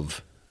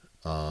love,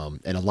 and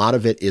a lot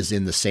of it is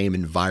in the same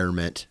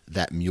environment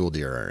that mule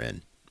deer are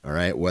in. All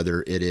right,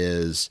 whether it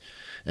is.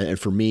 And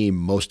for me,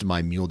 most of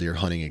my mule deer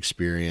hunting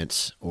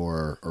experience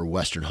or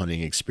Western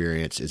hunting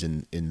experience is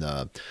in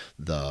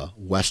the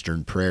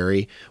Western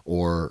prairie,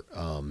 or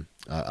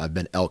I've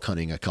been elk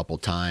hunting a couple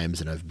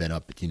times, and I've been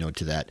up,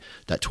 to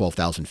that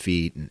 12,000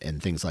 feet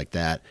and things like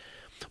that.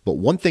 But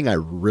one thing I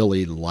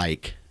really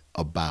like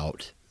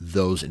about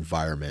those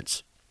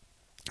environments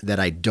that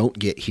I don't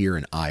get here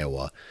in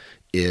Iowa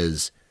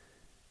is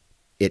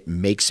it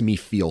makes me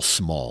feel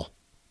small.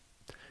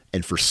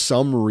 And for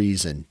some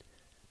reason,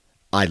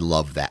 I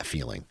love that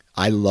feeling.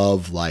 I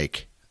love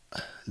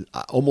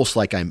almost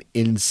like I'm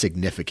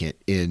insignificant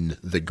in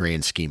the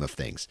grand scheme of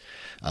things,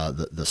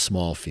 the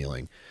small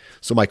feeling.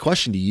 So my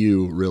question to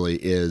you really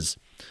is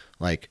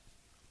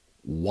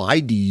why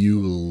do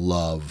you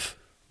love,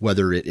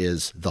 whether it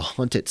is the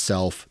hunt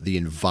itself, the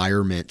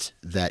environment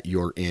that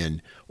you're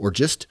in, or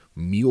just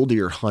mule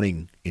deer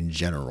hunting in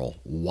general?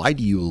 Why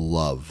do you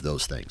love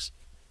those things?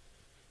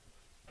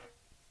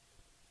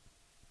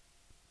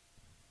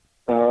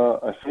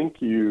 I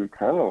think you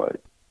kind of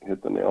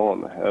hit the nail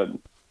on the head,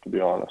 to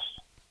be honest.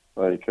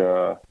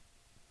 It's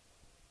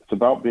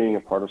about being a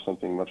part of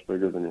something much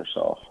bigger than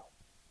yourself.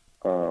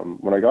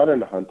 When I got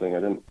into hunting, I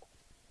didn't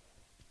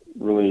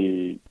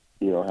really,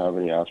 have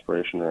any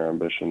aspiration or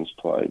ambitions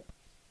to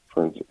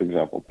for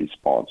example, be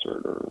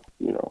sponsored or,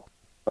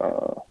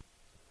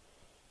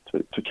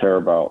 to care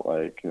about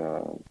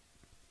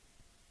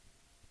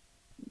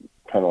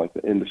kind of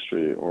the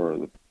industry or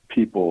the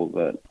people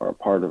that are a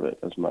part of it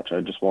as much. I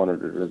just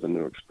wanted it as a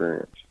new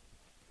experience.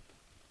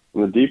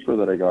 And the deeper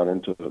that I got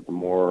into it, the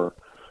more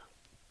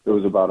it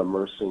was about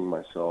immersing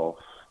myself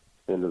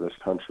into this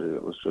country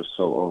that was just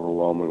so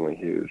overwhelmingly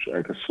huge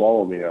and could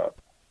swallow me up.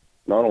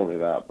 Not only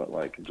that, but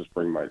just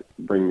bring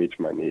me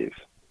to my knees.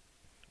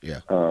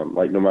 Yeah. No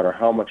matter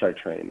how much I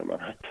trained, no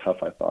matter how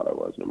tough I thought I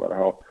was, no matter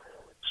how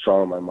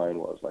strong my mind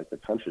was, the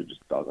country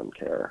just doesn't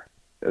care.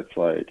 It's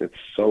it's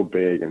so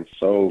big and it's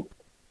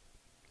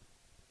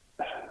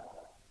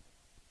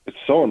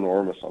so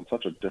enormous on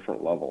such a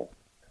different level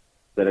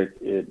that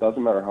it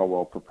doesn't matter how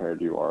well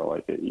prepared you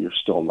are, you're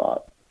still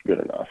not good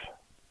enough.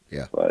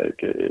 Yeah.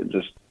 It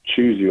just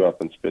chews you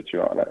up and spits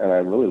you out. And I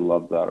really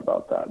love that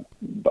about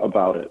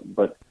it.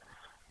 But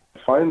I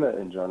find that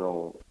in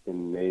general,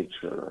 in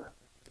nature,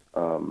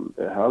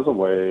 it has a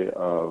way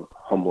of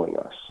humbling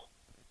us.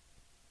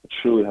 It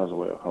truly has a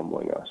way of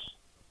humbling us.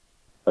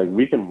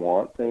 We can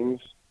want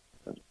things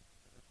as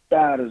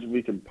bad as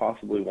we can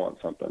possibly want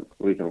something.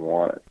 We can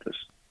want it just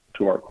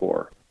to our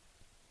core.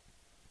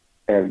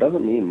 And it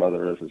doesn't mean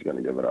Mother Earth is going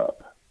to give it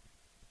up.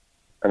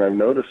 And I've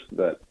noticed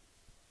that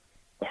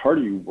the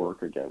harder you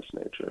work against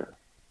nature,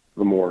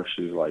 the more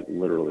she's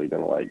literally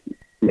going to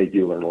make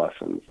you learn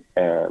lessons.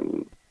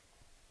 And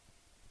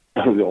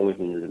the only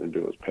thing you're going to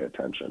do is pay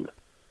attention.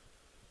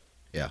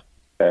 Yeah.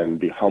 And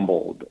be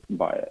humbled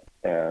by it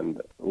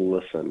and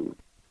listen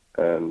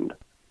and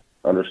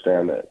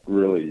understand that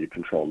really you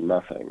control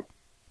nothing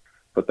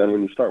But then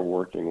when you start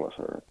working with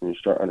her, and you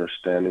start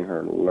understanding her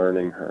and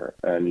learning her,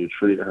 and you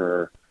treat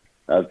her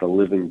as the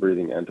living,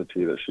 breathing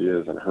entity that she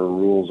is, and her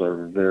rules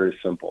are very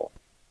simple.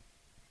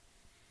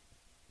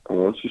 And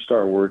once you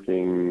start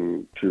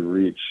working to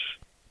reach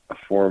a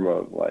form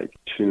of like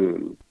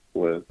tune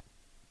with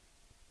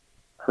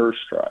her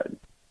stride,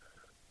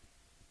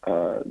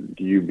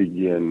 you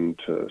begin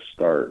to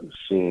start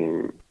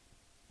seeing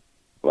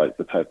like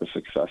the type of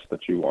success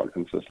that you want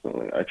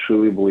consistently. I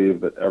truly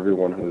believe that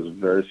everyone who is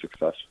very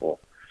successful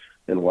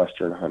in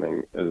Western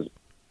hunting is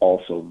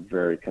also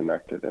very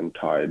connected and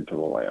tied to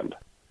the land.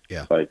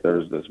 Yeah. Like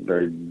there's this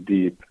very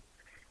deep,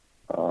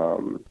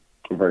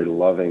 very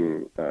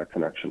loving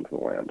connection to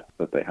the land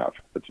that they have.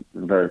 It's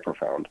very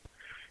profound.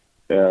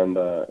 And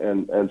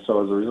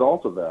so as a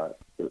result of that,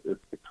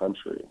 it's the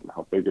country and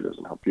how big it is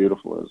and how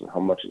beautiful it is and how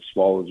much it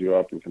swallows you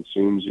up and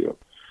consumes you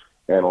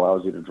and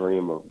allows you to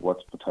dream of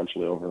what's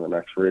potentially over the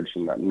next ridge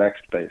and that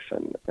next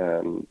basin.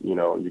 And, you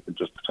know, you could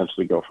just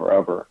potentially go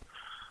forever.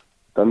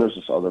 Then there's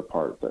this other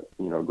part that,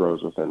 you know,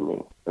 grows within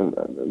me. And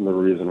the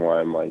reason why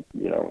I'm like,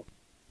 you know,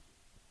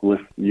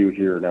 with you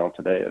here now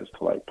today is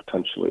to like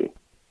potentially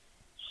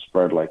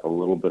spread like a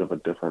little bit of a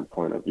different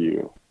point of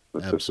view.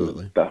 But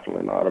Absolutely. This is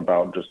definitely not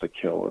about just a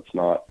kill. It's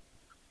not,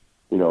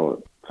 you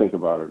know, think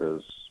about it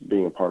as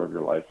being a part of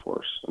your life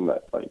force, and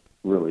that like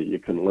really you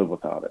can live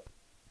without it,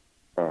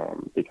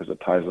 because it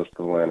ties us to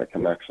the land. It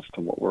connects us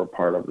to what we're a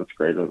part of that's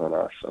greater than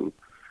us. And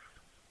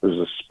there's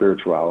a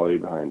spirituality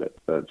behind it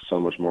that's so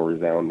much more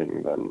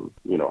resounding than,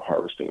 you know,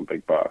 harvesting a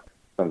big buck.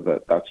 And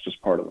that's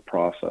just part of the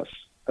process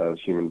as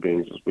human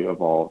beings as we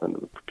evolve into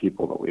the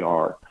people that we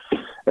are.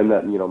 And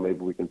that, you know, maybe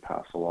we can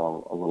pass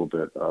along a little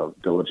bit of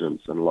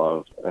diligence and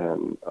love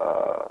and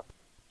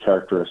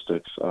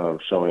characteristics of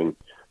showing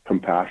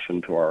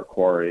compassion to our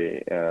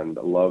quarry and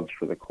love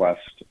for the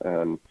quest,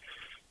 and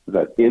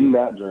that in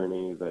that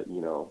journey that, you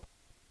know,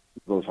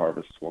 those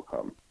harvests will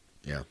come.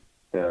 Yeah.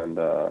 And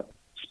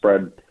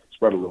spread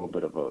a little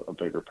bit of a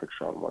bigger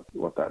picture on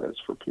what that is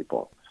for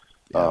people.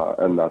 Yeah.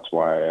 And that's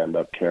why I end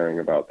up caring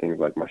about things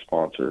like my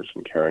sponsors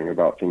and caring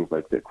about things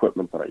like the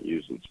equipment that I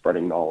use and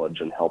spreading knowledge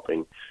and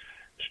helping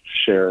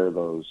share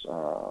those,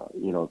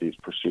 you know, these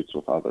pursuits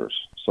with others,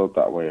 so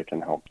that way it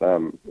can help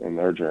them in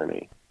their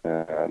journey.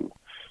 And,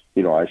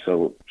 you know, I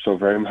so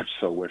very much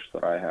so wish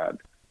that I had,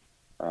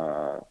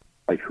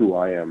 like who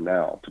I am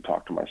now to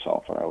talk to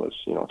myself when I was,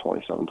 you know,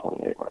 27,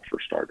 28 when I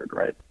first started.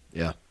 Right.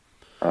 Yeah.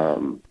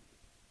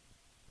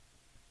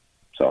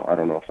 So I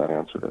don't know if that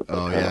answered it.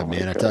 Oh yeah,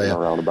 man, I tell you, in a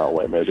roundabout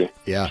way, maybe.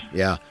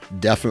 Yeah,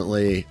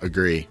 definitely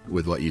agree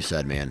with what you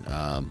said, man.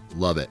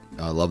 Love it.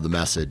 I love the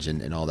message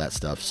and all that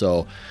stuff.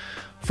 So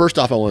first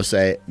off, I want to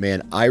say,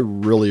 man, I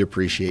really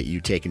appreciate you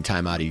taking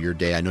time out of your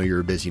day. I know you're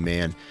a busy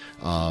man,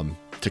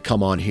 to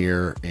come on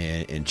here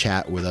and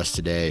chat with us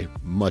today.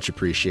 Much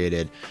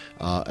appreciated.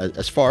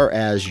 As far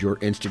as your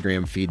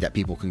Instagram feed that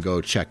people can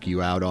go check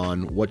you out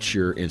on, what's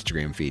your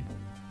Instagram feed?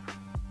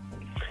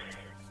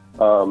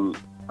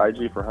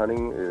 IG for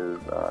hunting is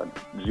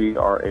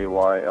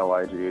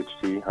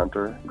GRAYLIGHT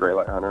Hunter,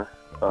 Graylight Hunter.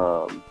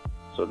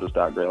 So just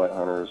at Graylight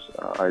Hunters,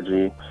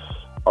 IG.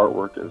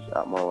 Artwork is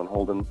at Marlon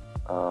Holden.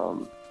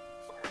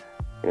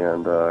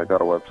 And I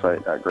got a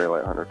website at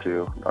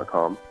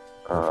graylighthunter2.com.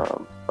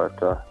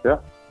 Yeah.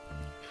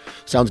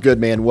 Sounds good,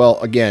 man. Well,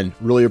 again,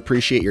 really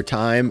appreciate your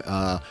time,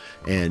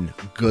 and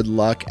good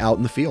luck out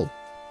in the field.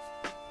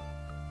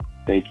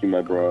 Thank you,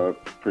 my bro.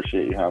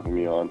 Appreciate you having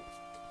me on.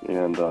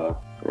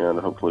 And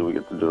hopefully we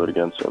get to do it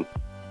again soon.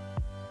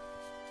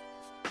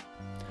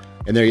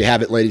 And there you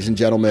have it, ladies and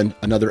gentlemen,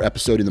 another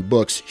episode in the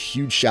books.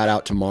 Huge shout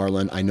out to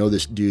Marlon. I know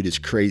this dude is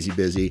crazy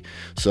busy.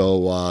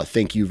 So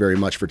thank you very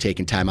much for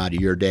taking time out of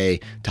your day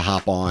to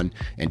hop on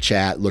and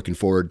chat. Looking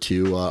forward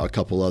to a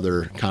couple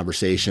other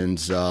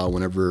conversations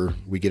whenever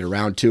we get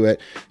around to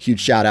it.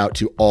 Huge shout out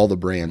to all the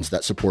brands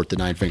that support the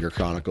Nine Finger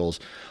Chronicles: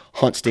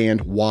 Hunt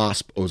Stand,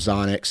 Wasp,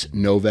 Ozonics,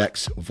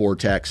 Novex,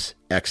 Vortex,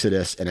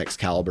 Exodus, and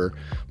Excalibur.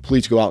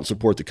 Please go out and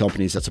support the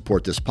companies that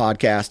support this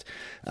podcast.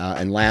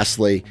 And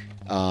lastly,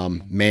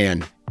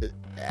 man,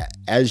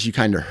 as you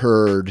kind of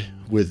heard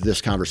with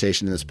this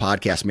conversation in this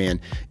podcast, man,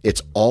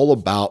 it's all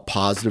about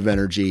positive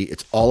energy.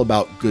 It's all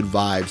about good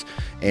vibes.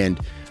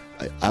 And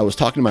I was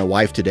talking to my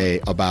wife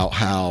today about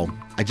how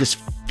I just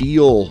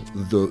feel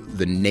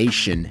the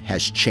nation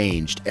has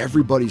changed.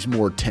 Everybody's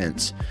more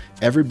tense.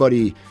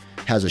 Everybody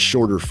has a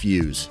shorter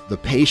fuse. The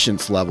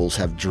patience levels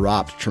have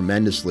dropped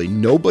tremendously.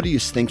 Nobody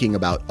is thinking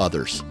about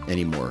others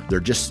anymore. They're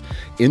just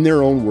in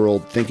their own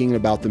world, thinking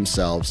about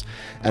themselves.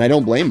 And I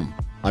don't blame them.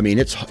 I mean,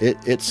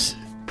 it's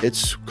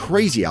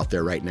crazy out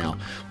there right now.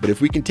 But if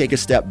we can take a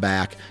step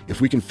back,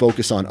 if we can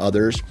focus on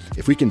others,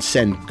 if we can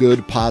send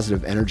good,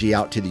 positive energy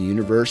out to the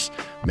universe,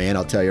 man,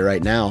 I'll tell you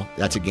right now,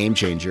 that's a game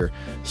changer.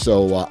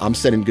 So I'm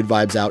sending good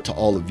vibes out to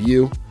all of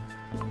you.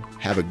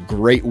 Have a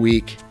great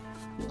week.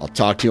 I'll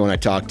talk to you when I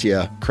talk to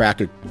you. Crack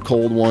a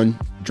cold one,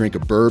 drink a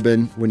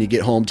bourbon when you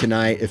get home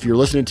tonight. If you're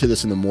listening to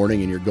this in the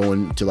morning and you're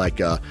going to like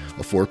a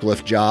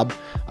forklift job,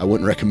 I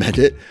wouldn't recommend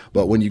it.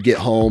 But when you get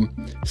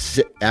home,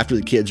 sit after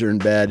the kids are in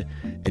bed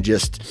and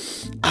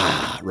just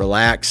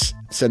relax,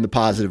 send the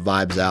positive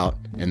vibes out,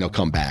 and they'll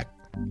come back.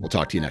 We'll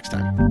talk to you next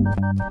time.